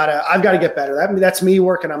 I've got to get better. That's me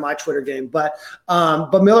working on my Twitter game. But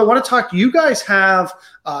Miller, I want to talk. You guys have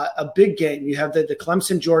a big game. You have the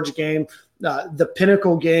Clemson Georgia game, the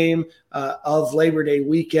pinnacle game of Labor Day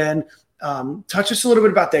weekend. Touch us a little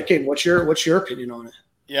bit about that game. What's your opinion on it?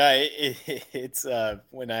 Yeah, it's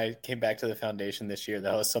when I came back to the foundation this year,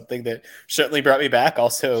 that was something that certainly brought me back.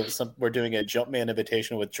 Also, we're doing a Jumpman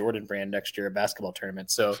Invitational with Jordan Brand next year, a basketball tournament.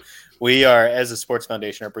 So we are, as a sports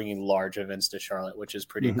foundation, are bringing large events to Charlotte, which is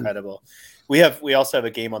pretty incredible. We also have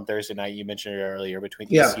a game on Thursday night. You mentioned it earlier between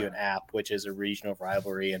ECU and App, which is a regional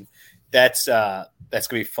rivalry, and that's gonna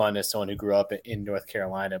be fun as someone who grew up in North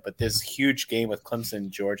Carolina. But this huge game with Clemson,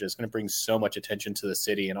 Georgia, is going to bring so much attention to the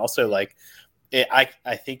city, and also like.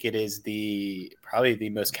 I think it is probably the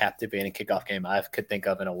most captivating kickoff game I could think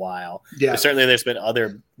of in a while. Yeah, certainly there's been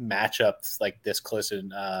other matchups like this close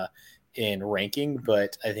in ranking,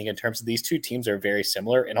 but I think in terms of these two teams are very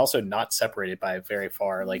similar and also not separated by very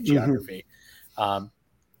far like geography. And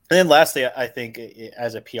then lastly, I think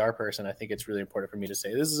as a PR person, I think it's really important for me to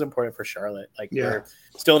say this is important for Charlotte. Like we're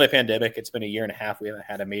still in a pandemic. It's been a year and a half. We haven't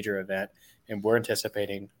had a major event, and we're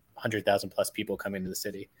anticipating 100,000 plus people coming to the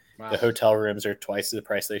city. Wow. The hotel rooms are twice the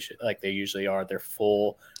price they usually are. They're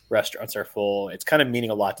full. Restaurants are full. It's kind of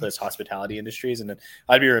meaning a lot to those hospitality industries. And then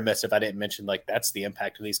I'd be remiss if I didn't mention like that's the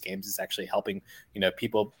impact of these games is actually helping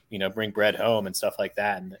people bring bread home and stuff like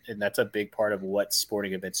that. And that's a big part of what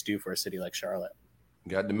sporting events do for a city like Charlotte.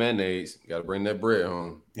 Got the mayonnaise. Got to bring that bread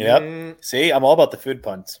home. Yep. See, I'm all about the food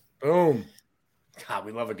puns. Boom. God,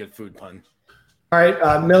 we love a good food pun. All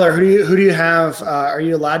right, Miller, who do you have? Are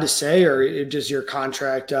you allowed to say, or does your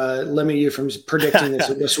contract limit you from predicting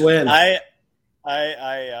this win?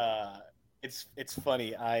 It's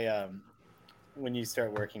funny. When you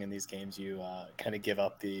start working in these games, you kind of give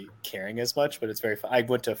up the caring as much, but it's very fun. I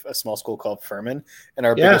went to a small school called Furman, and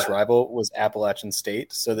our biggest rival was Appalachian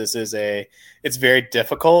State. So it's very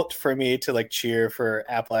difficult for me to like cheer for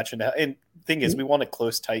Appalachian. And thing is, we want a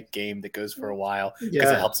close, tight game that goes for a while because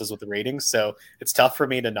it helps us with the ratings. So it's tough for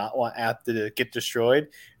me to not want App to get destroyed.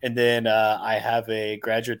 And then I have a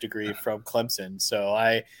graduate degree from Clemson, so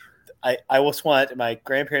I just want, my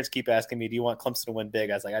grandparents keep asking me, do you want Clemson to win big?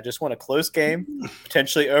 I was like, I just want a close game,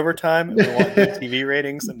 potentially overtime. And we want good TV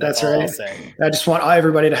ratings. And that's all right. I'll say. I just want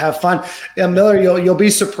everybody to have fun. Yeah, Miller, you'll be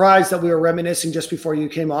surprised that we were reminiscing just before you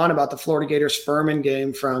came on about the Florida Gators Furman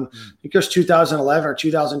game from, I think it was 2011 or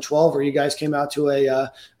 2012, where you guys came out to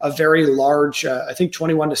a very large, I think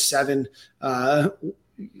 21-7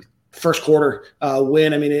 first quarter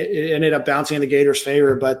win. I mean, it ended up bouncing in the Gators'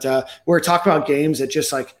 favor, but we're talking about games that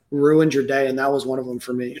just like ruined your day, and that was one of them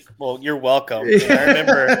for me. Well, you're welcome. I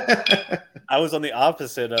remember I was on the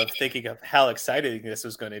opposite of thinking of how exciting this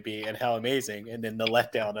was going to be and how amazing, and then the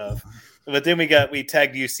letdown of. But then we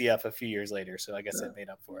tagged UCF a few years later, so I guess that made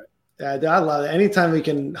up for it. I love it. Anytime we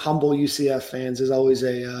can humble UCF fans is always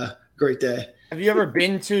a great day. Have you ever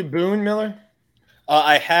been to Boone, Miller?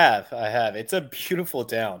 I have. It's a beautiful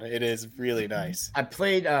town. It is really nice. I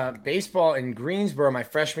played baseball in Greensboro my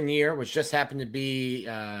freshman year, which just happened to be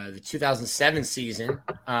the 2007 season.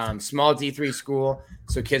 Small D3 school,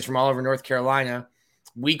 so kids from all over North Carolina.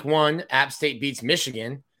 Week 1, App State beats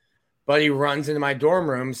Michigan. Buddy runs into my dorm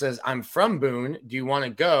room, says, I'm from Boone. Do you want to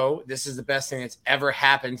go? This is the best thing that's ever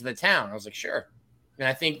happened to the town. I was like, sure. And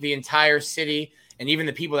I think the entire city – and even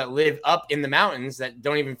the people that live up in the mountains that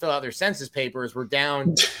don't even fill out their census papers were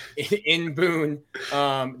down in Boone.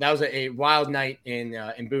 That was a wild night in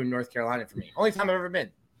Boone, North Carolina for me. Only time I've ever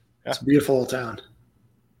been. It's a beautiful town.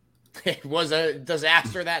 It was a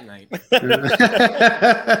disaster that night.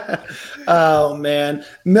 Oh, man.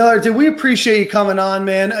 Miller, did we appreciate you coming on,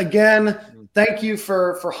 man? Again, thank you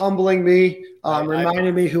for humbling me,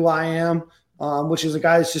 reminding me who I am. Which is a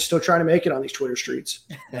guy that's just still trying to make it on these Twitter streets.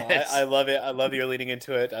 I love it. I love you're leading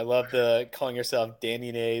into it. I love the calling yourself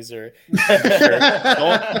Danny Nays or sure.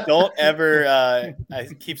 Don't ever I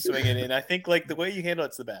keep swinging. And I think like the way you handle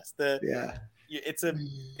it's the best.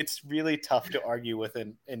 It's really tough to argue with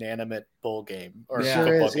an inanimate bowl game or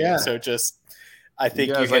football game. Yeah. So just I think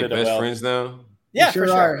you guys hit like it best well. friends now. Yeah, we sure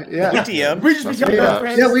for are. sure. Yeah. We DM. We just become best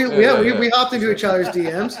friends. Yeah, we hopped into each other's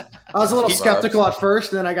DMs. I was a little skeptical at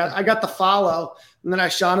first, and then I got the follow, and then I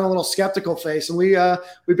shot him a little skeptical face, and we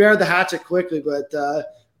buried the hatchet quickly. But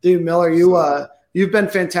dude, Miller, you've been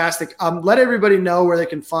fantastic. Let everybody know where they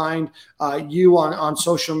can find you on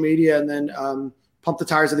social media, and then pump the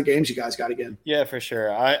tires of the games you guys got again. Yeah, for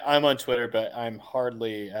sure. I'm on Twitter, but I'm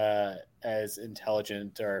hardly as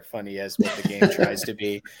intelligent or funny as what the game tries to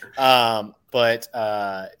be. So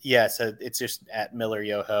it's just at Miller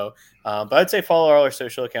Yoho. But I'd say follow all our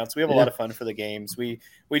social accounts. We have a lot of fun for the games. We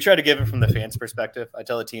try to give it from the fans' perspective. I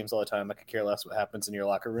tell the teams all the time, I could care less what happens in your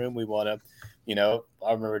locker room. We want to,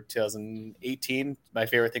 I remember 2018, my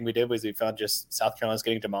favorite thing we did was we found just South Carolina's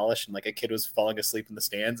getting demolished and like a kid was falling asleep in the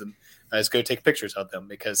stands and I just go take pictures of them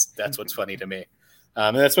because that's what's funny to me.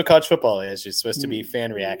 And that's what college football is. It's supposed to be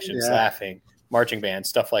fan reactions, laughing, marching band,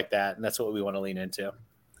 stuff like that. And that's what we want to lean into.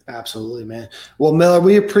 Absolutely, man. Well, Miller,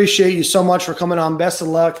 we appreciate you so much for coming on. Best of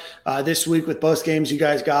luck this week with both games you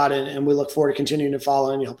guys got, and we look forward to continuing to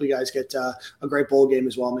follow, and hope you guys get a great bowl game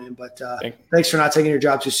as well, man. But thanks for not taking your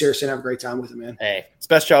job too seriously and have a great time with it, man. Hey, it's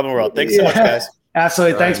the best job in the world. Thanks so much, guys.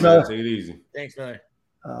 Absolutely. Thanks, man. Miller. Take it easy. Thanks, Miller.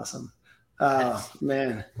 Awesome. Oh,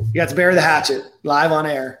 man. You got to bury the hatchet live on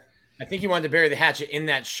air. I think you wanted to bury the hatchet in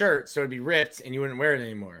that shirt so it'd be ripped and you wouldn't wear it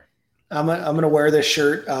anymore. I'm gonna wear this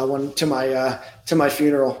shirt to my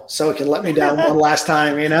funeral so it can let me down one last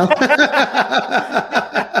time,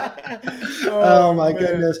 Oh my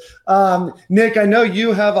goodness, Nick, I know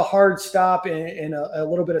you have a hard stop in a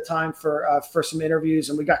little bit of time for some interviews,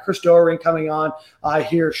 and we got Chris Doering coming on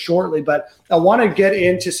here shortly. But I want to get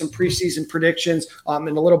into some preseason predictions and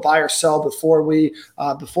a little buy or sell before we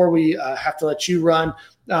have to let you run.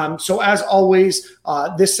 So as always,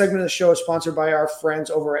 this segment of the show is sponsored by our friends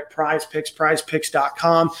over at Prize Picks,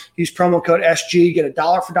 prizepicks.com. Use promo code SG, get a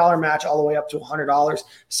 $1 for $1 match all the way up to $100.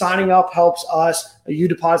 Signing up helps us. You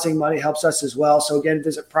depositing money helps us as well. So again,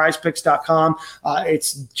 visit prizepicks.com.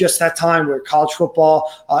 It's just that time where college football,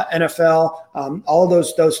 NFL, all of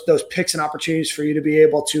those picks and opportunities for you to be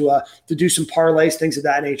able to do some parlays, things of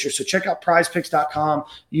that nature. So check out prizepicks.com.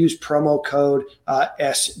 Use promo code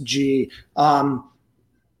SG.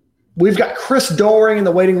 We've got Chris Doering in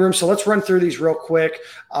the waiting room, so let's run through these real quick.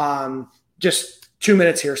 Just 2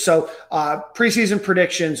 minutes here. So preseason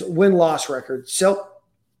predictions, win-loss record. So,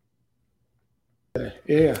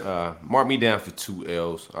 mark me down for 2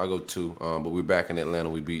 L's. I'll go 2, but we're back in Atlanta.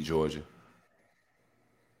 We beat Georgia.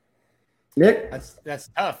 Nick? That's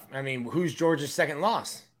tough. I mean, who's Georgia's second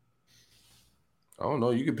loss? I don't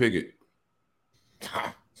know. You can pick it.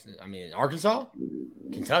 I mean, Arkansas,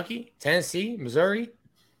 Kentucky, Tennessee, Missouri,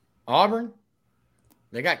 Auburn.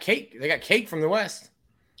 They got cake. They got cake from the West.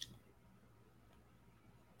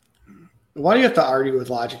 Why do you have to argue with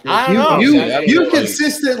logic? I don't know. You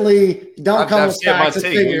consistently don't come with facts and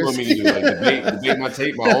figures. What do you want me to do? Like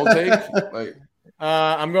debate my own take? Like,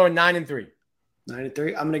 I'm going 9-3.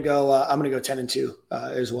 9-3. I'm gonna go 10-2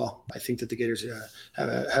 as well. I think that the Gators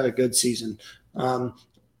have a good season.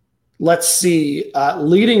 Let's see.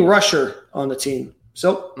 Leading rusher on the team.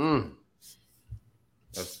 So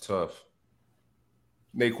that's tough.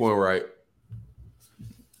 Naquan Wright.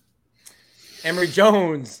 Emory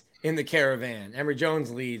Jones in the caravan. Emory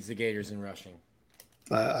Jones leads the Gators in rushing.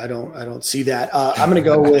 I don't see that. I'm going to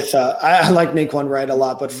go with I like Naquan Wright a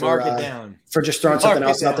lot, but for just throwing something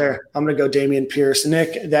else out there, I'm going to go Damian Pierce.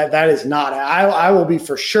 Nick, that is not. I will be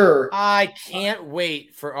for sure. I can't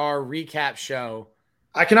wait for our recap show.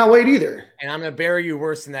 I cannot wait either. And I'm going to bury you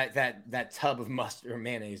worse than that tub of mustard or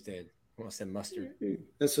mayonnaise did. I almost said mustard.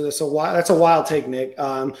 That's a wild take, Nick.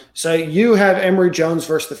 So you have Emory Jones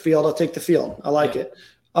versus the field. I'll take the field. I like it.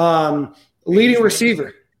 Leading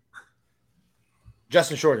receiver.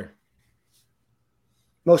 Justin Shorter.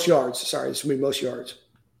 Most yards. Sorry, this will be most yards.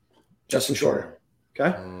 Justin Shorter.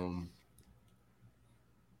 Okay.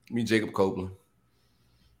 Me, Jacob Copeland.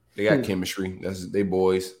 They got chemistry. They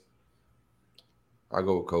boys. I'll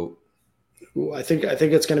go with Cope. Ooh, I think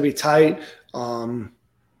it's going to be tight. I'm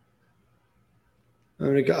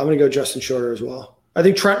going to go Justin Shorter as well. I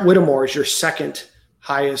think Trent Whittemore is your second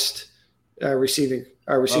highest receiver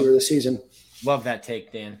this season. Love that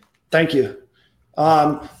take, Dan. Thank you.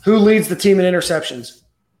 Who leads the team in interceptions?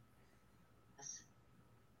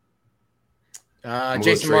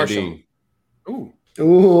 Jason Marshall.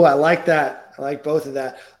 Ooh, I like that. I like both of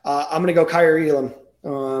that. I'm going to go Kyrie Elam.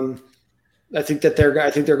 I think they're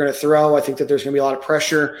going to throw. I think that there's going to be a lot of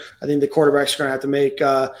pressure. I think the quarterback's going to have to make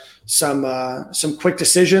some quick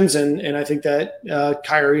decisions, and I think that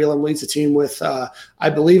Kyrie Elam leads the team with. I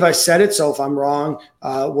believe I said it, so if I'm wrong,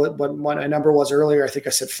 what my number was earlier, I think I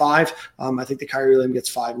said 5. I think that Kyrie Elam gets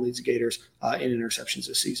 5 and leads the Gators in interceptions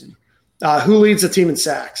this season. Who leads the team in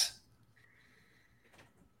sacks?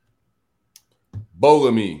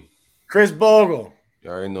 Bogey. Chris Bogle. You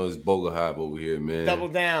already know it's Bogle hype over here, man. Double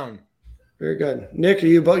down. Very good. Nick, are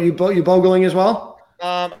you bogling as well?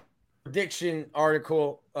 Prediction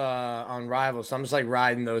article on Rivals. So I'm just like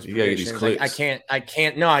riding those predictions. Like I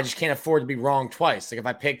can't. No, I just can't afford to be wrong twice. Like if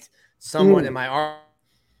I picked someone in my article,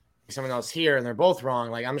 someone else here, and they're both wrong,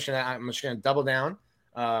 like I'm just gonna double down,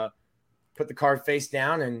 put the card face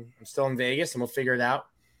down, and I'm still in Vegas, and we'll figure it out.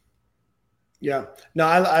 Yeah, no,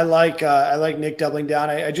 I like Nick doubling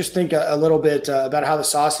down. I just think a little bit about how the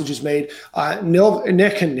sausage is made. Nick,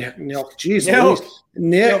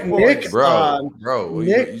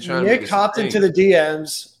 hopped into the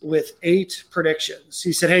DMs with 8 predictions.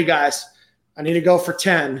 He said, "Hey guys, I need to go for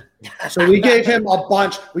 10." So we gave him a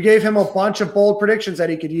bunch. We gave him a bunch of bold predictions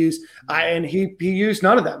that he could use, and he used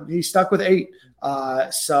none of them. He stuck with 8.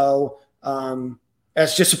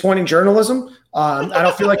 That's disappointing journalism. I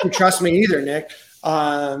don't feel like you trust me either, Nick.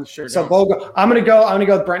 Sure. So Bogo, I'm gonna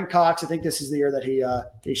go with Brent Cox. I think this is the year that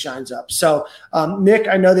he shines up. So Nick,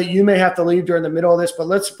 I know that you may have to leave during the middle of this, but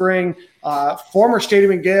let's bring former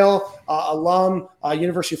Stadium and Gale alum,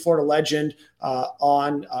 University of Florida legend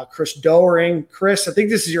on Chris Doering. Chris, I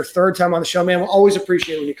think this is your 3rd time on the show, man. We'll always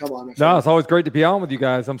appreciate it when you come on. No, it's always great to be on with you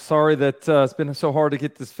guys. I'm sorry that it's been so hard to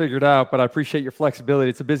get this figured out, but I appreciate your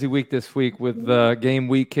flexibility. It's a busy week this week with game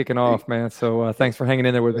week kicking off, man. So thanks for hanging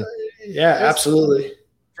in there with me. Yeah, absolutely.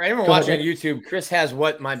 For anyone watching on YouTube, Chris has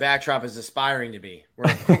what my backdrop is aspiring to be.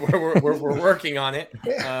 We're working on it.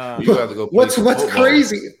 You have to go. What's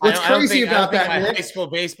crazy? What's crazy about that? My high school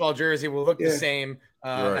baseball jersey will look the same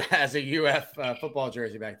as a UF football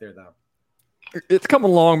jersey back there, though. It's coming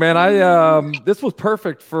along, man. This was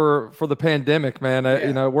perfect for the pandemic, man.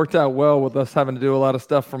 It worked out well with us having to do a lot of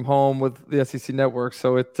stuff from home with the SEC network,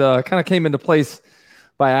 so it kind of came into place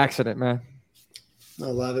by accident, man. I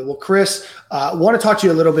love it. Well, Chris, I want to talk to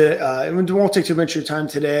you a little bit. It won't take too much of your time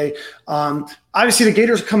today. Obviously, the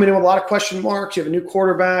Gators are coming in with a lot of question marks. You have a new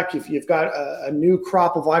quarterback. You've got a new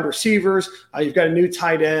crop of wide receivers. You've got a new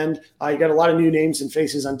tight end. You got a lot of new names and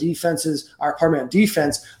faces on defense.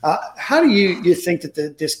 How do you think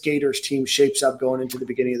that this Gators team shapes up going into the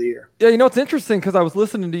beginning of the year? Yeah, it's interesting because I was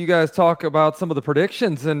listening to you guys talk about some of the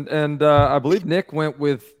predictions, and I believe Nick went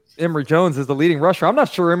with Emory Jones is the leading rusher. I'm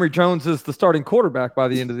not sure Emory Jones is the starting quarterback by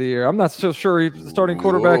the end of the year. I'm not so sure he's the starting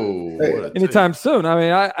quarterback anytime soon. I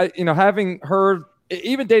mean, I having heard,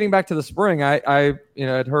 even dating back to the spring, I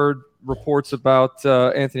had heard reports about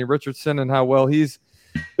Anthony Richardson and how well he's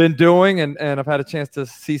been doing, and I've had a chance to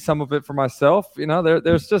see some of it for myself.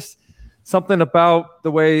 There's something about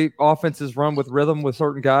the way offenses run with rhythm with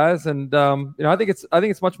certain guys. And, I think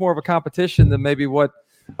it's much more of a competition than maybe what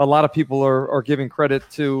a lot of people are giving credit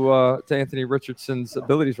to Anthony Richardson's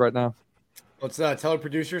abilities right now. Let's tell the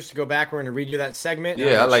producers to go back. We're going to read you that segment.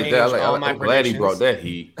 Yeah, I like that. I'm glad he brought that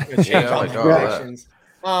heat. Yeah, I like all that.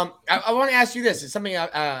 I want to ask you this. It's something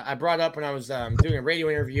I brought up when I was doing a radio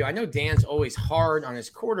interview. I know Dan's always hard on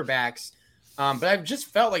his quarterbacks, but I've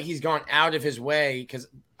just felt like he's gone out of his way because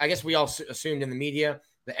I guess we all assumed in the media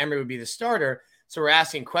that Emory would be the starter. So we're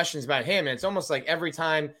asking questions about him, and it's almost like every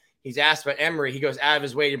time he's asked about Emory, he goes out of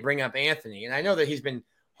his way to bring up Anthony. And I know that he's been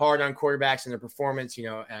hard on quarterbacks and their performance,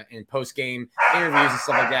 in post-game interviews and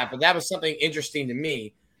stuff like that. But that was something interesting to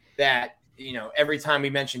me that, every time we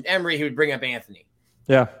mentioned Emory, he would bring up Anthony.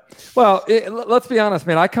 Yeah. Well, let's be honest,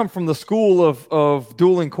 man. I come from the school of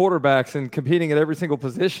dueling quarterbacks and competing at every single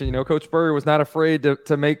position. Coach Burry was not afraid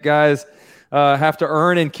to make guys have to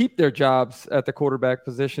earn and keep their jobs at the quarterback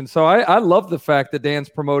position. So I love the fact that Dan's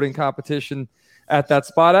promoting competition at that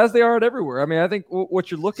spot, as they are at everywhere. I mean, I think what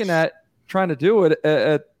you're looking at trying to do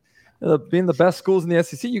at being the best schools in the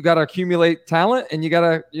SEC, you got to accumulate talent and you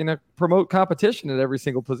got to promote competition at every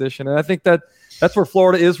single position. And I think that's where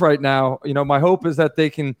Florida is right now. My hope is that they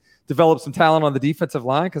can develop some talent on the defensive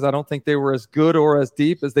line because I don't think they were as good or as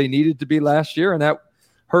deep as they needed to be last year, and that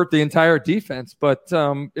hurt the entire defense. But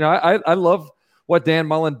I love what Dan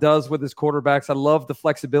Mullen does with his quarterbacks. I love the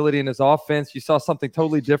flexibility in his offense. You saw something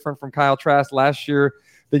totally different from Kyle Trask last year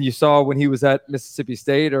than you saw when he was at Mississippi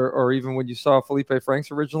State or even when you saw Felipe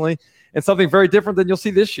Franks originally, and something very different than you'll see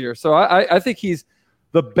this year. So I think he's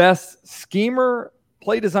the best schemer,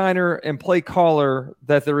 play designer, and play caller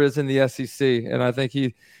that there is in the SEC. And I think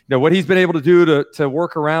what he's been able to do to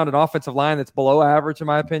work around an offensive line that's below average, in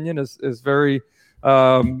my opinion, is very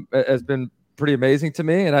has been pretty amazing to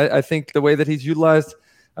me. And I think the way that he's utilized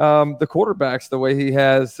the quarterbacks the way he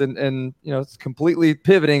has, and it's completely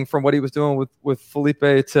pivoting from what he was doing with Felipe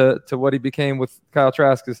to what he became with Kyle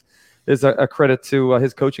Trask is a credit to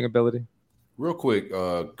his coaching ability. Real quick,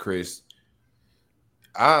 Chris,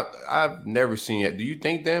 I've never seen it. Do you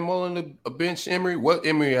think Dan Mullen a bench Emory? What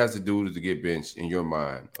Emory has to do to get benched in your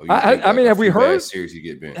mind? Have we heard seriously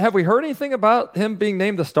get benched? Have we heard anything about him being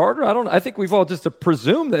named the starter? I think we've all just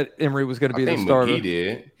presumed that Emory was going to be the starter. McGee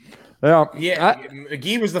did. Yeah,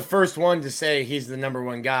 McGee was the first one to say he's the number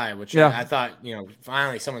one guy, which I thought,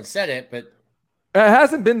 finally someone said it, but it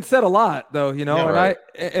hasn't been said a lot though, No, right.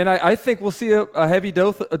 I think we'll see a heavy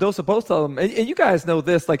dose of both of them. And you guys know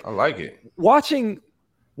this, like I like it.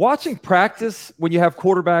 Watching practice when you have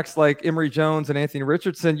quarterbacks like Emory Jones and Anthony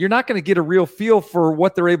Richardson, you're not going to get a real feel for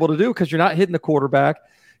what they're able to do because you're not hitting the quarterback.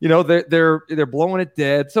 They're blowing it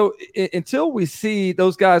dead. So until we see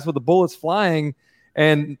those guys with the bullets flying,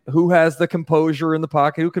 and who has the composure in the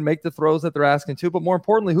pocket, who can make the throws that they're asking to, but more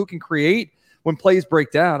importantly, who can create when plays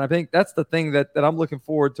break down. I think that's the thing that I'm looking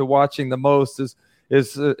forward to watching the most is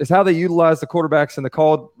how they utilize the quarterbacks in the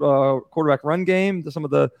called quarterback run game, some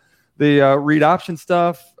of the read option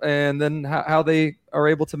stuff, and then how they are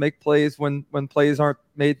able to make plays when plays aren't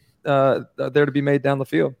made there to be made down the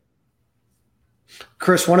field.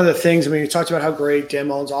 Chris, one of the things, you talked about how great Dan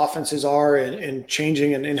Mullen's offenses are and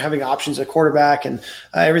changing and having options at quarterback and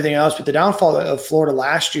everything else. But the downfall of Florida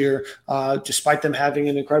last year, despite them having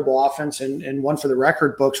an incredible offense and one for the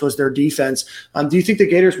record books, was their defense. Do you think the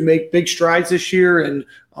Gators make big strides this year? And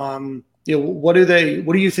what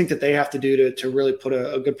do you think that they have to do to really put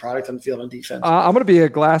a good product on the field on defense? I'm going to be a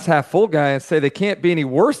glass half full guy and say they can't be any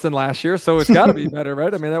worse than last year, so it's got to be better,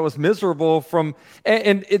 right? I mean, that was miserable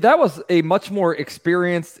and that was a much more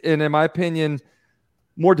experienced and, in my opinion,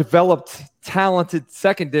 more developed, talented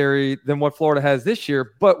secondary than what Florida has this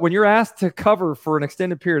year. But when you're asked to cover for an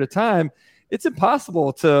extended period of time, it's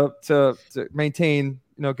impossible to maintain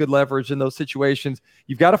good leverage in those situations.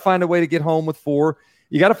 You've got to find a way to get home with 4.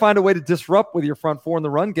 You got to find a way to disrupt with your front 4 in the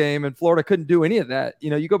run game, and Florida couldn't do any of that.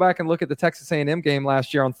 You go back and look at the Texas A&M game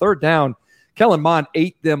last year on third down. Kellen Mond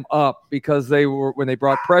ate them up because when they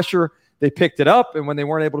brought pressure, they picked it up, and when they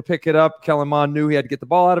weren't able to pick it up, Kellen Mond knew he had to get the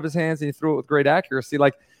ball out of his hands, and he threw it with great accuracy.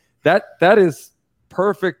 Like that is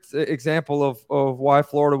perfect example of why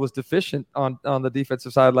Florida was deficient on the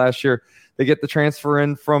defensive side last year. They get the transfer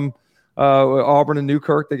in from Auburn and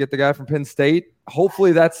Newkirk. They get the guy from Penn State.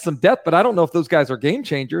 Hopefully that's some depth, but I don't know if those guys are game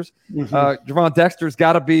changers. Javon Dexter's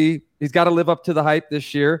he's got to live up to the hype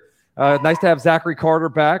this year. Nice to have Zachary Carter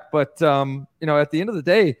back, but at the end of the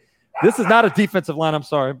day, this is not a defensive line. I'm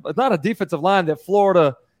sorry. It's not a defensive line that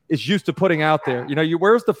Florida is used to putting out there.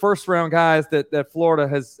 Where's the first round guys that Florida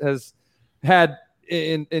has had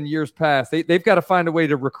in years past. They've got to find a way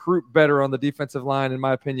to recruit better on the defensive line, in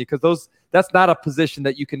my opinion, because that's not a position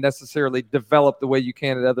that you can necessarily develop the way you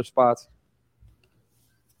can at other spots.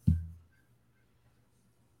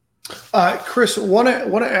 Chris, want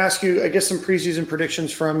to ask you, I guess, some preseason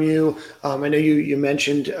predictions from you. I know you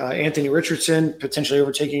mentioned Anthony Richardson potentially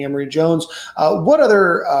overtaking Emory Jones. What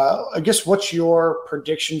other, what's your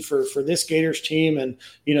prediction for this Gators team, and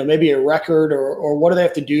maybe a record or what do they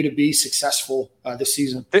have to do to be successful this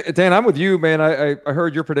season? Dan, I'm with you, man. I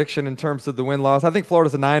heard your prediction in terms of the win-loss. I think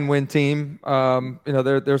Florida's a 9-win team.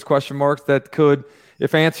 There's question marks that could,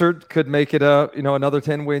 if answered, could make it another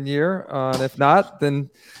 10-win year. And if not, then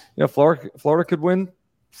Florida could win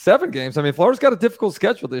 7 games. I mean, Florida's got a difficult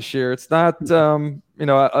schedule this year. It's not,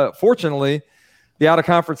 fortunately, the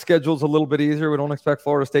out-of-conference schedule is a little bit easier. We don't expect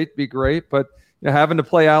Florida State to be great, but having to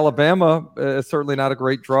play Alabama is certainly not a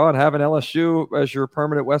great draw, and having LSU as your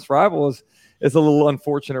permanent West rival is a little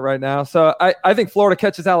unfortunate right now. So I think Florida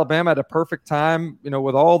catches Alabama at a perfect time,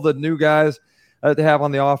 with all the new guys they have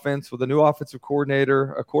on the offense, with a new offensive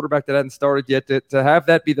coordinator, a quarterback that hadn't started yet, to have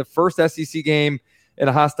that be the first SEC game in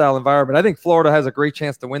a hostile environment. I think Florida has a great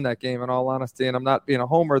chance to win that game, in all honesty, and I'm not being a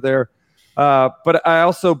homer there. But I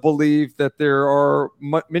also believe that there are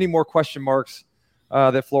many more question marks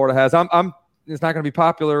that Florida has. It's not going to be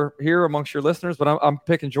popular here amongst your listeners, but I'm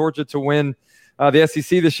picking Georgia to win the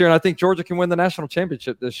SEC this year, and I think Georgia can win the national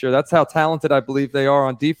championship this year. That's how talented I believe they are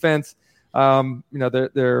on defense.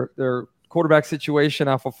 Their quarterback situation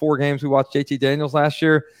off of 4 games we watched JT Daniels last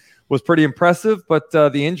year was pretty impressive, but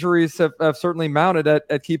the injuries have certainly mounted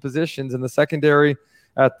at key positions in the secondary,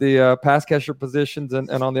 at the pass catcher positions, and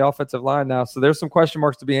on the offensive line now. So there's some question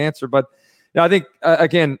marks to be answered. But I think,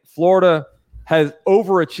 again, Florida has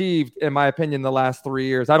overachieved, in my opinion, the last 3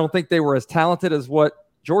 years. I don't think they were as talented as what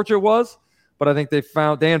Georgia was, but I think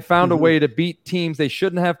Dan found a way to beat teams they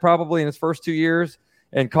shouldn't have probably in his first 2 years,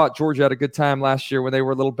 and caught Georgia at a good time last year when they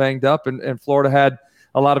were a little banged up, and Florida had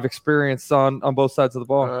a lot of experience on both sides of the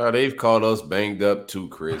ball. They've called us banged up too,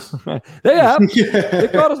 Chris. They have. They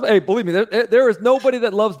called us. Hey, believe me, there is nobody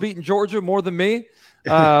that loves beating Georgia more than me.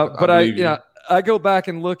 But I go back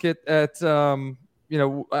and look at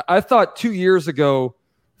I thought 2 years ago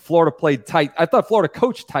Florida played tight. I thought Florida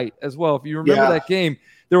coached tight as well. If you remember that game,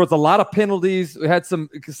 there was a lot of penalties. We had some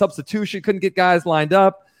substitution, couldn't get guys lined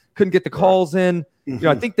up, couldn't get the calls in.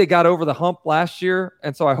 I think they got over the hump last year,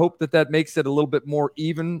 and so I hope that makes it a little bit more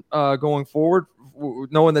even going forward,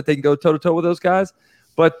 knowing that they can go toe-to-toe with those guys.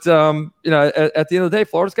 But at the end of the day,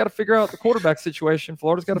 Florida's got to figure out the quarterback situation.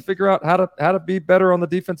 Florida's got to figure out how to be better on the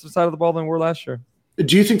defensive side of the ball than we were last year.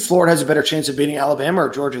 Do you think Florida has a better chance of beating Alabama or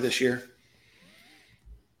Georgia this year?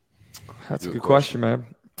 That's a good question, man.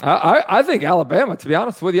 I think Alabama, to be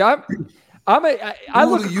honest with you.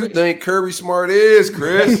 Who do you think Kirby Smart is,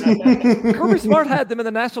 Chris? Kirby Smart had them in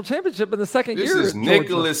the national championship in the second year. This is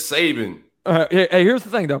Nicholas Saban. Hey, here's the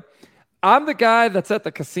thing, though. I'm the guy that's at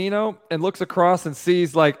the casino and looks across and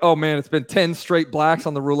sees, like, oh, man, it's been 10 straight blacks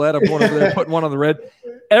on the roulette. I'm going over there putting one on the red.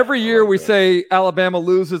 Every year we say Alabama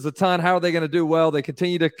loses a ton. How are they going to do well? They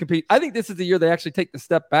continue to compete. I think this is the year they actually take the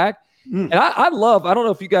step back. And I don't know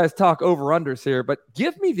if you guys talk over-unders here, but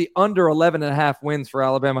give me the under 11.5 wins for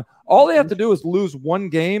Alabama. All they have to do is lose one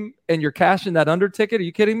game, and you're cashing that under ticket. Are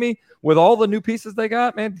you kidding me? With all the new pieces they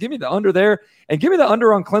got, man, give me the under there, and give me the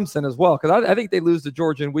under on Clemson as well, because I think they lose to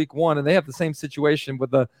Georgia in week 1, and they have the same situation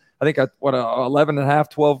with a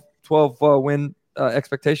 11.5, 12 win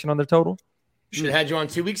expectation on their total. Should have had you on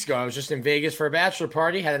 2 weeks ago. I was just in Vegas for a bachelor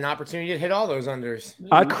party. Had an opportunity to hit all those unders.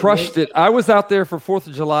 I crushed it. I was out there for 4th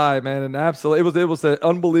of July, man, and absolutely, it was an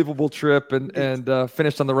unbelievable trip, and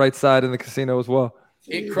finished on the right side in the casino as well.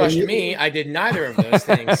 It crushed me. I did neither of those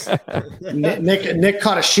things. Nick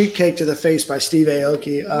caught a sheet cake to the face by Steve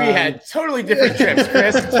Aoki. We had totally different trips,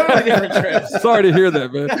 Chris. Totally different trips. Sorry to hear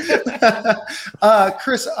that, man.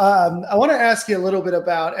 Chris, I want to ask you a little bit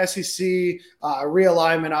about SEC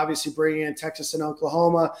realignment, obviously bringing in Texas and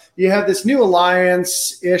Oklahoma. You have this new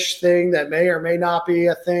alliance-ish thing that may or may not be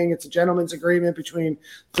a thing. It's a gentleman's agreement between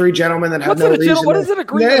 3 gentlemen that have no reason. What is an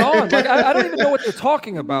agreement on? Like, I don't even know what they're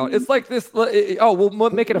talking about. It's like this, we'll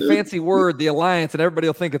make it a fancy word, the alliance, and everybody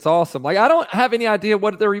will think it's awesome. Like, I don't have any idea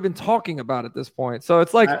what they're even talking about at this point. So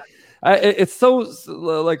it's like, it's so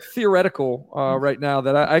like theoretical right now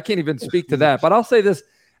that I can't even speak to that. But I'll say this.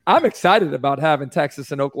 I'm excited about having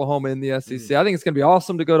Texas and Oklahoma in the SEC. I think it's going to be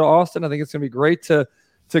awesome to go to Austin. I think it's going to be great to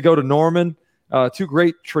go to Norman. 2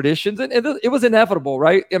 great traditions. And it was inevitable,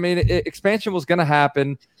 right? I mean, expansion was going to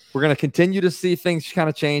happen. We're going to continue to see things kind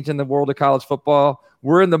of change in the world of college football.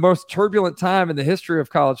 We're in the most turbulent time in the history of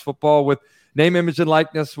college football with name, image, and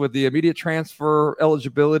likeness with the immediate transfer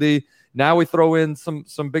eligibility. Now we throw in some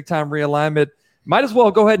big time realignment. Might as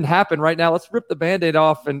well go ahead and happen right now. Let's rip the Band-Aid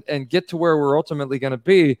off and get to where we're ultimately going to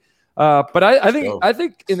be. But I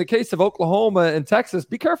think in the case of Oklahoma and Texas,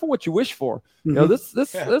 be careful what you wish for. You know,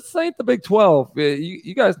 this ain't the Big 12.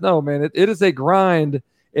 You guys know, man, it is a grind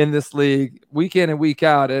in this league week in and week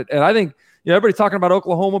out. And I think, everybody's talking about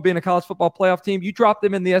Oklahoma being a college football playoff team. You drop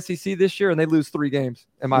them in the SEC this year and they lose 3 games,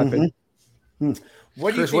 in my opinion.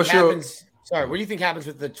 What do you think happens? What do you think happens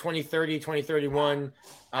with the 2030, 2031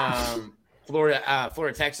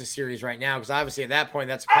 Florida Texas series right now? Because obviously at that point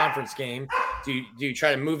that's a conference game. Do you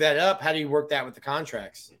try to move that up? How do you work that with the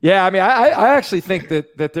contracts? Yeah, I mean, I actually think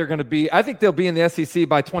that they're going to be. I think they'll be in the SEC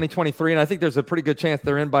by 2023, and I think there's a pretty good chance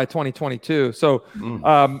they're in by 2022. So,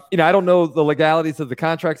 I don't know the legalities of the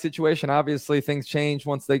contract situation. Obviously, things change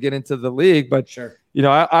once they get into the league, but sure.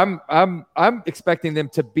 I'm expecting them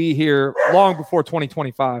to be here long before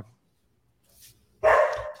 2025.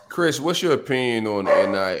 Chris, what's your opinion on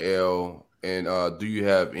NIL, and do you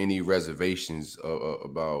have any reservations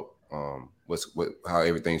about how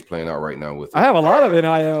everything's playing out right now with it? I have a lot of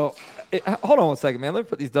NIL. Hold on one second, man. Let me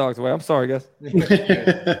put these dogs away. I'm sorry, guys.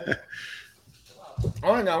 I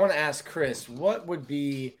want to ask Chris, what would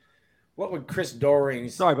Chris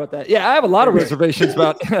Doering's? Sorry about that. Yeah, I have a lot of reservations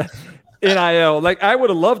about NIL. Like, I would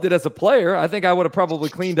have loved it as a player. I think I would have probably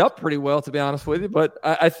cleaned up pretty well, to be honest with you. But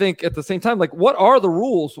I think at the same time, like, what are the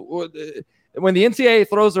rules? When the NCAA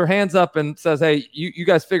throws their hands up and says, hey, you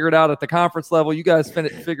guys figure it out at the conference level, you guys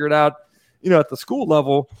figure it out, at the school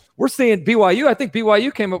level, we're seeing BYU. I think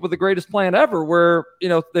BYU came up with the greatest plan ever where,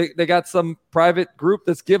 they got some private group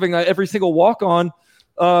that's giving every single walk-on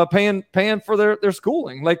paying for their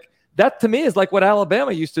schooling. Like, that to me is like what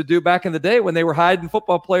Alabama used to do back in the day when they were hiding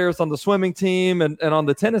football players on the swimming team and on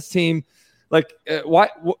the tennis team. Like, at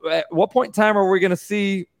what point in time are we going to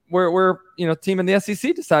see where team in the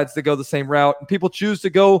SEC decides to go the same route and people choose to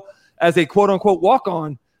go as a quote unquote walk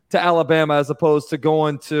on to Alabama as opposed to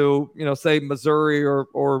going to say Missouri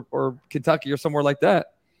or Kentucky or somewhere like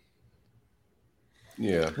that?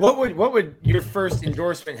 Yeah. What would your first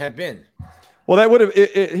endorsement have been? Well, that would have.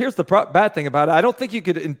 Here's the bad thing about it. I don't think you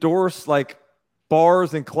could endorse like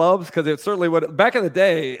bars and clubs because it certainly would. Back in the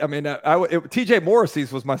day, I mean, TJ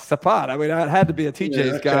Morrissey's was my spot. I mean, I had to be a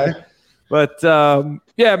TJ's guy. But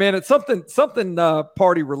yeah, man, it's something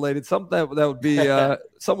party related. Something that would be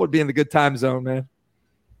something would be in the good time zone, man.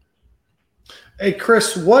 Hey,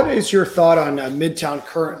 Chris, what is your thought on Midtown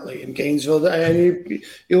currently in Gainesville?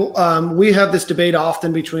 We have this debate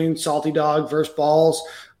often between Salty Dog versus Balls.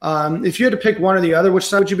 If you had to pick one or the other, which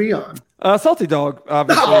side would you be on? Salty Dog,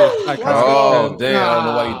 obviously. Oh, damn. I don't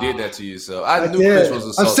know why you did that to yourself. I knew Chris was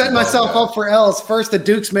a Salty Dog. I'm setting myself up for L's. First the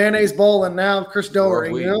Dukes Mayonnaise Bowl, and now Chris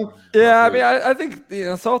Doering, Yeah, I mean, I think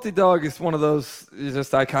Salty Dog is one of those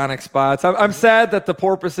just iconic spots. I'm sad that the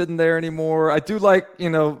porpoise isn't there anymore. I do like,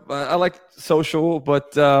 I like social,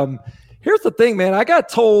 but here's the thing, man. I got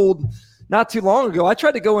told not too long ago, I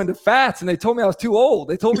tried to go into Fats, and they told me I was too old.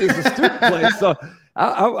 They told me it was a student place, so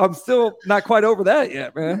I'm still not quite over that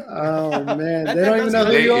yet, man. Oh, man. They don't even know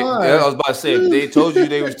who you are. I was about to say, if they told you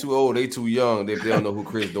they was too old, they too young, they don't know who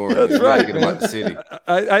Chris Doering is. That's right. Get them out the city.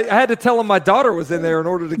 I had to tell them my daughter was in there in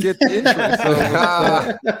order to get the entrance.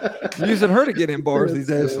 So using her to get in bars these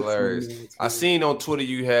days. That's hilarious. I seen on Twitter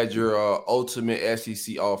you had your ultimate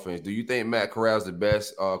SEC offense. Do you think Matt Corral's the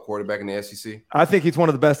best quarterback in the SEC? I think he's one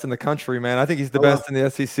of the best in the country, man. I think he's the best in the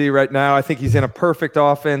SEC right now. I think he's in a perfect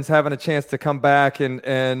offense, having a chance to come back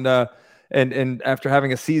and after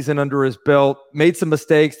having a season under his belt, made some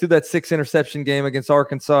mistakes through that 6 interception game against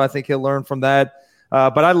Arkansas. I think he'll learn from that.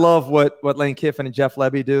 But I love what Lane Kiffin and Jeff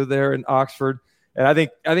Lebby do there in Oxford. And I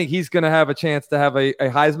think he's going to have a chance to have a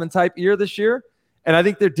Heisman type year this year. And I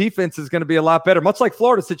think their defense is going to be a lot better, much like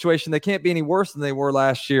Florida's situation. They can't be any worse than they were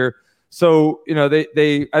last year. So, I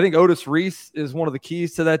think Otis Reese is one of the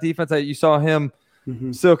keys to that defense. You saw him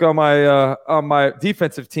Silk on my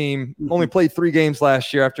defensive team. Only played 3 games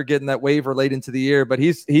last year after getting that waiver late into the year, but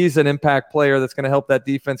he's an impact player that's going to help that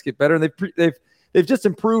defense get better. And they've just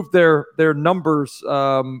improved their numbers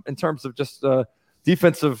in terms of just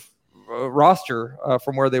defensive roster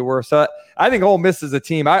from where they were. So I think Ole Miss is a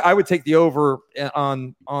team. I would take the over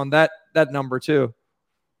on that number too.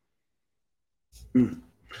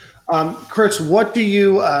 Chris, where do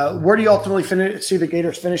you ultimately see the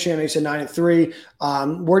Gators finishing? They said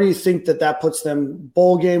 9-3. Where do you think that puts them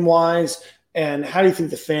bowl game wise? And how do you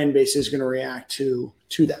think the fan base is going to react to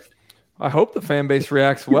that? I hope the fan base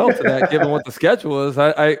reacts well to that, given what the schedule is.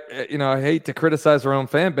 I hate to criticize our own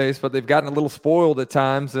fan base, but they've gotten a little spoiled at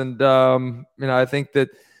times. And, I think that,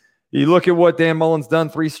 you look at what Dan Mullen's done,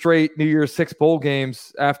 3 straight New Year's 6 bowl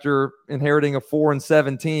games after inheriting a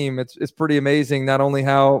 4-7 team. It's pretty amazing, not only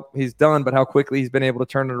how he's done, but how quickly he's been able to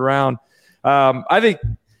turn it around. I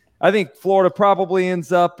think Florida probably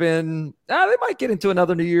ends up in. They might get into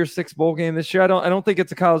another New Year's 6 bowl game this year. I don't think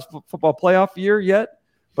it's a college football playoff year yet,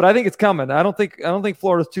 but I think it's coming. I don't think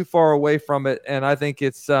Florida's too far away from it, and I think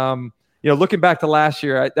it's looking back to last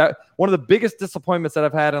year, that one of the biggest disappointments that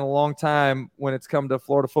I've had in a long time when it's come to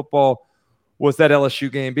Florida football was that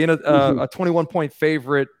LSU game, being a 21-point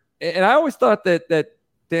favorite. And I always thought that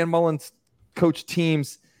Dan Mullen's coach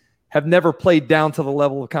teams have never played down to the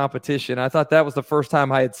level of competition. I thought that was the first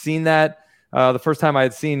time I had seen that, the first time I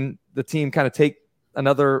had seen the team kind of take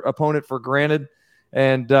another opponent for granted.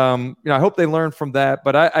 And, I hope they learn from that.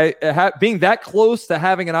 But being that close to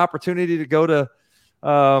having an opportunity to go to,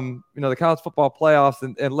 the college football playoffs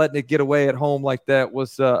and letting it get away at home like that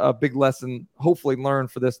was a big lesson, hopefully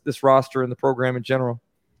learned for this roster and the program in general.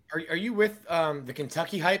 Are you with the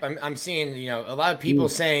Kentucky hype? I'm seeing, a lot of people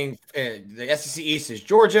saying the SEC East is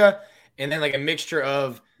Georgia, and then like a mixture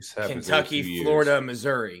of Kentucky, Florida,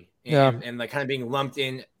 Missouri, and like kind of being lumped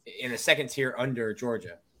in a second tier under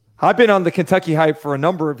Georgia. I've been on the Kentucky hype for a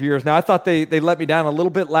number of years now. I thought they let me down a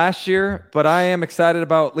little bit last year, but I am excited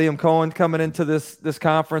about Liam Cohen coming into this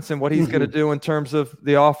conference and what he's going to do in terms of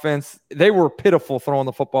the offense. They were pitiful throwing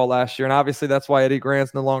the football last year, and obviously that's why Eddie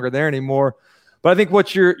Grant's no longer there anymore. But I think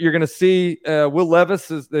what you're going to see, Will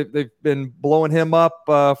Levis, is they've been blowing him up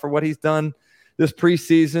for what he's done this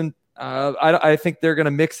preseason. I think they're going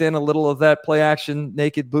to mix in a little of that play action,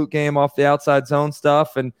 naked boot game off the outside zone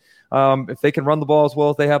stuff. And if they can run the ball as well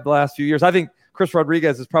as they have the last few years, I think Chris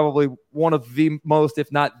Rodriguez is probably one of the most,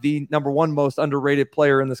 if not the number one most underrated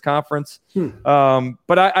player in this conference.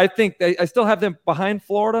 But I think I still have them behind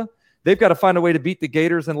Florida. They've got to find a way to beat the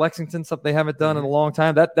Gators in Lexington, something they haven't done in a long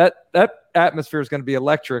time. That atmosphere is going to be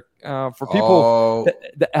electric for people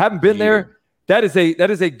that haven't been there. That is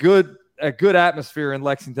a good atmosphere in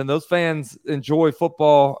Lexington. Those fans enjoy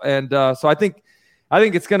football, and so I think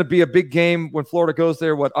it's going to be a big game when Florida goes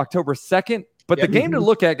there. October 2nd? But the game to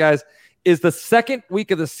look at, guys, is the second week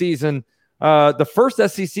of the season. The first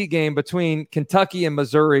SEC game between Kentucky and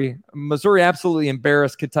Missouri. Missouri absolutely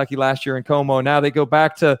embarrassed Kentucky last year in Como. Now they go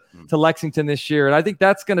back to Lexington this year. And I think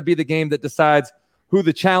that's going to be the game that decides who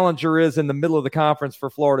the challenger is in the middle of the conference for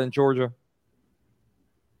Florida and Georgia.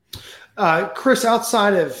 Chris,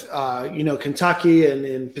 outside of Kentucky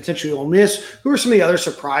and potentially Ole Miss, who are some of the other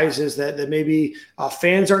surprises that maybe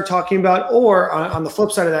fans aren't talking about? Or on the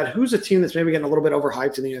flip side of that, who's a team that's maybe getting a little bit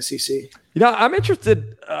overhyped in the SEC? I'm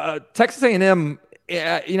interested. Texas A&M.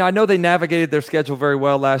 I know they navigated their schedule very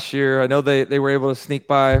well last year. I know they were able to sneak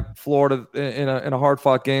by Florida in a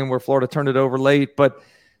hard-fought game where Florida turned it over late. But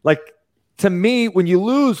to me, when you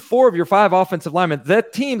lose 4 of your 5 offensive linemen,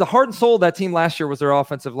 that team, the heart and soul of that team last year was their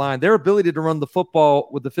offensive line. Their ability to run the football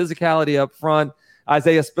with the physicality up front,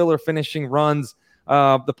 Isaiah Spiller finishing runs,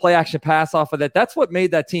 the play action pass off of that. That's what made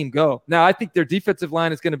that team go. Now, I think their defensive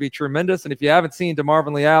line is going to be tremendous. And if you haven't seen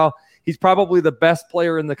DeMarvin Leal, he's probably the best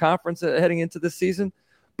player in the conference heading into this season.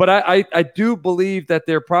 But I do believe that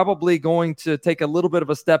they're probably going to take a little bit of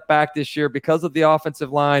a step back this year because of the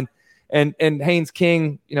offensive line. And Haynes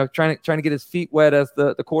King, trying to get his feet wet as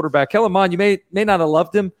the quarterback. Kellen Mond, you may not have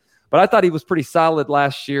loved him, but I thought he was pretty solid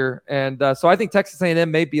last year. And so I think Texas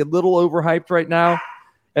A&M may be a little overhyped right now.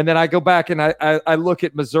 And then I go back and I look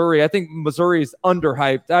at Missouri. I think Missouri is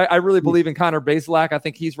underhyped. I really believe in Connor Bazelak. I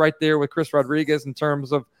think he's right there with Chris Rodriguez in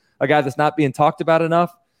terms of a guy that's not being talked about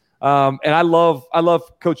enough. And I love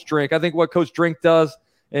Coach Drink. I think what Coach Drink does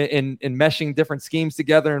in meshing different schemes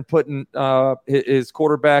together and putting his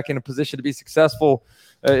quarterback in a position to be successful.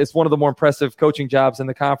 It's one of the more impressive coaching jobs in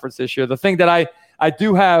the conference this year. The thing that I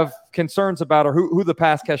do have concerns about are who the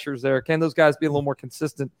pass catchers there. Can those guys be a little more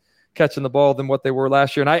consistent catching the ball than what they were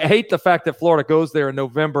last year? And I hate the fact that Florida goes there in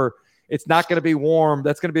November. It's not going to be warm.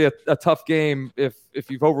 That's going to be a tough game. If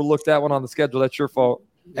you've overlooked that one on the schedule, that's your fault.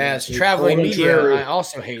 As traveling media, I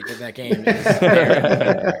also hate that game is.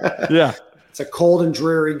 Yeah. It's a cold and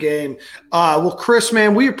dreary game. Well, Chris,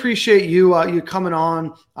 man, we appreciate you coming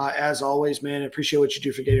on as always, man. I appreciate what you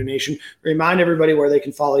do for Gator Nation. Remind everybody where they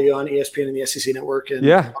can follow you on ESPN and the SEC Network. And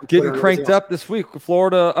getting cranked up this week.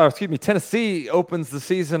 Tennessee opens the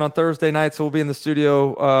season on Thursday night, so we'll be in the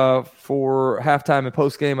studio for halftime and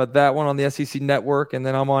postgame of that one on the SEC Network, and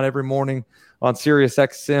then I'm on every morning on Sirius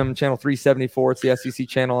XM channel 374. It's the SEC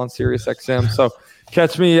channel on Sirius XM. So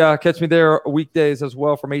catch me there weekdays as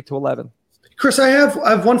well from 8 to 11. Chris, I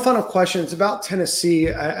have one final question. It's about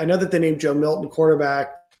Tennessee. I know that they named Joe Milton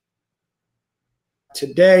quarterback.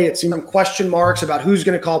 today. It seems some question marks about who's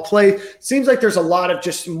going to call play. It seems like there's a lot of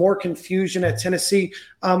just more confusion at Tennessee.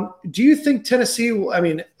 Do you think Tennessee,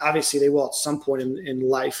 obviously they will at some point in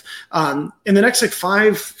life, in the next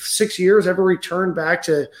 5-6 years ever return back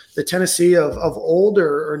to the Tennessee of old,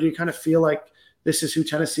 or do you kind of feel like this is who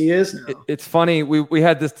Tennessee is now? It's funny. We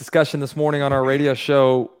had this discussion this morning on our radio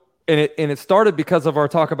show, and it started because of our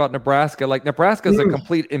talk about Nebraska. Like, Nebraska is a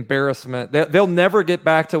complete embarrassment. They'll never get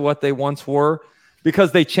back to what they once were,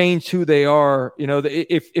 because they changed who they are.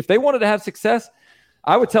 If they wanted to have success,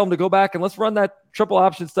 I would tell them to go back and let's run that triple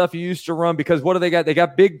option stuff you used to run, because what do they got? They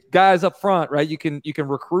got big guys up front, right? You can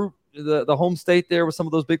recruit the home state there with some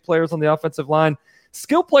of those big players on the offensive line.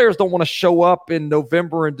 Skill players don't want to show up in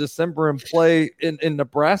November and December and play in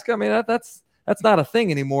Nebraska. That's not a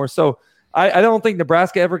thing anymore. So I don't think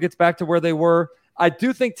Nebraska ever gets back to where they were. I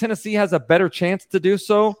do think Tennessee has a better chance to do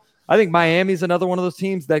so. I think Miami's another one of those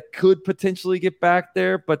teams that could potentially get back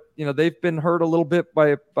there, but they've been hurt a little bit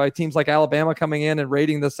by teams like Alabama coming in and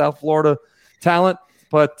raiding the South Florida talent.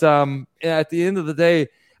 But at the end of the day,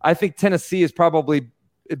 I think Tennessee is probably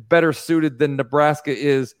better suited than Nebraska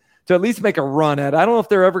is to at least make a run at it. I don't know if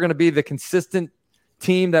they're ever going to be the consistent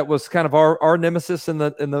team that was kind of our nemesis in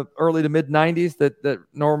the early to mid 90s that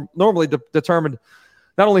normally determined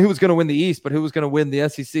not only who was going to win the East, but who was going to win the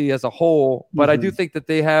SEC as a whole. But I do think that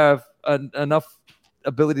they have enough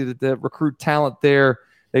ability to recruit talent there.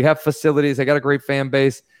 They have facilities. They got a great fan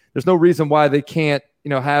base. There's no reason why they can't,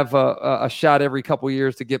 have a shot every couple of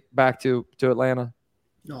years to get back to Atlanta.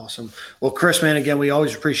 Awesome. Well, Chris, man, again, we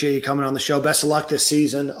always appreciate you coming on the show. Best of luck this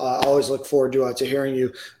season. Always look forward to hearing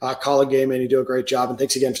you call a game, and you do a great job. And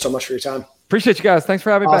thanks again so much for your time. Appreciate you guys. Thanks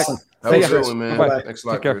for having me back. Have a good one, man. Bye-bye. Thanks a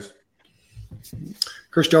lot, Chris.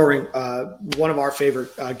 Chris Doering, one of our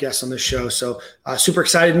favorite guests on this show. So super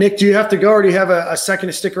excited. Nick, do you have to go, or do you have a second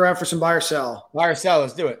to stick around for some buy or sell? Buy or sell.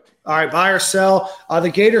 Let's do it. All right, buy or sell. The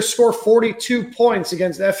Gators score 42 points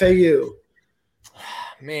against FAU.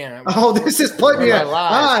 Man. This is putting you.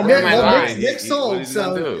 Nick sold.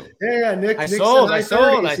 So yeah, Nick. I Nick sold. I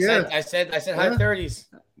said high 30s.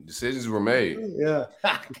 Decisions were made. Yeah,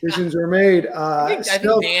 decisions were made. I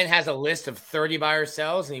think Dan has a list of 30 buy or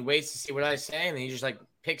sells, and he waits to see what I say, and then he just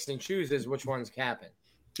picks and chooses which one's capping.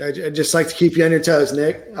 I just like to keep you on your toes,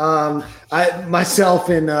 Nick. I myself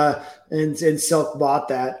and Silk bought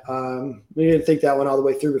that. We didn't think that one all the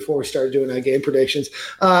way through before we started doing game predictions.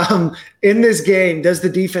 In this game, does the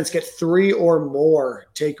defense get 3 or more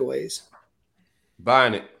takeaways?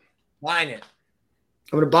 Buying it.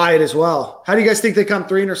 I'm going to buy it as well. How do you guys think they come?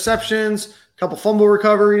 3 interceptions, a couple fumble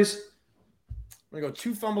recoveries? I'm going to go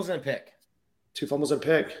 2 fumbles and a pick. 2 fumbles and a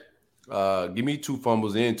pick. Give me 2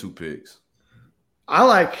 fumbles and 2 picks. I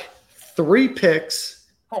like 3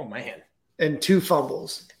 picks. Oh, man. And 2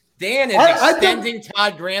 fumbles. Dan is extending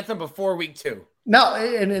Todd Grantham before week 2. No,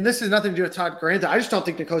 and this has nothing to do with Todd Grantham. I just don't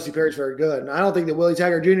think N'Kosi Perry's very good. And I don't think that Willie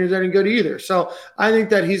Taggart Jr. is any good either. So I think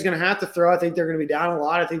that he's going to have to throw. I think they're going to be down a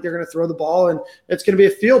lot. I think they're going to throw the ball, and it's going to be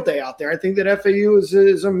a field day out there. I think that FAU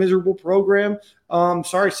is a miserable program.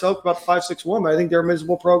 Sorry, Silk, about the 5-6-1, but I think they're a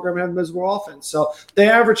miserable program and have a miserable offense. So they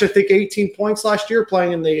averaged, I think, 18 points last year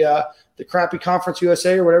playing in the crappy Conference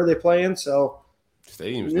USA or whatever they play in. So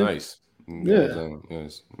stadium's nice. Yeah.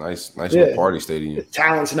 It's nice little party stadium. The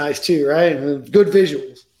talent's nice too, right? Good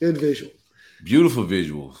visuals. Beautiful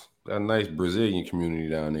visuals. Got a nice Brazilian community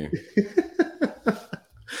down there.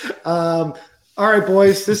 All right,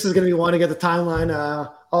 boys. This is going to be one to get the timeline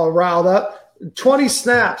all riled up. 20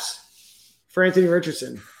 snaps for Anthony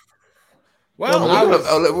Richardson. Well,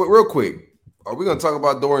 real quick. Are we going to talk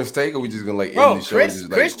about Doran's take, or are we just going to end the show?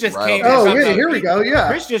 Chris just came. Oh, yeah, here we go. Yeah.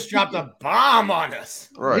 Chris just dropped a bomb on us.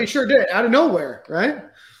 Right. He sure did. Out of nowhere, right?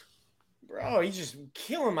 Bro, he's just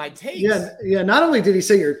killing my takes. Yeah. Not only did he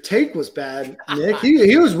say your take was bad, Nick,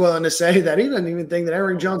 he was willing to say that he doesn't even think that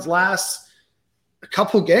Aaron Jones lasts a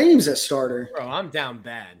couple games as starter. Bro, I'm down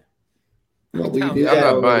bad. I'm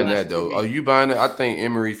not buying that, though. Are you buying it? I think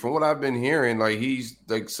Emery, from what I've been hearing, he's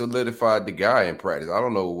solidified the guy in practice. I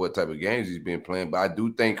don't know what type of games he's been playing, but I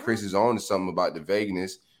do think Chris is on to something about the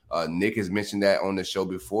vagueness. Nick has mentioned that on the show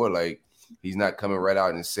before. He's not coming right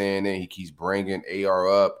out and saying it. He keeps bringing AR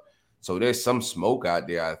up. So there's some smoke out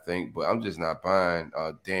there, I think, but I'm just not buying.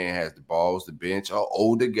 Dan has the balls, the bench, an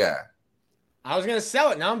older guy. I was going to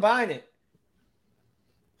sell it. Now I'm buying it.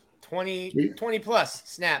 20 plus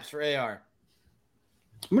snaps for AR.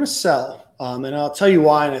 I'm going to sell, and I'll tell you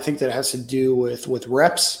why, and I think that it has to do with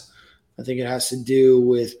reps. I think it has to do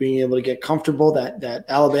with being able to get comfortable. That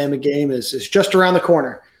Alabama game is just around the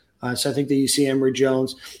corner. So I think that you see Emory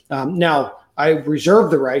Jones. Now, I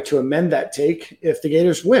reserve the right to amend that take if the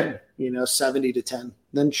Gators win. 70-10,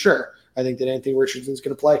 then sure, I think that Anthony Richardson's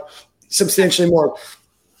going to play substantially more.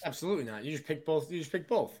 Absolutely not. You just pick both.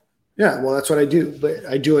 Yeah, well, that's what I do, but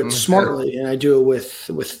I do it smartly, and I do it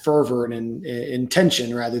with fervor and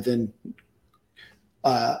intention rather than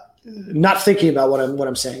not thinking about what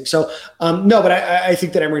I'm saying. So no, but I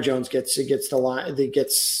think that Emory Jones gets the line. He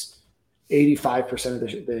gets 85% of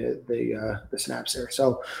the snaps there.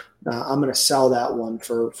 So I'm going to sell that one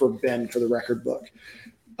for Ben for the record book.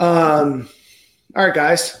 All right,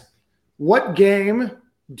 guys, what game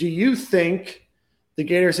do you think the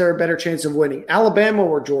Gators have a better chance of winning, Alabama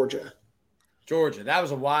or Georgia? Georgia. That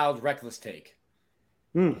was a wild, reckless take.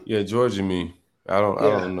 Yeah, Georgia. I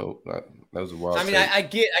don't know. That was a wild. I mean,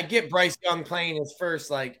 take. I get Bryce Young playing his first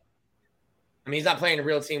he's not playing a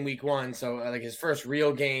real team week 1, so his first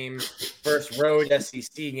real game, first road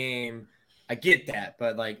SEC game. I get that,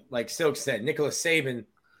 but like Silk said, Nicholas Saban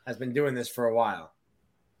has been doing this for a while.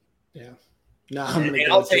 Yeah. No,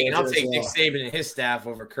 I'll take Nick Saban and his staff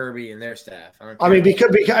over Kirby and their staff. I mean,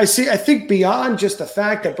 because I think beyond just the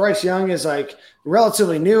fact that Bryce Young is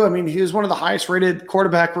relatively new. I mean, he was one of the highest rated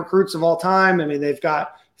quarterback recruits of all time. I mean, they've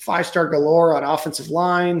got 5-star galore on offensive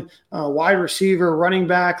line, wide receiver, running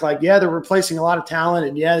back. They're replacing a lot of talent,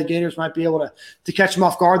 and the Gators might be able to catch them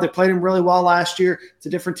off guard. They played them really well last year. It's a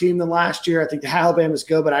different team than last year. I think the Alabama's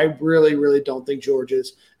good, but I really, really don't think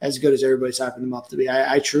Georgia's as good as everybody's hyping them up to be.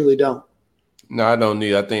 I truly don't. No, I don't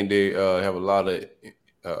need. I think they have a lot of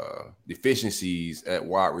deficiencies at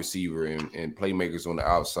wide receiver and playmakers on the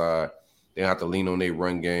outside. They have to lean on their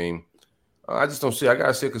run game. I just don't see. I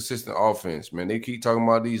gotta see a consistent offense, man. They keep talking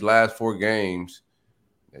about these last 4 games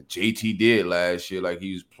that JT did last year, like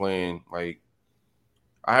he was playing. I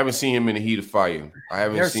haven't seen him in the heat of fire. I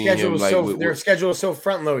haven't seen him their schedule is so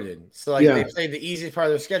front loaded. So they played the easiest part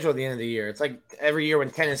of their schedule at the end of the year. It's like every year when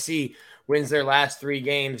Tennessee wins their last 3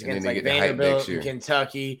 games against Vanderbilt and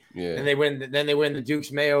Kentucky, and they win. Then they win the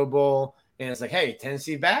Dukes Mayo Bowl, and it's like, hey,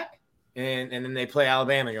 Tennessee back, and then they play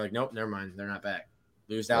Alabama. And you're like, nope, never mind, they're not back.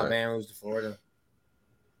 Lose to Alabama, lose to Florida.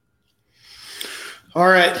 All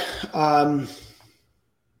right,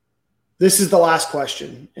 this is the last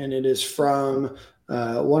question, and it is from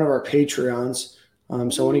one of our Patreons.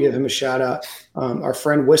 So I want to give him a shout out. Our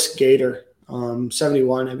friend Whisk Gator.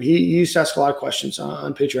 71. He used to ask a lot of questions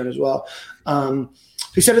on Patreon as well.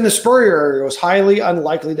 He said in the Spurrier area, it was highly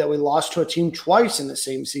unlikely that we lost to a team twice in the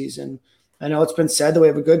same season. I know it's been said that we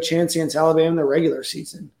have a good chance against Alabama in the regular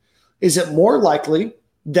season. Is it more likely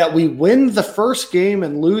that we win the first game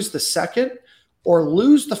and lose the second, or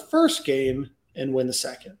lose the first game and win the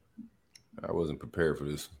second? I wasn't prepared for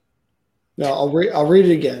this. No, I'll read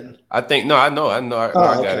it again. I think I know. I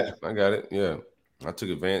got it. Yeah. I took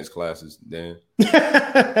advanced classes, Dan.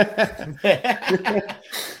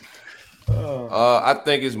 I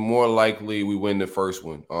think it's more likely we win the first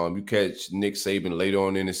one. You catch Nick Saban later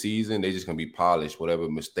on in the season, they're just going to be polished. Whatever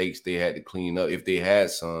mistakes they had to clean up, if they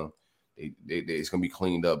had some, it's going to be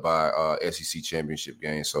cleaned up by SEC championship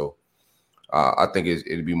game. So I think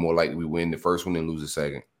it'd be more likely we win the first one and lose the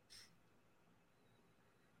second.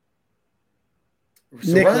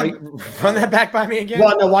 So Nick, run that back by me again.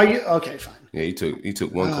 Well, no, why you? Okay, fine. Yeah, he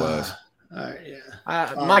took one class. All right,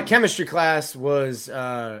 yeah. My chemistry class was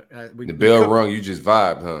the bell rung. You just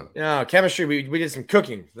vibed, huh? No, chemistry. We did some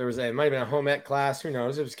cooking. It might have been a home ec class. Who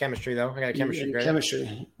knows? It was chemistry though. I got a chemistry grade.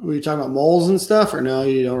 Chemistry. Were you talking about moles and stuff, or no?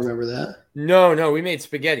 You don't remember that? No. We made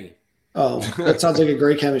spaghetti. Oh, that sounds like a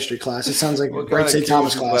great chemistry class. It sounds like a great St.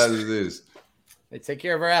 Thomas class. Is this? They take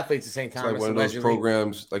care of our athletes at St. Thomas. It's like one of those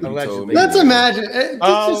programs, like you told me. Let's imagine.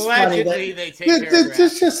 Allegedly, they take care of our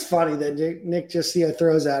It's just funny that Nick just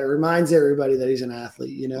throws out. It reminds everybody that he's an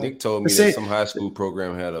athlete. Nick told me that some high school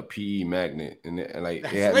program had a PE magnet, and they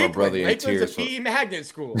had my brother in tears. It's a PE magnet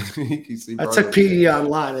school. I took PE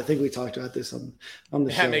online. I think we talked about this on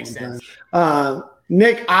the show. That makes sense.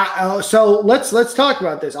 Nick, so let's talk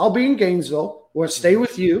about this. I'll be in Gainesville. We'll stay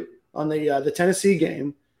with you on the Tennessee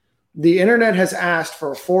game. The internet has asked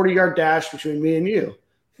for a 40-yard dash between me and you,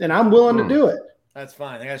 and I'm willing to do it. That's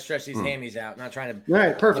fine. I got to stretch these hammies out. Not trying to. All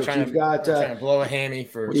right, perfect. You've got trying to blow a hammy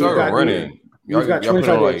for. What y'all running? Y'all put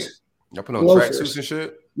on tracksuits and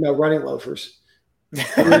shit. No, running loafers.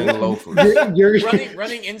 Running loafers.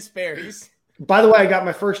 running in Sperry's. By the way, I got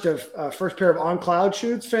my first pair of On Cloud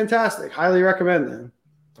shoes. Fantastic. Highly recommend them.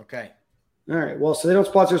 Okay. All right. Well, so they don't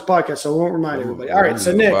sponsor this podcast, so I won't remind everybody. All right.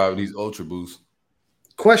 So Nick, these Ultra Boosts.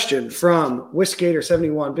 Question from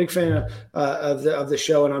Whiskater71, big fan of the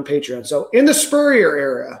show and on Patreon. So in the Spurrier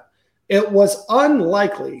era, it was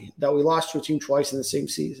unlikely that we lost to a team twice in the same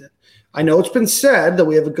season. I know it's been said that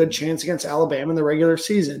we have a good chance against Alabama in the regular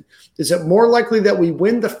season. Is it more likely that we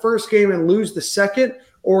win the first game and lose the second,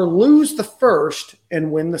 or lose the first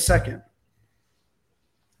and win the second?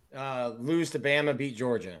 Lose to Bama, beat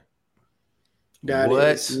Georgia. That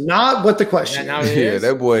is not what the question is. Yeah,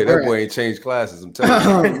 that boy ain't changed classes. I'm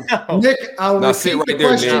telling you. Nick, I'll now sit right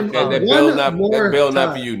there, Nick. That bell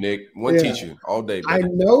not for you, Nick. One teacher all day. Buddy. I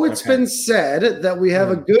know it's been said that we have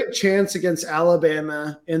a good chance against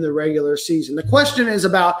Alabama in the regular season. The question is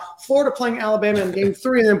about Florida playing Alabama in Game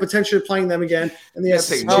 3 and then potentially playing them again in the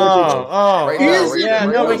SEC. We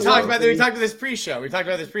talked about this pre-show.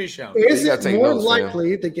 Is it more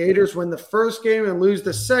likely the Gators win the first game and lose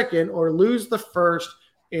the second, or lose the first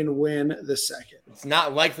and win the second? It's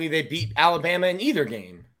not likely they beat Alabama in either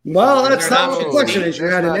game. Well, that's not what the question is. You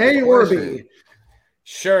had an A or a B.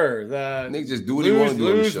 Sure, Nick just do what he wants to do.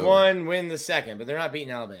 Lose one, win the second, but they're not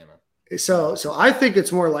beating Alabama. So I think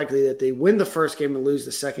it's more likely that they win the first game and lose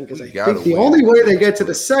the second, because I think the only way they get to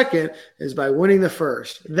the second is by winning the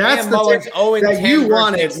first. That's the thing that you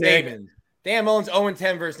wanted, Nick. Dan Mullen's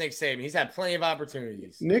 0-10 versus Nick Saban. He's had plenty of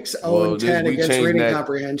opportunities. Nick's 0-10 against reading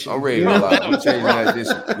comprehension. I'm ready to lie. We changing that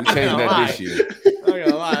this year. I'm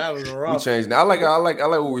gonna lie, that was rough. We changed that. I like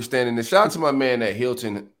where we're standing there. Shout out to my man at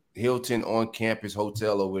Hilton on campus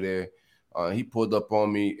hotel over there. He pulled up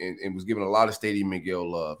on me and was giving a lot of Stadium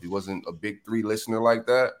Miguel love. He wasn't a big three listener like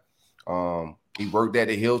that. He worked at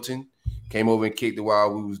the Hilton, came over and kicked it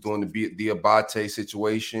while we was doing the Abate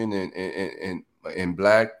situation and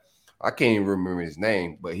Black. I can't even remember his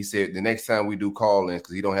name, but he said the next time we do call-ins,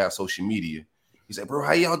 because he don't have social media, he said, bro,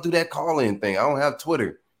 how y'all do that call-in thing? I don't have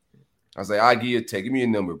Twitter. I was like, I'll give you a text. Give me a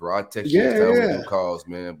number, bro. I'll text you next time we do calls,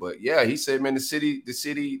 man. But, yeah, he said, man, the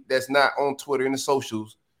city that's not on Twitter and the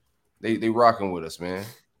socials, they rocking with us, man.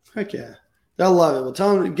 Heck yeah. They'll love it. Well,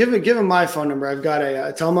 tell him, give him my phone number. I've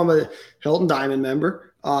got tell him I'm a Hilton Diamond member.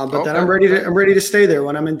 Then I'm ready to stay there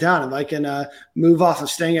when I'm in town. If I can move off of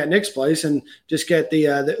staying at Nick's place and just get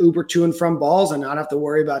the Uber to and from balls and not have to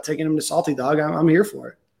worry about taking him to Salty Dog, I'm here for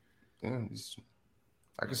it. Yeah,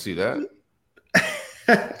 I can see that.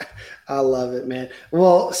 I love it, man.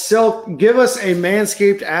 Well, Silk, give us a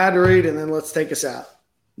Manscaped ad read, and then let's take us out.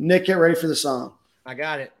 Nick, get ready for the song. I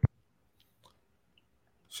got it.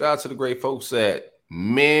 Shout out to the great folks at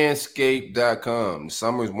Manscaped.com. The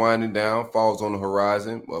summer's winding down, fall's on the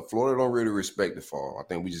horizon. Well, Florida don't really respect the fall. I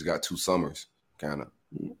think we just got 2 summers, kind of,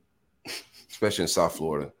 especially in South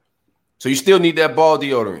Florida. So you still need that ball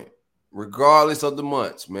deodorant, regardless of the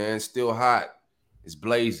months, man. Still hot. It's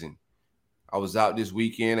blazing. I was out this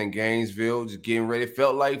weekend in Gainesville just getting ready. It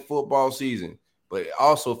felt like football season, but it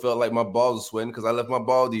also felt like my balls were sweating because I left my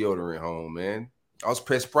ball deodorant home, man. I was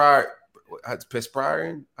perspiring.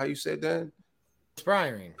 How you said that?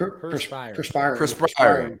 Perspiring.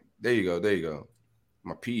 There you go.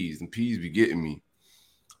 My peas be getting me.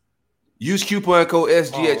 Use coupon code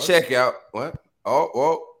SG at checkout. What?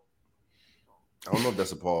 Oh. I don't know if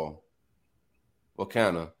that's a Paul. What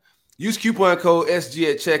kind of? Use coupon code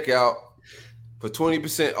SG at checkout for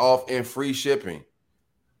 20% off and free shipping.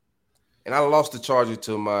 And I lost the charger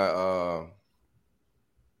to my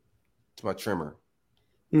trimmer,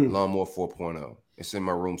 Lawnmower 4.0. It's in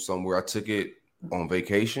my room somewhere. I took it on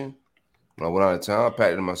vacation. When I went out of town, I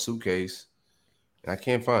packed it in my suitcase, and I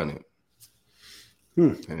can't find it.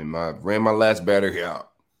 And then ran my last battery out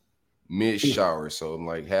mid-shower, so I'm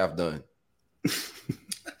like half done.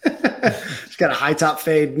 It's got a high top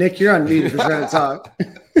fade. Nick, you're on mute if you're trying to talk.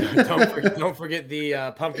 Don't forget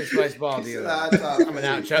the pumpkin spice ball deal coming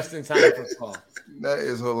out just in time for fall. That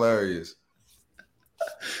is hilarious.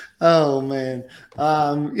 Oh man.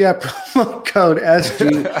 Promo code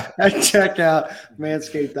SG at checkout,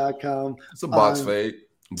 manscaped.com. It's a box fade.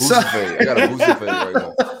 Booster fade. I got a booster fade right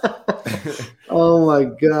now. Oh my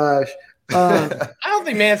gosh. I don't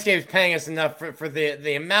think Manscaped's paying us enough for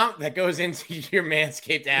the amount that goes into your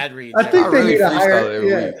Manscaped ad read. I think they need to hire.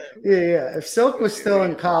 Yeah. If Silk was still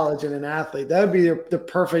in college and an athlete, that would be the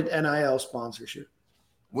perfect NIL sponsorship.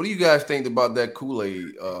 What do you guys think about that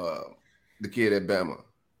Kool-Aid, the kid at Bama?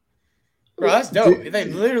 Bro, that's dope. They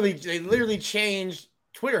literally changed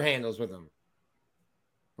Twitter handles with him.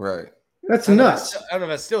 Right. That's nuts. I don't know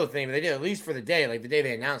if that's still a thing, but they did at least for the day, like the day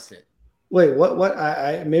they announced it. Wait, what?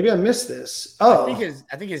 I maybe I missed this. Oh, I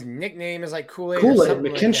think his nickname is like Kool-Aid. Kool-Aid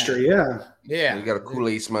McKinstry, yeah. You got a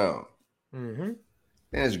Kool-Aid smile. Mm-hmm.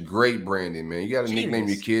 That's great branding, man. You got to nickname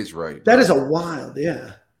your kids right. That is a wild,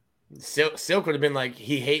 yeah. Silk would have been like,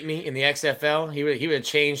 he hate me in the XFL. He would have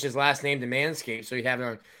changed his last name to Manscaped, so he'd have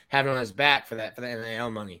it on his back for the NIL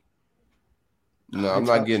money. No, I'm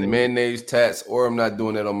not getting mayonnaise tats, or I'm not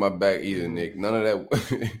doing that on my back either, Nick. None of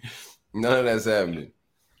that. None of that's happening.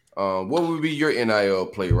 What would be your NIL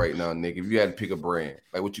play right now, Nick? If you had to pick a brand,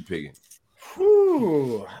 like what you picking?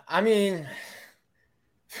 Whew. I mean,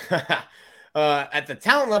 at the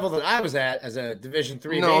talent level that I was at as a Division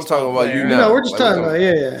III, no, I'm talking about player, you now. No, we're just talking about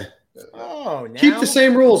yeah. Oh, now? Keep the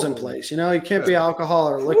same rules in place. You know, you can't be alcohol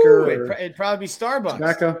or liquor. It'd probably be Starbucks.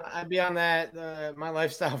 Tobacco. I'd be on that. My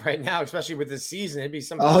lifestyle right now, especially with this season, it'd be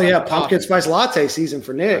something. Oh yeah, pumpkin spice latte season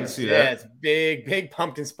for Nick. I can see that. It's big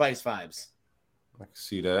pumpkin spice vibes. I can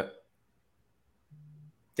see that.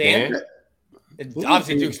 Dan?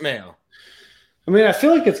 Obviously Dukes Mayo. I mean, I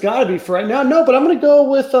feel like it's got to be for right now. No, but I'm going to go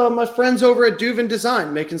with my friends over at Duvin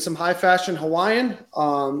Design, making some high fashion Hawaiian.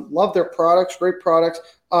 Love their products, great products.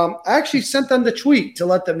 I actually sent them the tweet to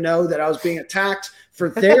let them know that I was being attacked for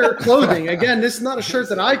their clothing. Again, this is not a shirt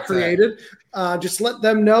that I created. Just let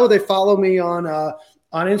them know. They follow me on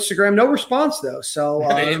Instagram. No response though. So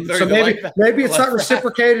maybe it's not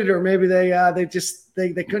reciprocated, or maybe they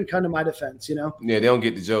couldn't come to my defense. You know? Yeah, they don't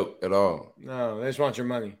get the joke at all. No, they just want your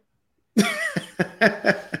money.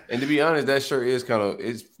 And to be honest, that shirt is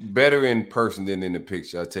it's better in person than in the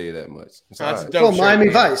picture. I'll tell you that much. That's a dope shirt, Miami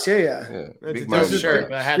man. Vice, yeah. Big Miami shirt.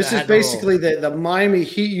 This is basically the Miami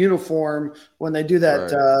Heat uniform when they do that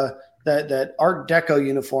that Art Deco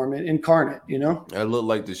uniform incarnate. You know, I look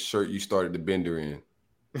like the shirt you started the bender in.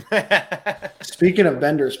 Speaking of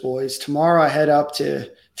benders, boys, tomorrow I head up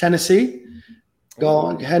to Tennessee.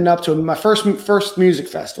 Heading up to my first music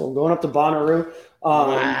festival. I'm going up to Bonnaroo.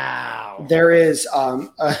 Wow. There is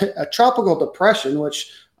a tropical depression,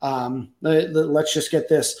 which let's just get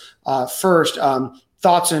this first.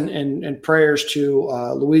 Thoughts and prayers to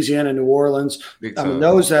Louisiana, New Orleans,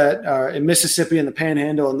 those that are in Mississippi and the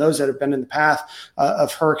Panhandle, and those that have been in the path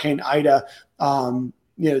of Hurricane Ida.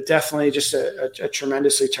 Definitely just a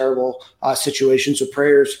tremendously terrible situation. So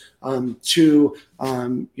prayers to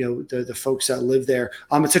the folks that live there.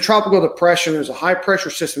 It's a tropical depression. There's a high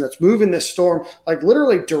pressure system that's moving this storm like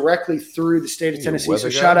literally directly through the state of Tennessee.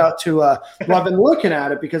 So shout out to I've been looking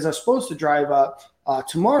at it because I was supposed to drive up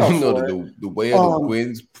tomorrow. The way of the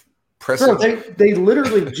winds pressing. They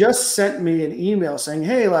literally just sent me an email saying,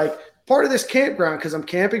 hey, like, part of this campground, because I'm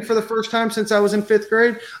camping for the first time since I was in 5th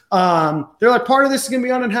grade. They're like, part of this is going to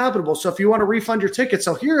be uninhabitable. So if you want to refund your ticket.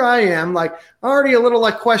 So here I am, like already a little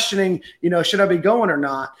like questioning, should I be going or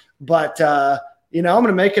not? But, I'm going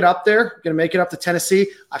to make it up there. Going to make it up to Tennessee.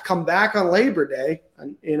 I come back on Labor Day,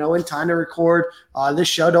 in time to record this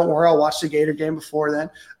show. Don't worry. I'll watch the Gator game before then.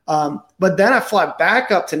 But then I fly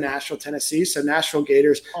back up to Nashville, Tennessee. So Nashville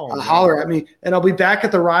Gators holler at me, and I'll be back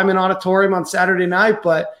at the Ryman Auditorium on Saturday night.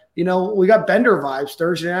 But we got Bender vibes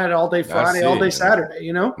Thursday night, all day Friday, all day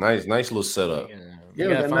Saturday, Nice little setup.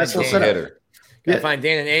 Yeah, nice little setup. Gotta find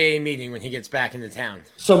Dan an AA meeting when he gets back into town.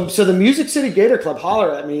 So the Music City Gator Club,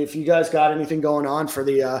 holler at me if you guys got anything going on for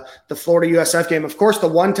the Florida USF game. Of course, the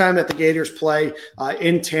one time that the Gators play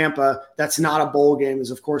in Tampa, that's not a bowl game,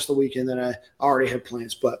 is of course the weekend that I already had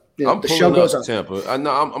plans. But I'm the show goes on. Tampa. I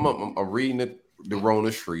know I'm reading the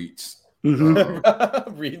Rona streets.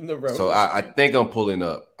 Mm-hmm. Reading the road. So I think I'm pulling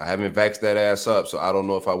up. I haven't vaxxed that ass up, so I don't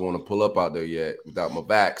know if I want to pull up out there yet without my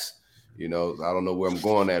vax. I don't know where I'm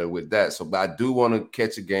going at it with that. So, but I do want to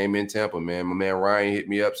catch a game in Tampa, man. My man Ryan hit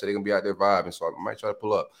me up, said they're gonna be out there vibing, so I might try to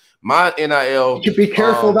pull up. My NIL. You should be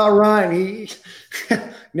careful about Ryan. He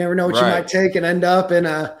never know what you might take and end up in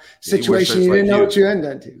a situation you didn't know what you end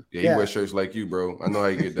into. Yeah, he wears shirts like you, bro. I know how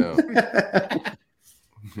you get down.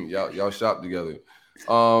 y'all shop together.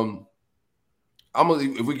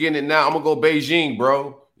 If we're getting it now, I'm gonna go Beijing,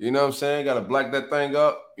 bro. You know what I'm saying? Gotta black that thing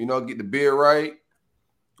up, get the beard right.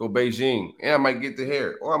 Go Beijing. And I might get the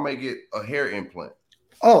hair, or I might get a hair implant.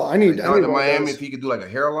 Oh, I need to Miami, if he could do like a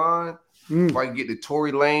hairline, if I can get the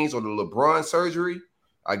Tory Lanez or the LeBron surgery,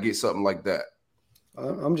 I get something like that.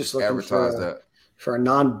 I'm just looking for a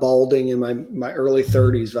non-balding in my early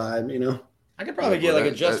 30s vibe, I could probably get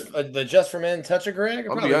the Just for Men touch of Greg. I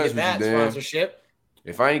could probably get that sponsorship.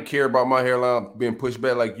 If I ain't care about my hairline being pushed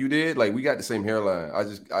back like you did, like we got the same hairline. I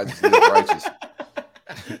just live righteous.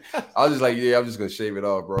 I was just like, I'm just gonna shave it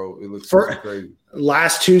off, bro. It looks so crazy.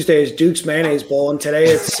 Last Tuesday is Dukes Mayonnaise Bowl, and today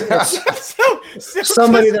it's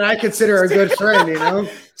somebody that I consider a good friend.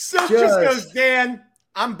 So just goes, Dan,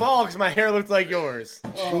 I'm bald because my hair looked like yours.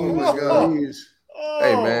 Oh my God.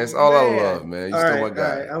 Hey man, it's all I love, man. You still my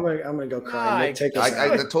guy. I'm gonna go cry.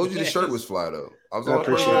 I told you the shirt was fly though. I was on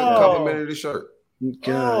complimented the shirt.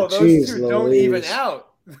 God, those two don't even out.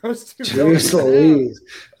 Those two don't even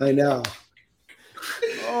out. I know.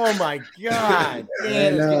 Oh my God,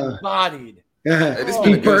 Dan is getting bodied. Yeah. Hey, this has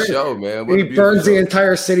been a good show, man. He burns the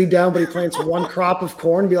entire city down, but he plants one crop of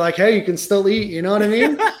corn. Be like, hey, you can still eat. You know what I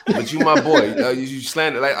mean? But you my boy. You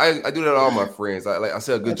slander. Like I do that to all my friends. I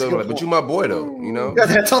say a good joke, like, but you my boy though. You know. Yeah,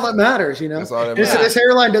 that's all that matters. You know. That's all that matters. This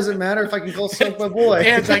hairline doesn't matter if I can call Silk my boy.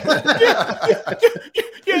 And it's like, yeah,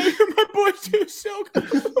 you're my boy too, Silk.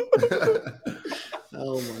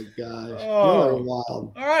 Oh my gosh. You're wild.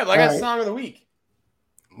 All right, well, I got song of the week.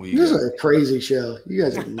 This is a crazy show. You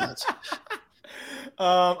guys are nuts.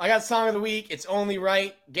 I got song of the week. It's only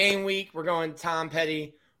right. Game week. We're going Tom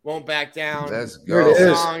Petty. Won't back down. Let's go.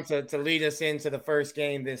 Song to lead us into the first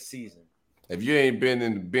game this season. If you ain't been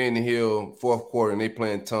in the Ben Hill fourth quarter and they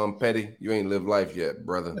playing Tom Petty, you ain't lived life yet,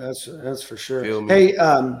 brother. That's for sure. Hey,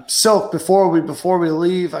 Silk, before we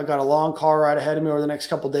leave, I've got a long car ride ahead of me over the next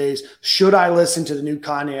couple of days. Should I listen to the new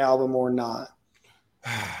Kanye album or not?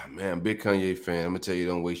 Man, big Kanye fan. I'm gonna tell you,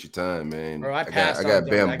 don't waste your time, man. Bro, I got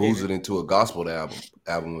bamboozled into a gospel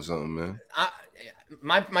album or something, man.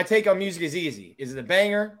 My take on music is easy. Is it a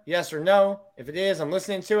banger? Yes or no? If it is, I'm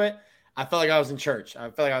listening to it. I felt like I was in church. I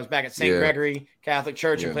felt like I was back at St. Gregory Catholic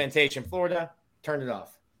Church in Plantation, Florida. Turned it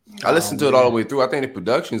off. I listened to it all the way through. I think the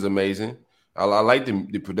production is amazing. I like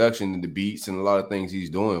the production and the beats and a lot of things he's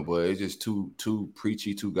doing, but it's just too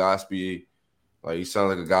preachy, too gospel-y. Like he sounds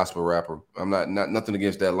like a gospel rapper. I'm not nothing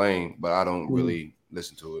against that lane, but I don't really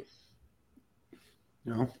listen to it.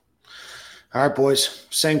 No. All right, boys.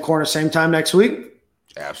 Same corner, same time next week.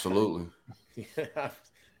 Absolutely.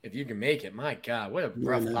 If you can make it, my God, what a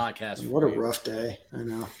rough podcast. What a rough day. I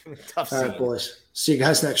know. Tough. All right, boys. See you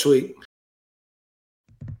guys next week.